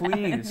figure out what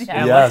happens.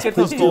 Let's get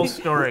the full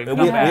story.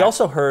 We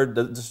also heard,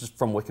 this is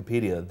from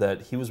Wikipedia,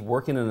 that he was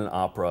working in an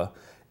opera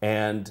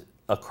and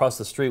across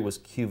the street was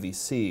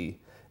QVC,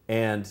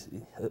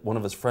 and one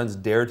of his friends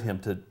dared him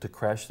to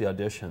crash the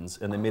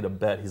auditions, and they made a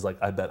bet. He's like,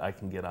 I bet I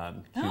can get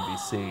on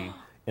QVC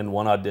in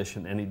one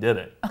audition, and he did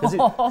it. Because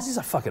he's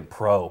a fucking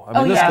pro. I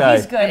mean, this guy,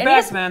 he's good.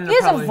 And he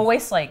has a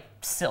voice like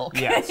silk.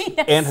 Yes.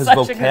 And his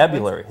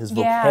vocabulary. His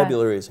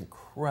vocabulary is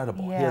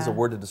incredible. He has a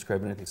word to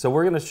describe anything. So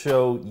we're going to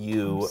show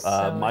you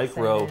Mike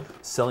Rowe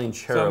selling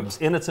Cherubs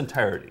in its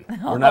entirety.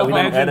 We're not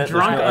imagine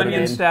drunk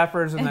Onion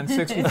staffers and then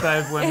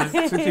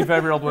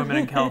 65-year-old women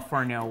in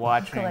California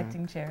watching.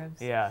 Collecting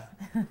Cherubs. Yeah.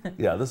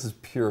 Yeah, this is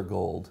pure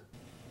gold.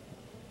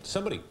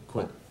 Somebody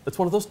quit. It's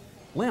one of those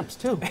lamps,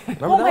 too.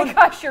 Remember oh that my one?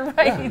 gosh, you're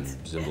right. Yeah.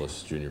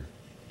 Zimbalist Jr. You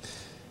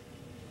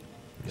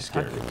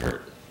scared me,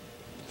 Kurt.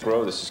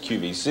 Rowe, this is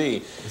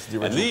QVC.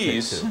 And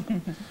these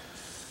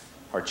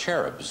are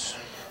Cherubs.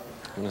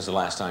 When was the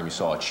last time you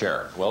saw a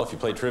cherub? Well, if you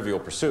play Trivial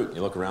Pursuit and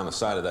you look around the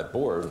side of that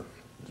board,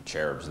 the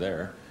cherub's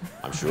there.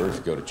 I'm sure if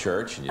you go to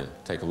church and you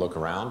take a look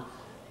around,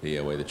 the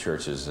way the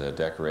church is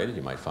decorated,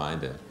 you might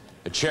find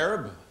a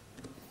cherub,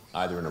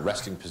 either in a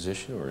resting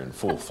position or in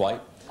full flight.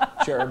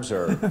 Cherubs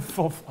are,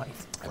 full flight,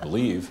 I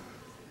believe,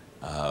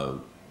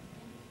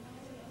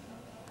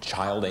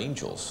 child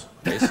angels,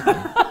 basically.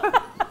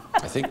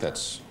 I think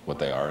that's what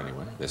they are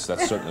anyway. That's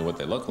certainly what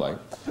they look like.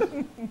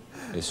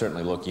 They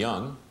certainly look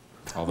young,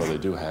 although they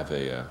do have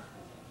a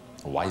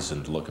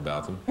wizened look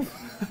about them.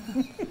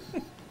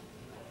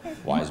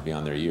 Wise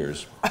beyond their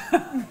years.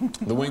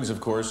 The wings, of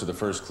course, are the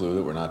first clue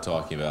that we're not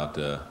talking about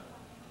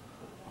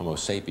Homo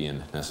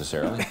sapien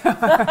necessarily.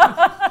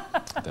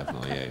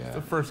 Definitely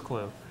the first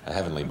clue. A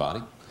heavenly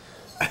body.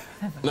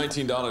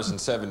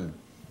 $19.07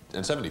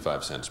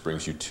 $2.75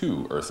 brings you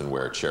 2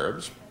 earthenware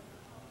cherubs,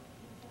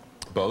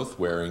 both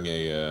wearing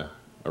a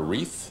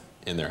wreath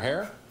in their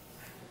hair,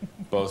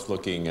 both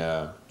looking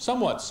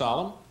somewhat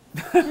solemn,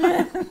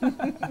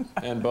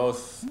 and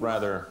both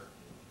rather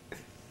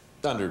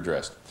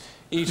underdressed.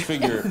 Each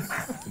figure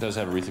does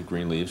have a wreath of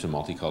green leaves and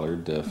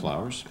multicolored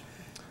flowers.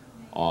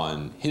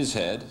 On his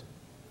head,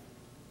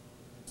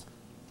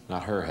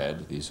 not her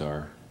head, these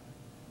are,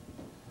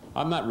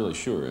 I'm not really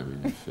sure. I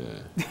mean, if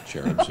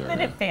cherubs are...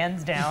 And it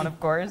fans down, of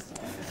course.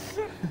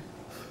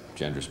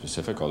 Gender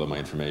specific, although my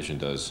information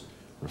does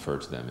refer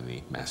to them in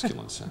the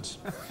masculine sense.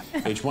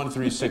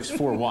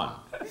 H13641,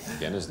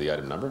 again, is the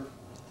item number.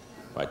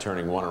 By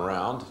turning one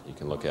around, you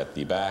can look at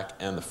the back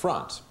and the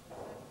front.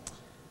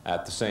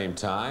 At the same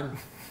time,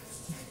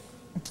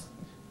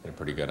 get a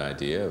pretty good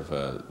idea of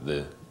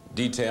the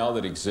detail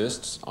that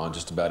exists on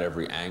just about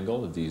every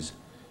angle of these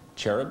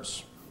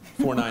cherubs.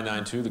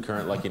 4992, the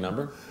current lucky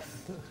number.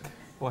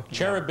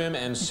 Cherubim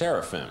and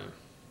seraphim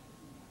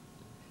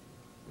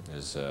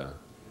is a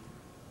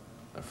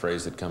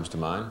phrase that comes to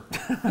mind.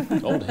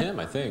 Old hymn,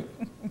 I think.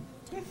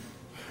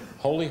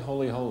 Holy,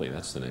 holy, holy,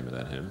 that's the name of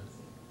that hymn.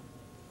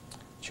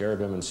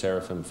 Cherubim and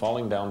seraphim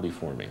falling down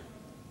before me.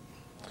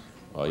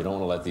 Well, you don't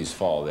want to let these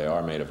fall. They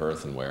are made of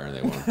earthenware, and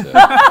they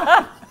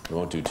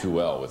won't do too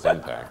well with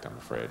impact, I'm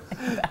afraid.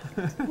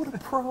 What a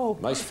pro.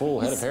 Nice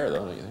full head of hair,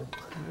 though, don't you think?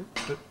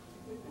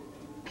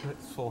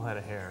 That's full head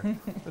of hair.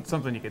 That's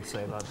something you could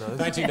say about those.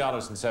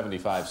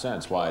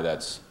 $19.75. Why,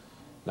 that's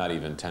not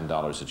even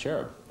 $10 a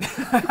cherub.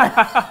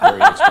 Very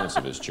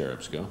inexpensive as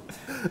cherubs go.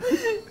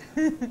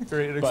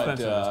 Very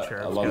inexpensive as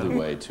cherubs go. A lovely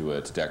way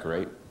to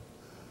decorate.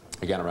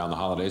 Again, around the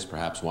holidays,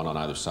 perhaps one on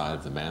either side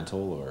of the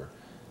mantle or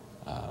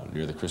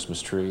near the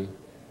Christmas tree.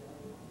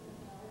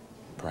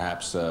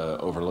 Perhaps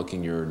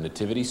overlooking your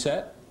nativity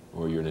set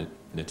or your nativity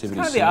It's kind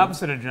of scene. the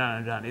opposite of John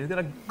and John. He's got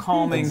a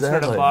calming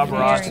sort of Bob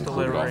Ross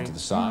delivery. Off to the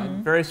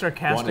side. Very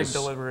sarcastic One is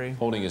delivery.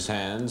 holding his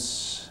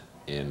hands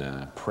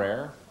in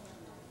prayer,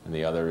 and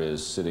the other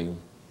is sitting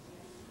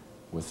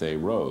with a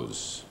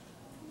rose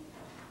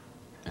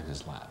in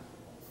his lap.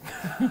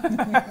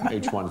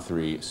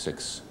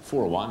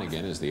 H13641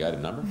 again is the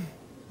item number.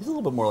 He's a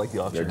little bit more like the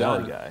They're Auction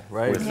done Alley guy,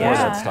 right? with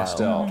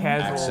pastel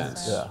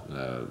accents,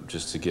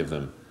 just to give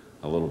them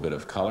a little bit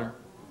of color.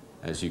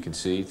 As you can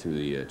see through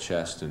the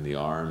chest and the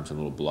arms, a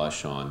little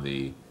blush on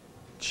the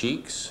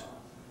cheeks.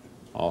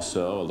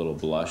 Also a little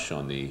blush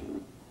on the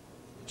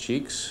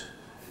cheeks.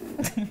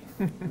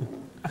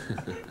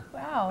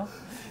 Wow.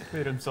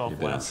 Made himself You've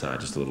been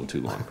outside just a little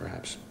too long,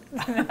 perhaps.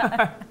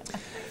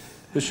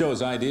 This show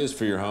is Ideas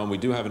for Your Home. We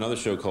do have another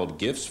show called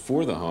Gifts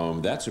for the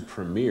Home. That's a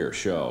premiere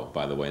show,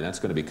 by the way, and that's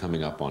going to be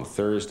coming up on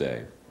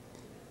Thursday.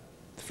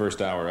 The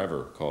first hour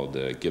ever called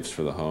Gifts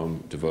for the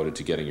Home, devoted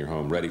to getting your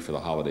home ready for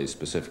the holidays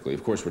specifically.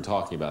 Of course, we're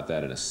talking about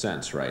that in a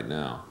sense right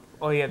now.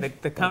 Oh, yeah, the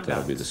countdown.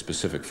 That'll be the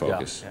specific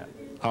focus. Yeah.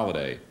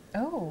 Holiday.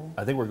 Oh.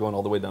 I think we're going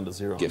all the way down to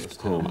 0. Gift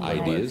home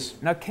ideas.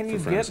 Now, can you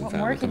for friends get and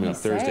family. Coming up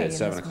Thursday at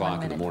 7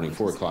 o'clock in the morning,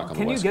 4 o'clock on the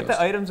Can you West get Coast.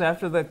 the items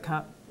after the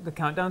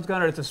countdown's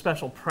gone, or it's a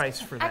special price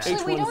for that?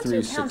 Actually, we don't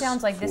do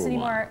countdowns like this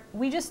anymore.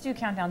 We just do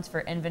countdowns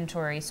for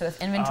inventory. So if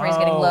inventory is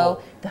getting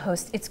low, the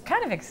host, it's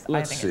kind of, I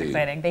think it's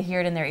exciting. They hear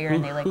it in their ear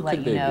and they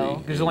let you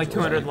know. There's only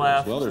 200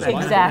 left. Well, there's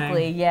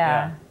exactly,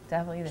 yeah.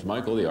 Definitely. There's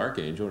Michael the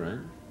Archangel, right?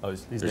 Oh,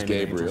 he's there's naming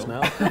Gabriel.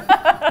 angels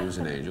now. He was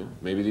an angel.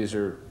 Maybe these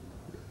are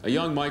a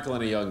young Michael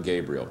and a young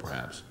Gabriel,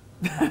 perhaps.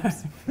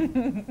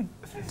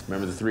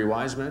 Remember the 3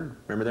 wise men?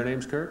 Remember their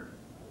names, Kurt?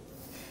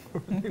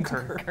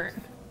 Kurt.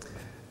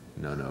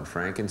 No.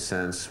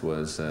 Frankincense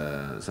was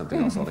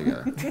something else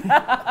altogether.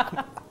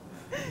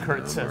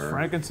 Kurt said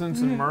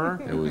frankincense and myrrh.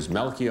 It was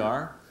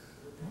Melchior,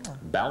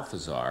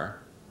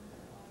 Balthazar,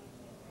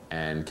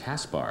 and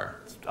Caspar.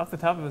 Off the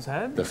top of his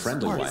head? The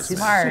friendly wise man.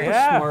 Smart.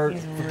 Yeah. Smart.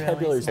 He's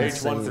Vocabulary's really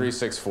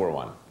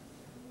H13641.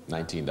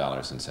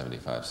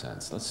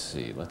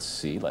 $19.75. Let's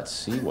see.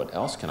 What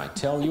else can I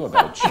tell you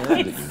about a cherub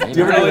that you may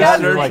You're not really know?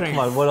 You're like, come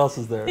on, what else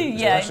is there?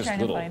 Yeah, That's I'm just trying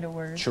to little find a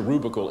word.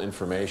 cherubical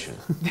information.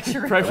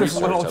 Precious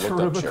little I looked up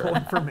cherubical cherub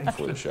information.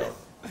 for the show.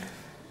 It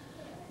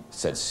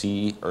said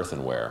sea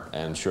earthenware,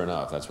 and sure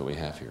enough, that's what we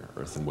have here.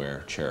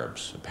 Earthenware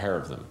cherubs, a pair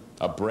of them.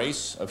 A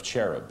brace of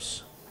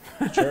cherubs.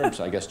 Cherubs,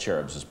 I guess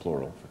cherubs is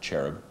plural for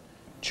cherub.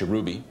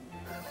 Cherubi.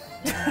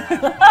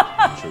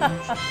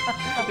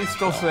 He's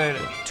still saying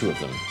it. 2 of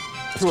them.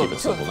 Let's keep it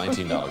simple.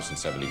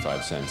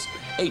 $19.75.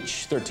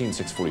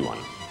 H13641.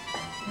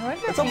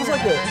 It's almost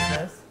like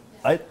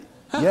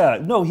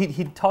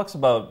he talks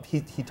about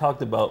he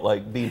talked about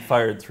like being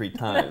fired 3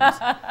 times,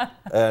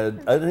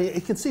 and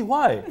you can see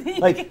why.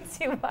 Like, You can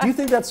see why. do you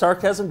think that's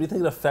sarcasm? Do you think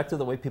it affected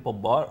the way people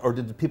bought, or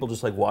did people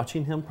just like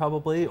watching him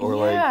probably, or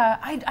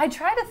I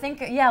try to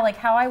think, like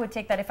how I would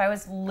take that if I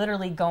was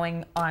literally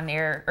going on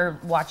air or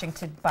watching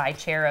to buy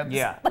cherubs.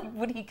 Yeah. Like,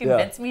 would he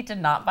convince me to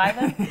not buy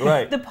them?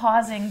 Right. The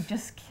pausing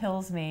just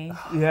kills me.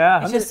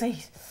 Yeah. It's just like,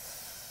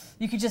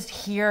 you could just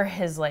hear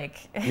his like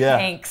Yeah.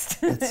 angst.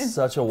 It's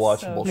such a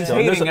watchable He's show.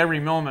 hating every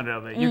moment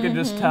of it. You can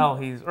just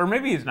tell or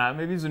maybe he's not.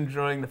 Maybe he's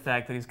enjoying the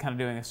fact that he's kind of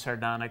doing a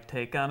sardonic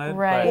take on it.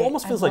 Right. Well, it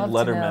almost feels I'd like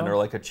love to Letterman know. or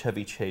like a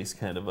Chevy Chase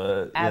kind of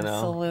a,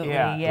 Absolutely, you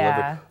know,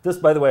 yeah. delivery. This,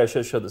 by the way, I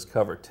should show this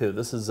cover too.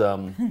 This is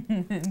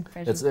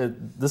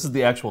this is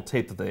the actual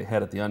tape that they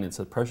had at the Onion. It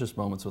said "Precious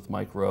Moments with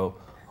Mike Rowe.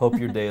 Hope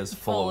your day is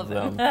full of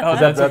them." Oh,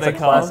 that's what they a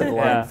call classic it?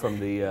 line Yeah. from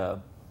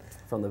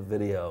the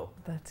video.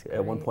 That's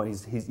At one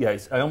point,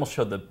 I almost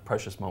showed the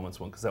Precious Moments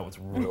one because that one's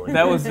really.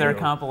 That was good, their too.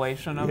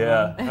 compilation of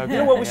Yeah. them? Okay. You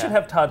know what? We Yeah. should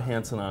have Todd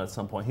Hansen on at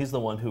some point. He's the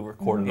one who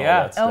recorded all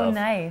Yeah. that stuff. Oh,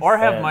 nice. Or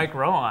have And- Mike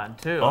Rowe on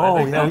too. Oh, I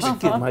think yeah, we that's- should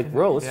get Mike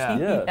Rowe. Yeah.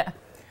 Yeah.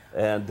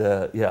 And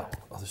yeah,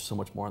 oh, there's so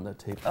much more on that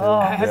tape too.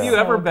 Have you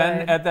Yeah. ever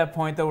been at that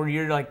point though where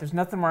you're like, there's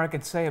nothing more I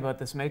could say about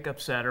this makeup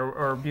set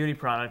or beauty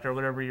product or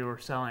whatever you were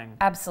selling?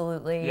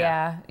 Absolutely,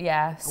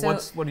 yeah. So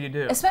what do you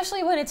do?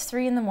 Especially when it's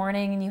 3 a.m.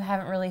 and you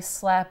haven't really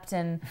slept,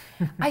 and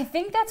I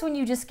think that's when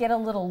you just get a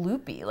little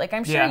loopy. Like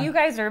I'm sure Yeah. you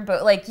guys are,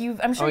 but like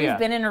I'm sure Oh, yeah. you've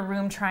been in a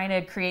room trying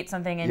to create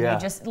something, and Yeah. you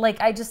just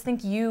I just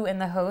think you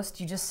and the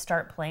host, you just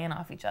start playing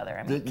off each other.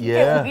 I mean, it can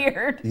Yeah. get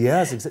weird.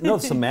 Yes, exactly. No,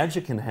 some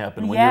magic can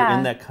happen when Yeah. you're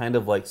in that kind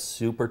of like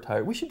super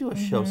tired. We should do a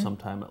show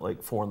sometime at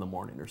like 4 a.m.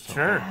 or something.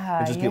 Sure.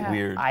 And just get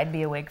weird. I'd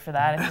be awake for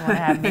that if you want to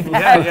have me yeah,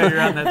 back. yeah,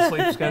 you're on that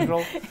sleep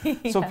schedule.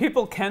 So Yeah.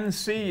 people can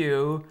see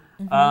you.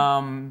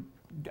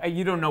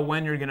 You don't know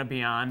when you're going to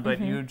be on,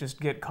 but you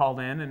just get called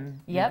in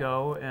and Yep. you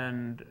go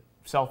and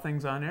sell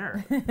things on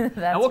air. That's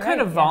and what kind right,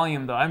 of yeah.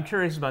 volume though? I'm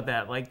curious about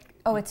that. Like,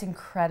 Oh, it's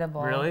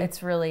incredible. Really?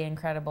 It's really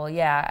incredible.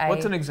 Yeah.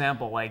 what's an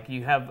example? Like,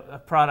 you have a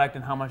product,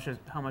 and how much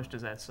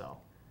does that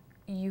sell?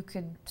 You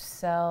could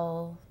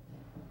sell.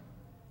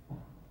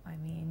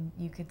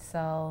 You could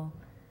sell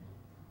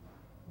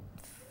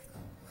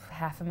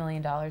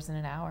 $500,000 in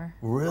an hour.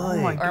 Really?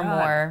 Oh my Or God.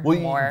 more. Well,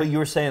 more. but you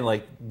were saying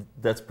like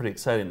that's pretty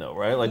exciting though,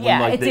 right? Like Yeah,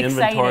 when like it's the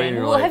inventory exciting. and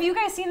you're Well, like, have you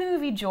guys seen the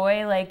movie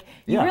Joy? Like,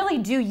 you Yeah. really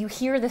do. You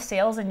hear the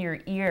sales in your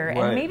ear, Right.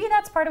 and maybe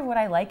that's part of what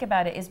I like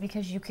about it is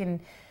because you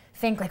can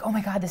think like, oh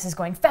my God, this is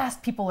going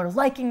fast. People are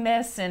liking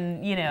this,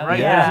 and you know, Right,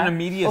 yeah. there's an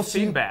immediate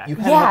feedback. you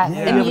Yeah, you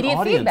have an immediate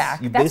audience.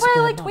 feedback. You That's why I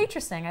basically liked have-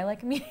 waitressing. I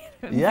like immediate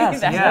Yes,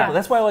 feedback. exactly.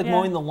 That's why I like Yeah.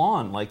 mowing the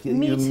lawn. Like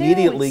Me you too.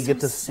 immediately It's get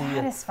so to see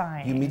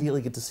satisfying. You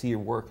immediately get to see your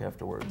work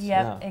afterwards. Yep,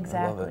 Yeah, I love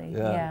exactly. it.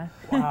 Yeah.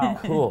 Wow.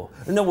 Cool.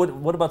 No,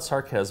 what about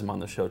sarcasm on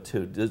the show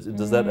too?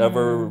 Does that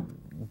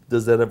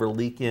ever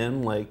leak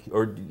in, like,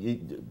 or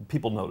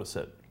people notice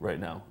it right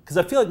now? Because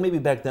I feel like maybe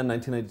back then,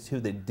 1992,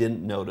 they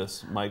didn't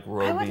notice Mike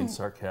Rowe being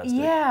sarcastic.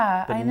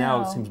 Yeah, but I now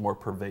know. it seems more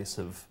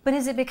pervasive. But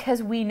is it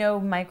because we know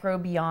Micro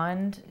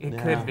Beyond? It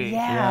could be.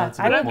 Yeah, it's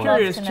a I good But I'm would point.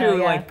 curious love to know, too,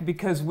 yeah. like,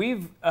 because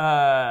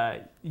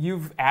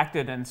you've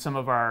acted in some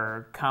of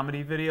our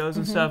comedy videos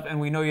and stuff, and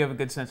we know you have a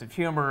good sense of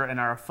humor and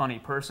are a funny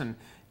person.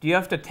 Do you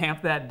have to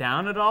tamp that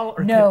down at all?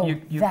 Or No,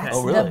 you that's can?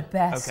 Oh, really? the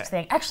best Okay.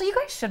 thing. Actually, you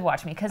guys should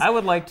watch me because I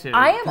would like to.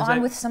 I am 'cause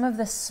on with some of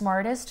the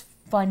smartest,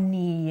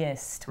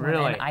 funniest women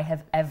Really? I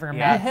have ever Yeah.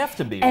 met. You have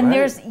to be, And right?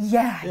 there's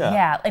Yeah.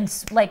 yeah, and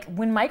like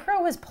when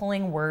Micro was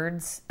pulling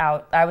words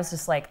out, I was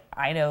just like,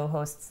 I know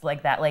hosts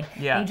like that. Like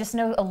Yeah. they just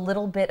know a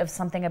little bit of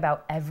something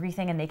about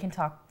everything, and they can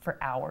talk for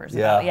hours.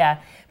 Yeah. About, yeah.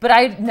 But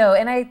I know,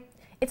 and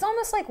it's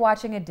almost like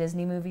watching a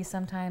Disney movie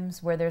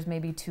sometimes, where there's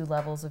maybe 2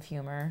 levels of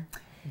humor.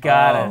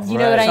 Got it. You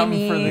know what I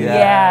Something for mean? the-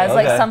 Yeah, it's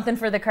okay. like something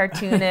for the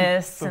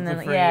cartoonists, and then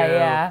Something for yeah, you.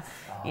 yeah.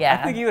 Yeah.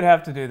 I think you would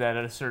have to do that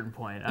at a certain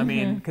point. I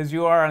mean, because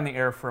you are on the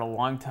air for a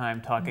long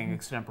time talking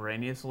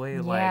extemporaneously.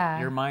 Yeah.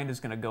 Like, your mind is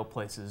going to go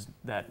places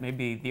that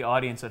maybe the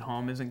audience at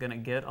home isn't going to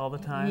get all the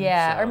time.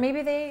 Yeah, so. or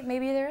maybe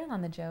they're in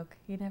on the joke.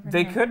 You never know.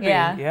 They could be,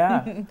 Yeah.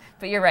 yeah.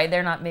 But you're right,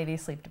 they're not maybe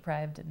sleep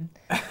deprived and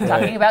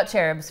talking about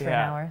cherubs for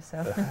Yeah. an hour. So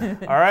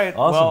All right.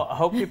 Awesome. Well, I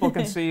hope people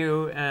can see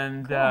you,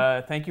 and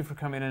thank you for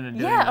coming in and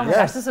doing yeah, oh my this.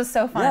 gosh, this was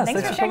so fun. Yes,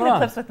 Thanks thanks for for sharing coming the on.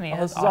 clips with me. Oh,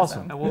 It was this is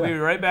awesome. And we'll be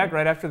right back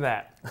right after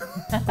that.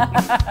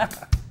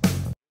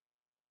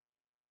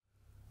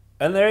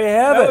 And there you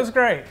have it. That was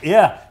great.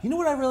 Yeah. You know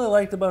what I really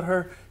liked about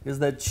her is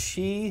that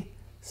she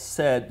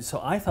said,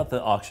 so I thought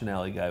the auction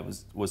alley guy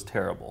was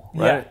terrible,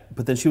 right? Yeah.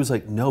 But then she was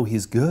like, no,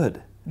 he's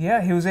good.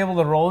 Yeah, he was able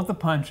to roll with the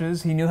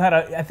punches. He knew how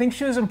to. I think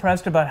she was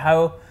impressed about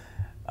how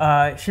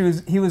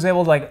he was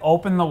able to like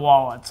open the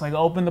wallets, like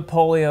open the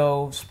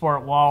Polio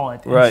Sport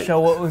wallet and Right. show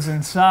what was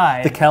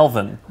inside. The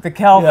Calvin. The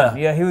Calvin.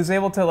 Yeah. Yeah, he was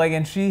able to like,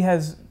 and she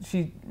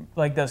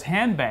like does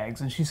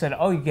handbags, and she said,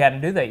 "Oh, you got to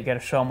do that. You got to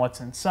show them what's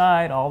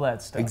inside, all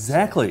that stuff."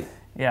 Exactly.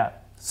 Yeah.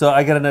 So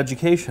I got an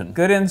education.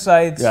 Good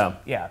insights. Yeah.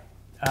 Yeah.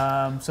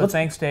 So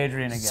thanks to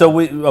Adriane again. So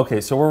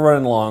we're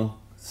running along.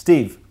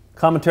 Steve,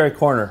 commentary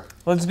corner.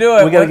 Let's do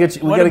it. We gotta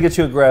get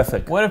you a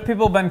graphic. What have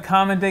people been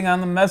commenting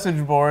on the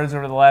message boards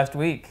over the last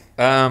week?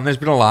 There's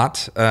been a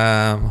lot. Hold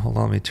on,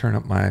 let me turn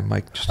up my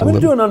mic just a I'm gonna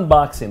little. do an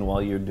unboxing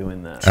while you're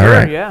doing that. All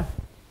right. Yeah.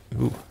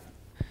 Ooh.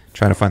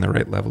 Trying to find the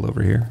right level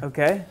over here.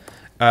 Okay.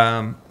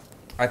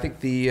 I think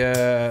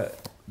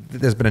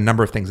there's been a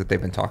number of things that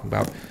they've been talking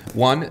about.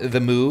 One, the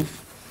move.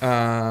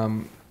 A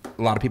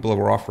lot of people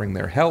were offering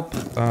their help.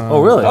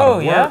 Oh, really? Oh,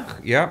 yeah?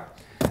 Yeah.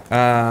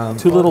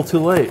 Too little, too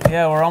late.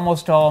 Yeah, we're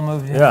almost all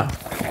moved in. Yeah.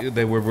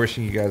 they were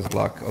wishing you guys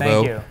luck.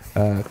 Thank you.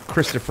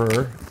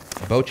 Christopher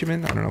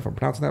Bocheman, I don't know if I'm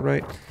pronouncing that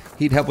right.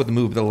 He'd help with the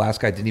move, but the last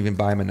guy didn't even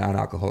buy him a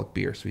non-alcoholic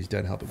beer, so he's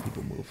done helping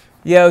people move.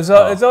 Yeah, it's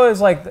always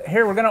like,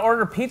 here, we're going to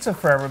order pizza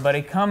for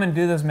everybody. Come and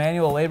do this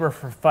manual labor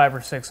for 5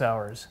 or 6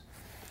 hours.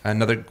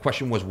 Another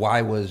question was,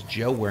 why was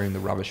Joe wearing the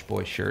Rubbish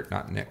Boy shirt,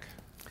 not Nick?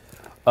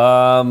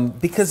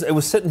 Because it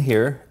was sitting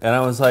here, and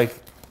I was like,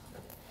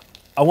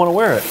 I want to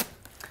wear it.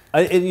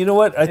 And you know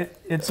what?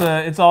 It's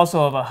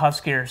also of a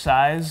huskier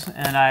size,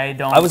 and I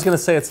don't. I was gonna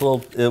say it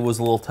was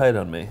a little tight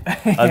on me. I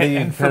think you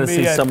can kind of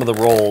see some of the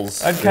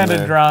rolls. I'd kind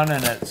of drown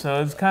in it,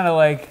 so it's kind of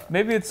like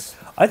maybe it's.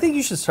 I think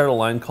you should start a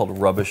line called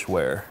Rubbish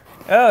Wear.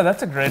 Oh,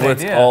 that's a great where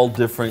idea. It's all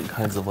different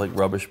kinds of like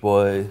Rubbish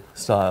Boy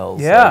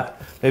styles. Yeah.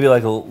 Like, maybe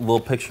like a little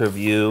picture of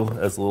you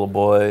as a little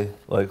boy,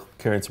 like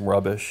carrying some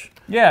rubbish.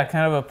 Yeah,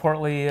 kind of a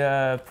portly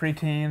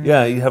preteen.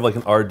 Yeah, you have like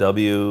an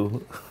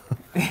RW.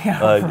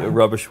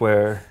 Rubbish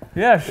wear.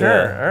 Yeah, sure.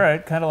 Yeah. All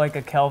right, kind of like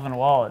a Calvin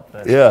wallet,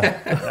 but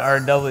yeah, an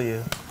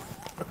RW.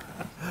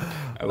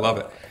 I love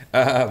it.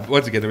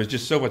 Once again, there was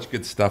just so much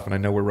good stuff, and I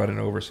know we're running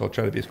over, so I'll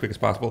try to be as quick as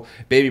possible.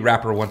 Baby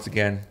Rapper, once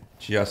again,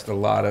 just a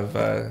lot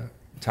of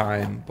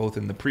time, both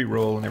in the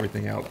pre-roll and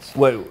everything else.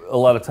 Wait, a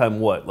lot of time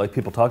what? Like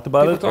people talked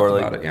about it? Or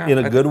like about it, yeah. In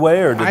a good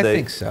way, or did I they? I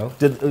think so.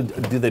 Do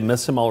they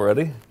miss him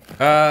already?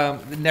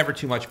 Never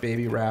too much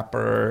Baby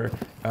Rapper.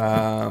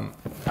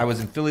 I was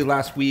in Philly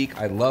last week.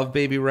 I love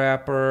Baby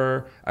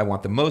Rapper. I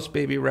want the most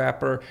Baby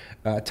Rapper.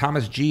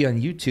 Thomas G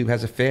on YouTube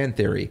has a fan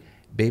theory.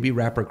 Baby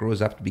Rapper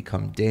grows up to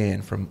become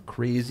Dan from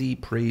Crazy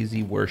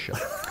Praisey Worship.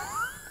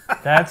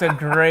 That's a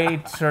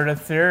great sort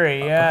of theory.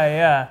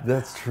 Yeah.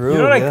 That's true. You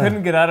know what I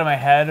couldn't get out of my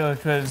head,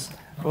 which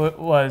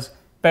was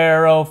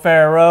Pharaoh.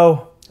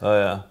 Oh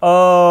yeah.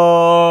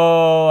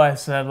 Oh, I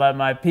said, let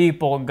my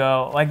people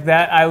go. Like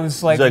that, I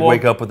was like, did you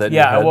wake up with that in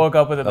your head? I woke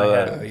up with it in my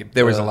head.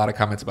 There was a lot of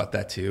comments about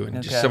that too,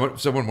 and just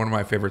someone. One of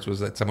my favorites was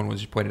that someone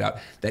was just pointed out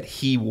that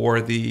he wore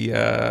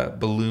the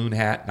balloon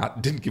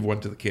hat, didn't give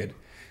one to the kid.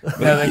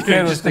 Yeah, the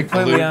kid was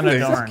completely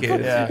unadorned.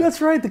 Yeah.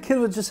 That's right. The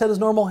kid just had his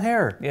normal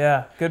hair.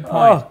 Yeah, good point.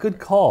 Oh, good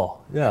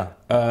call. Yeah.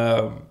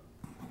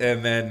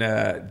 And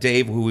then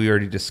Dave, who we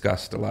already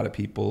discussed, a lot of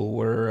people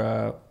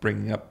were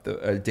bringing up.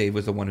 Dave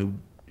was the one who.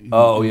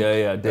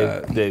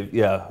 Dave,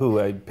 who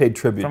I paid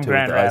tribute from to.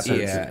 Grand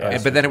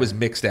Rapids. But then it was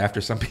mixed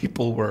after. Some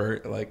people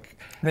were like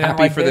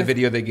happy for the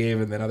video they gave,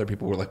 and then other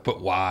people were like,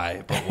 "But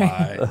why? But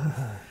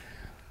why?"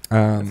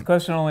 It's a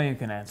question only you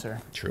can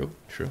answer. True.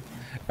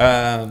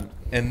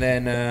 And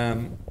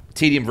then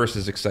tedium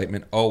versus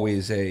excitement,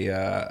 always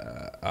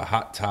a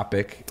hot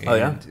topic.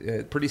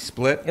 And, pretty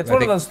split. It's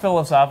one of those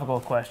philosophical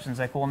questions.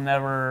 Like we'll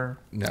never,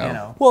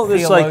 well,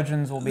 there's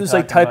theologians will be. There's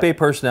like type A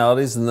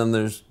personalities, and then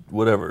there's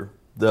whatever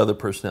the other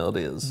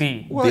personality is.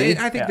 B. Well,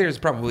 I think there's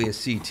probably a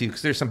C too,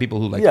 because there's some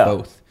people who like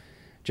both.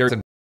 Jared's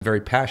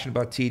very passionate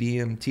about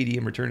tedium,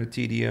 Return to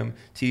Tedium,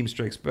 Tedium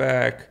Strikes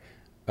Back.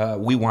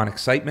 We want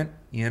excitement,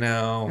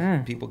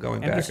 people going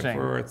back and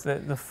forth.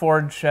 The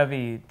Ford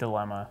Chevy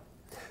dilemma.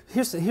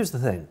 Here's the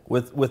thing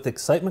with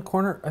Excitement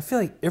Corner. I feel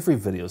like every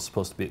video is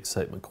supposed to be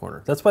Excitement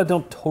Corner. That's why I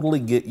don't totally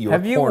get your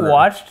corner. Have you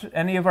watched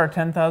any of our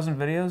 10,000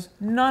 videos?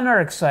 None are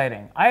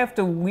exciting. I have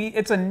to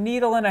it's a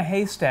needle in a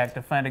haystack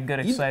to find a good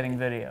exciting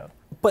video.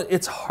 But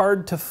it's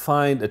hard to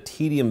find a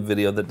tedium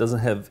video that doesn't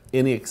have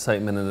any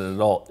excitement in it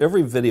at all.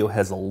 Every video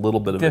has a little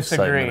bit of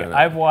excitement in it.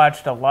 I've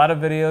watched a lot of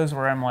videos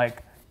where I'm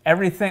like,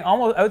 everything,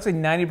 almost, I would say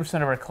 90%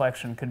 of our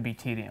collection could be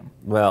tedium.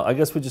 Well, I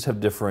guess we just have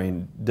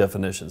differing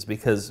definitions,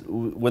 because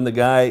when the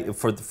guy,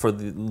 for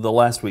the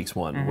last week's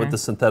one, with the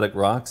synthetic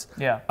rocks,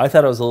 I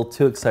thought it was a little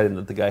too exciting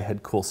that the guy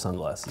had cool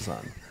sunglasses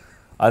on.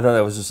 I thought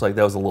that was just like,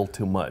 that was a little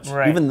too much.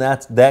 Right. Even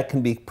that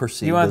can be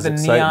perceived as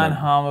excitement. You want the neon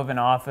hum of an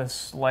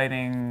office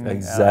lighting.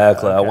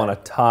 Exactly. I want a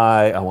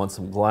tie, I want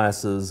some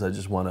glasses, I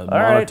just want a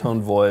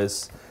monotone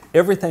voice.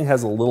 Everything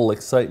has a little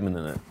excitement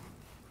in it.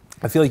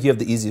 I feel like you have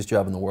the easiest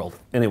job in the world.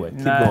 Anyway,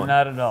 keep going.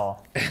 Not at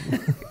all.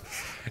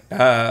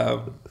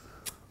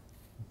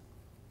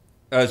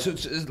 So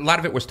a lot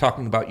of it was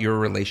talking about your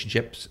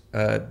relationships,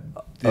 the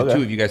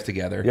two of you guys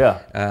together.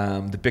 Yeah.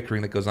 The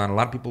bickering that goes on. A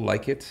lot of people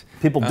like it.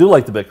 People do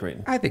like the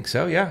bickering. I think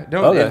so, yeah.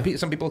 No,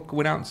 some people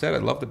went out and said, I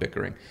love the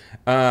bickering.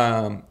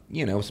 Some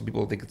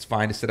people think it's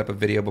fine to set up a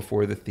video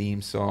before the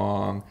theme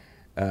song.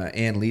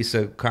 Ann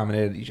Lisa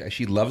commented,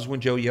 she loves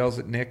when Joe yells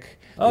at Nick.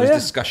 There was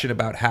discussion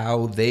about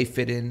how they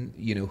fit in,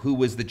 who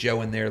was the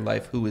Joe in their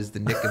life, who was the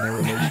Nick in their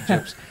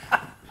relationships.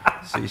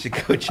 So you should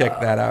go check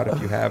that out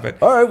if you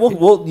haven't. All right,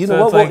 well, you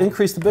know what? We'll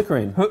increase the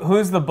bickering.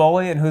 Who's the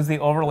bully and who's the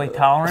overly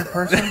tolerant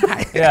person?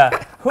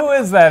 Yeah. Who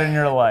is that in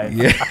your life?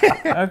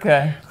 Yeah.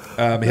 Okay.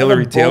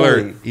 Hillary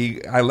Taylor,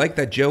 I like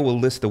that Joe will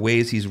list the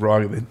ways he's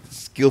wrong and then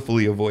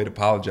skillfully avoid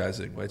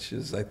apologizing, which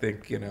is, I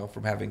think,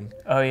 from having...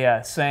 Oh,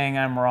 yeah, saying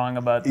I'm wrong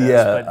about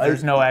this, but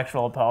there's no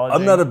actual apology.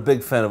 I'm not a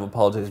big fan of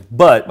apologizing,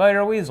 but... But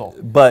you're a weasel.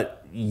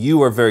 But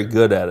you are very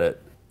good at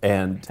it.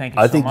 And Thank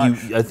you so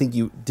much. I think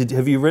you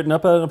have you written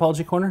up an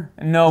apology corner?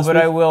 No, but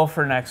I will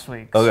for next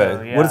week. Okay.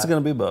 So, yeah. What is it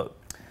going to be about?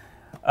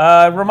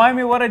 Remind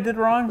me what I did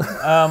wrong.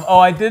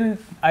 I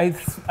didn't.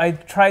 I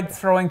tried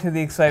throwing to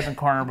the excitement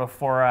corner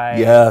before I.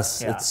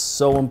 Yes, yeah. it's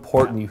so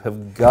important. You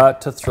have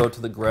got to throw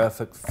to the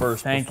graphic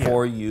first Thank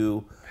before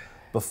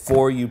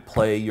you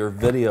play your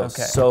video.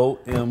 Okay. So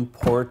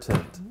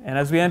important. And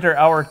as we enter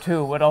hour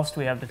 2, what else do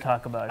we have to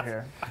talk about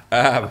here?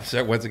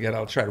 So once again,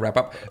 I'll try to wrap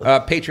up.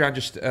 Patreon,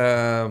 just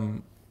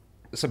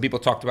some people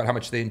talked about how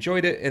much they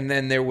enjoyed it, and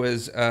then there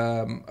was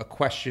a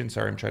question.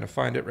 Sorry, I'm trying to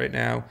find it right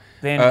now.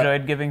 They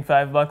enjoyed giving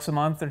 $5 a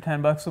month or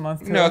 $10 a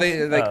month? No,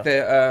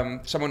 they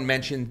someone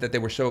mentioned that they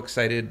were so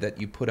excited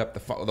that you put up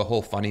the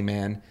whole Funny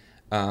Man.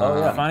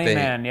 Funny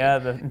Man, yeah,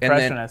 the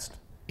impressionist.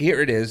 Here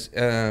it is.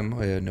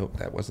 Nope,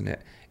 that wasn't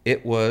it.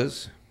 It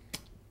was.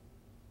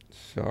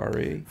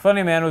 Sorry.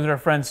 Funny Man was our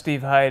friend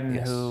Steve Hayden,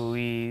 who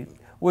we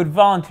would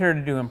volunteer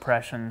to do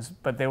impressions,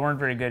 but they weren't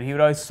very good. He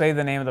would always say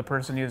the name of the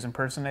person he was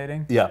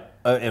impersonating. Yeah,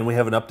 and we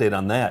have an update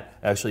on that.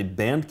 Actually,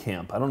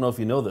 Bandcamp, I don't know if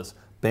you know this,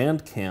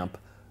 Bandcamp,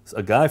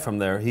 a guy from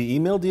there, he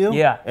emailed you?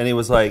 Yeah. And he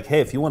was like,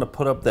 hey, if you want to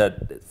put up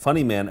that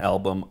Funny Man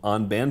album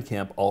on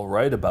Bandcamp, I'll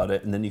write about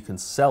it, and then you can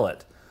sell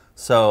it.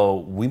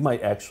 So we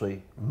might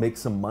actually make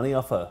some money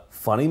off a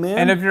Funny Man.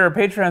 And if you're a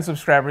Patreon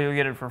subscriber, you'll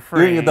get it for free.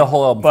 You're going to get the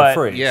whole album for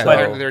free. Yeah, so.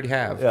 they already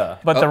have. Yeah.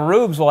 But the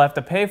Rubes will have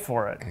to pay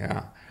for it.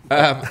 Yeah.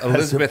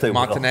 Elizabeth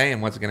Montanay,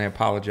 and once again I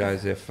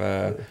apologize if,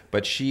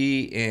 but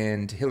she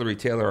and Hillary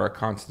Taylor are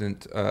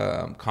constant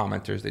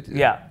commenters.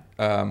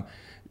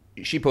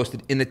 She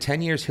posted, in the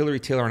 10 years Hillary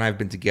Taylor and I have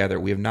been together,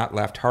 we have not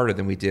laughed harder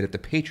than we did at the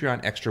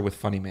Patreon Extra with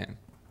Funny Man.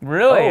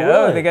 Really?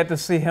 Oh, they got to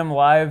see him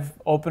live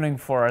opening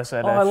for us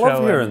at a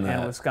show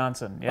in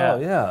Wisconsin. Yeah. Oh,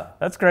 yeah.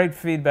 That's great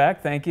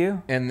feedback. Thank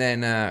you. And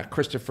then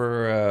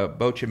Christopher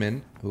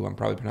Bocheman, who I'm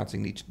probably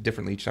pronouncing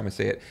differently each time I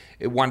say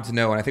it, wanted to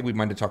know, and I think we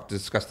might have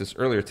discussed this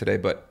earlier today,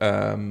 but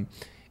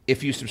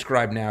if you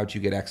subscribe now, do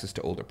you get access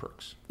to older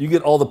perks? You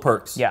get all the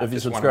perks. Yeah. If you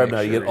subscribe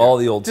now, you get all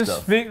the old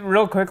stuff. Just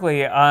real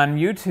quickly, on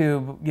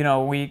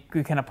YouTube,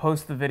 we kind of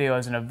post the video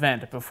as an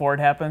event before it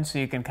happens, so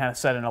you can kind of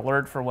set an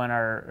alert for when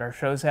our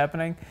show's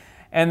happening.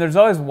 And there's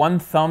always one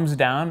thumbs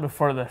down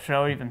before the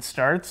show even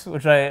starts,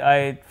 which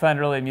I find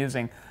really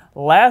amusing.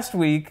 Last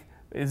week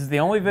is the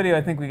only video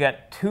I think we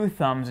got 2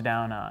 thumbs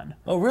down on.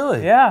 Oh,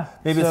 really? Yeah.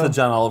 Maybe it's the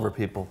John Oliver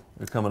people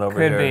who are coming over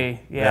here. Could be,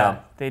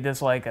 yeah. They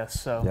dislike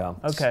us, so,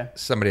 yeah. Okay.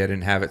 Somebody I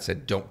didn't have it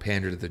said, don't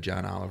pander to the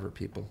John Oliver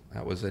people.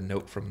 That was a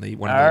note from one of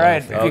the All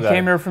right, if you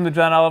came here from the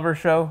John Oliver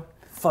show,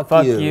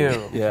 Fuck you.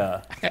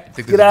 Yeah.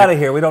 Get out of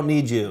here. We don't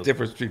need you.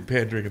 Difference between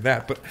pandering and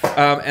that. But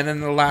and then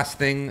the last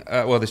thing,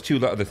 well, there's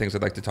 2 other things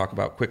I'd like to talk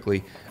about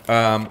quickly.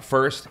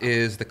 First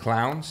is the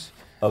clowns.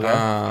 Okay.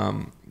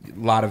 A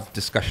lot of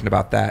discussion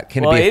about that.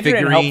 Can it be a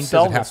figurine? Does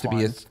it have to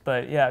be a?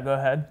 But yeah, go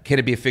ahead. Can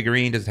it be a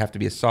figurine? Does it have to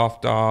be a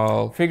soft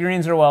doll?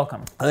 Figurines are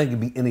welcome. I think it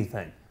could be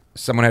anything.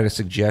 Someone had a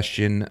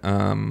suggestion.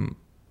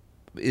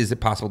 Is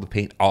it possible to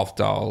paint Alf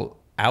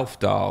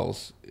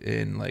dolls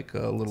in like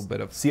a little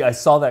bit of... See, I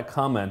saw that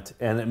comment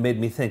and it made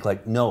me think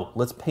like, no,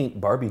 let's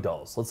paint Barbie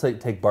dolls. Let's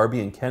take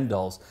Barbie and Ken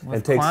dolls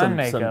and take some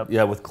makeup.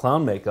 With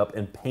clown makeup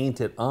and paint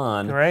it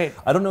on. Great.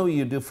 I don't know what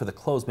you do for the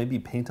clothes. Maybe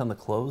you paint on the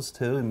clothes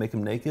too and make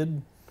them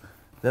naked.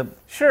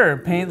 Sure,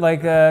 paint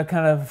like a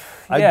kind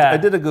of, I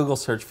did a Google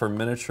search for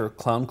miniature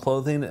clown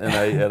clothing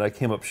and I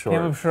came up short.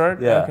 Came up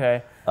short? Yeah.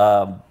 Okay.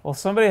 Well,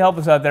 somebody help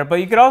us out there, but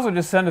you could also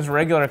just send us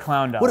regular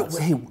clown dolls.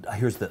 Hey,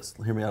 here's this.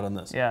 Hear me out on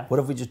this. Yeah. What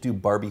if we just do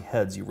Barbie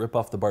heads? You rip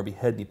off the Barbie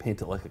head and you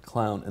paint it like a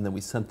clown, and then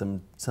we send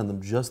them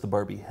just the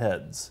Barbie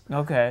heads.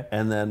 Okay.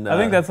 And then I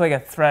think that's like a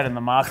threat in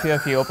the mafia.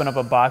 If you open up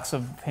a box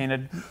of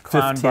painted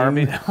clown 15.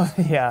 Barbie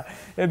dolls, yeah,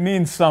 it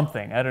means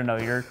something. I don't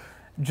know.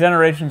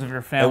 Generations of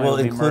your family. And we'll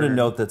will be include murdered. a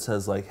note that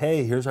says like,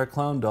 "Hey, here's our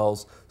clown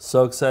dolls.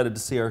 So excited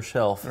to see our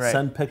shelf. Right.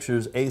 Send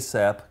pictures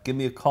ASAP. Give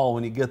me a call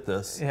when you get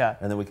this." Yeah.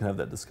 And then we can have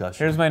that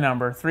discussion. Here's my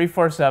number: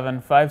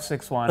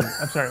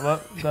 347-561. I'm sorry.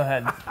 Well, go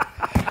ahead.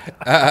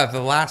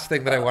 The last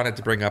thing that I wanted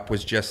to bring up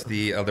was just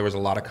there was a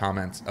lot of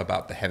comments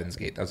about the Heaven's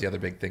Gate. That was the other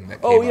big thing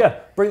that came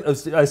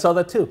up. I saw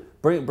that too.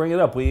 Bring it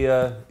up.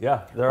 They're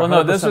well,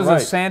 no, this was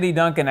right. a Sandy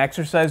Duncan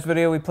exercise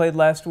video we played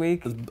last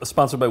week.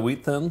 Sponsored by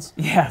Wheat Thins.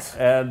 Yes.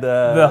 And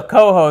the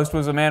co-host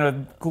was a man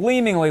with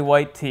gleamingly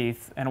white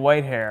teeth and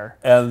white hair.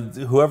 And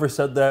whoever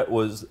said that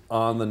was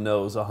on the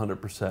nose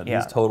 100%.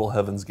 Yeah. He's total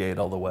Heaven's Gate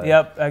all the way.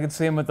 Yep, I could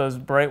see him with those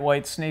bright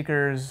white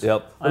sneakers.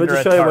 Yep. Let me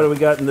just show you what we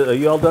got. Are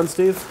you all done,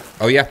 Steve?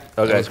 Oh, yeah.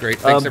 Okay. That was great.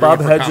 Thanks, Bob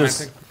everyone, for Hedges.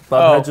 commenting.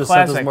 Bob Hedges sent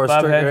us classic, more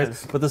Bob stickers,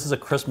 Hedges. but this is a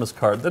Christmas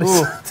card. That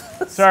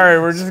Ooh, sorry,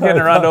 we're just getting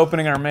around to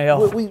opening our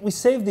mail. We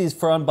saved these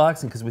for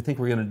unboxing because we think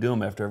we're going to do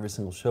them after every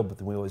single show, but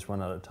then we always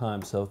run out of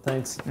time. So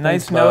thanks. Nice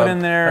thanks, note Bob. in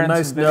there. A and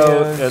nice some note,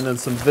 videos. and then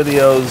some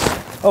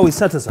videos. Oh, he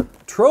sent us a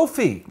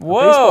trophy. Whoa.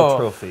 A baseball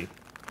trophy.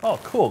 Oh,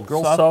 cool.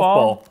 Girls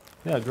softball.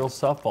 Yeah, girls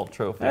softball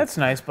trophy. That's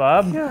nice,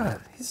 Bob. Yeah,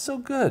 he's so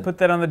good. Put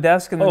that on the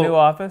desk in the new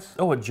office.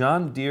 Oh, a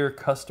John Deere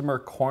customer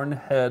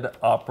cornhead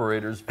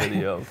operators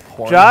video.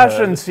 Josh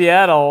in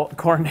Seattle,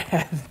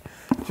 cornhead.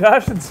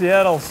 Josh in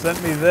Seattle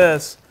sent me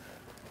this.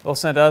 Well,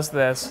 sent us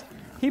this.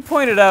 He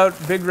pointed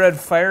out big red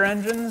fire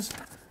engines,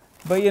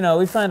 But, you know,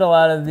 we find a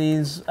lot of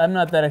these. I'm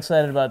not that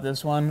excited about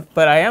this one,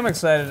 but I am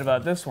excited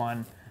about this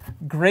one.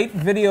 Great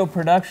Video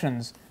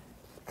Productions.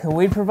 Can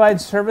we provide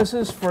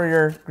services for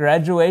your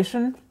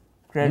graduation?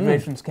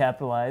 Graduation's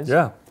capitalized.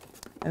 Yeah.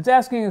 It's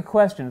asking a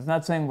question. It's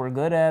not saying we're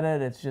good at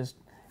it. It's just,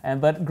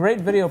 but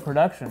Great Video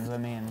Productions, I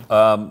mean.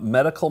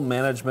 Medical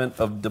management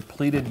of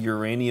depleted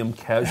uranium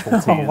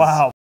casualties. Oh,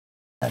 wow.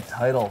 That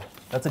title.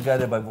 That's a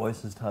Guided by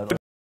Voices title.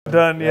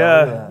 Done,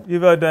 yeah.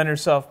 You've outdone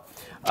yourself.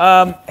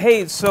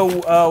 Hey, so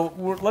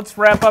let's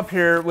wrap up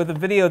here with a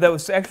video that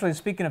was actually,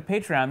 speaking of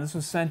Patreon, this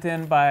was sent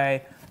in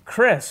by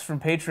Chris from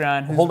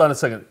Patreon. Hold on a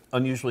second.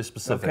 Unusually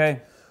specific.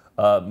 Okay.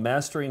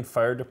 Mastering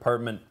fire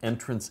department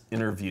entrance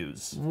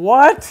interviews.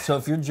 What? So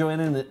if you're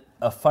joining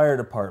a fire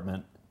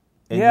department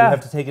and you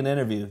have to take an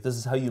interview, this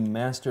is how you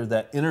master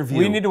that interview.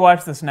 We need to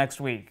watch this next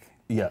week.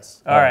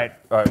 Yes. All right.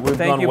 All right. We've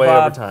Thank gone you, way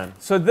Bob. over time.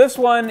 So this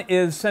one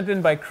is sent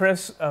in by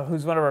Chris,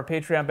 who's one of our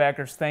Patreon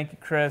backers. Thank you,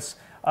 Chris.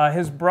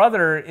 His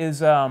brother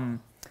is,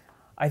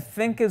 I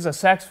think, is a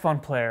saxophone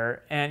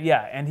player,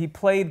 and he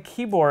played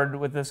keyboard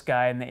with this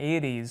guy in the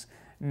 '80s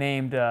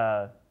named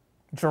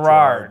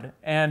Gerard.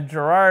 And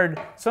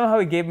Gerard, somehow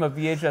he gave him a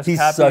VHS copy of his...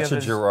 He's such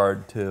a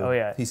Gerard, too. Oh,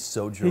 yeah. He's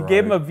so Gerard. He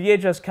gave him a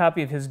VHS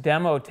copy of his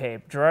demo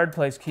tape. Gerard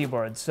plays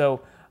keyboard.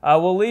 So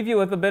we'll leave you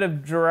with a bit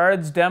of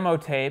Gerard's demo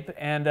tape,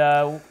 and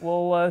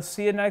we'll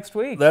see you next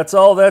week. That's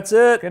all. That's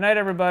it. Good night,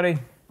 everybody.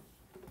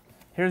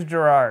 Here's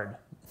Gerard.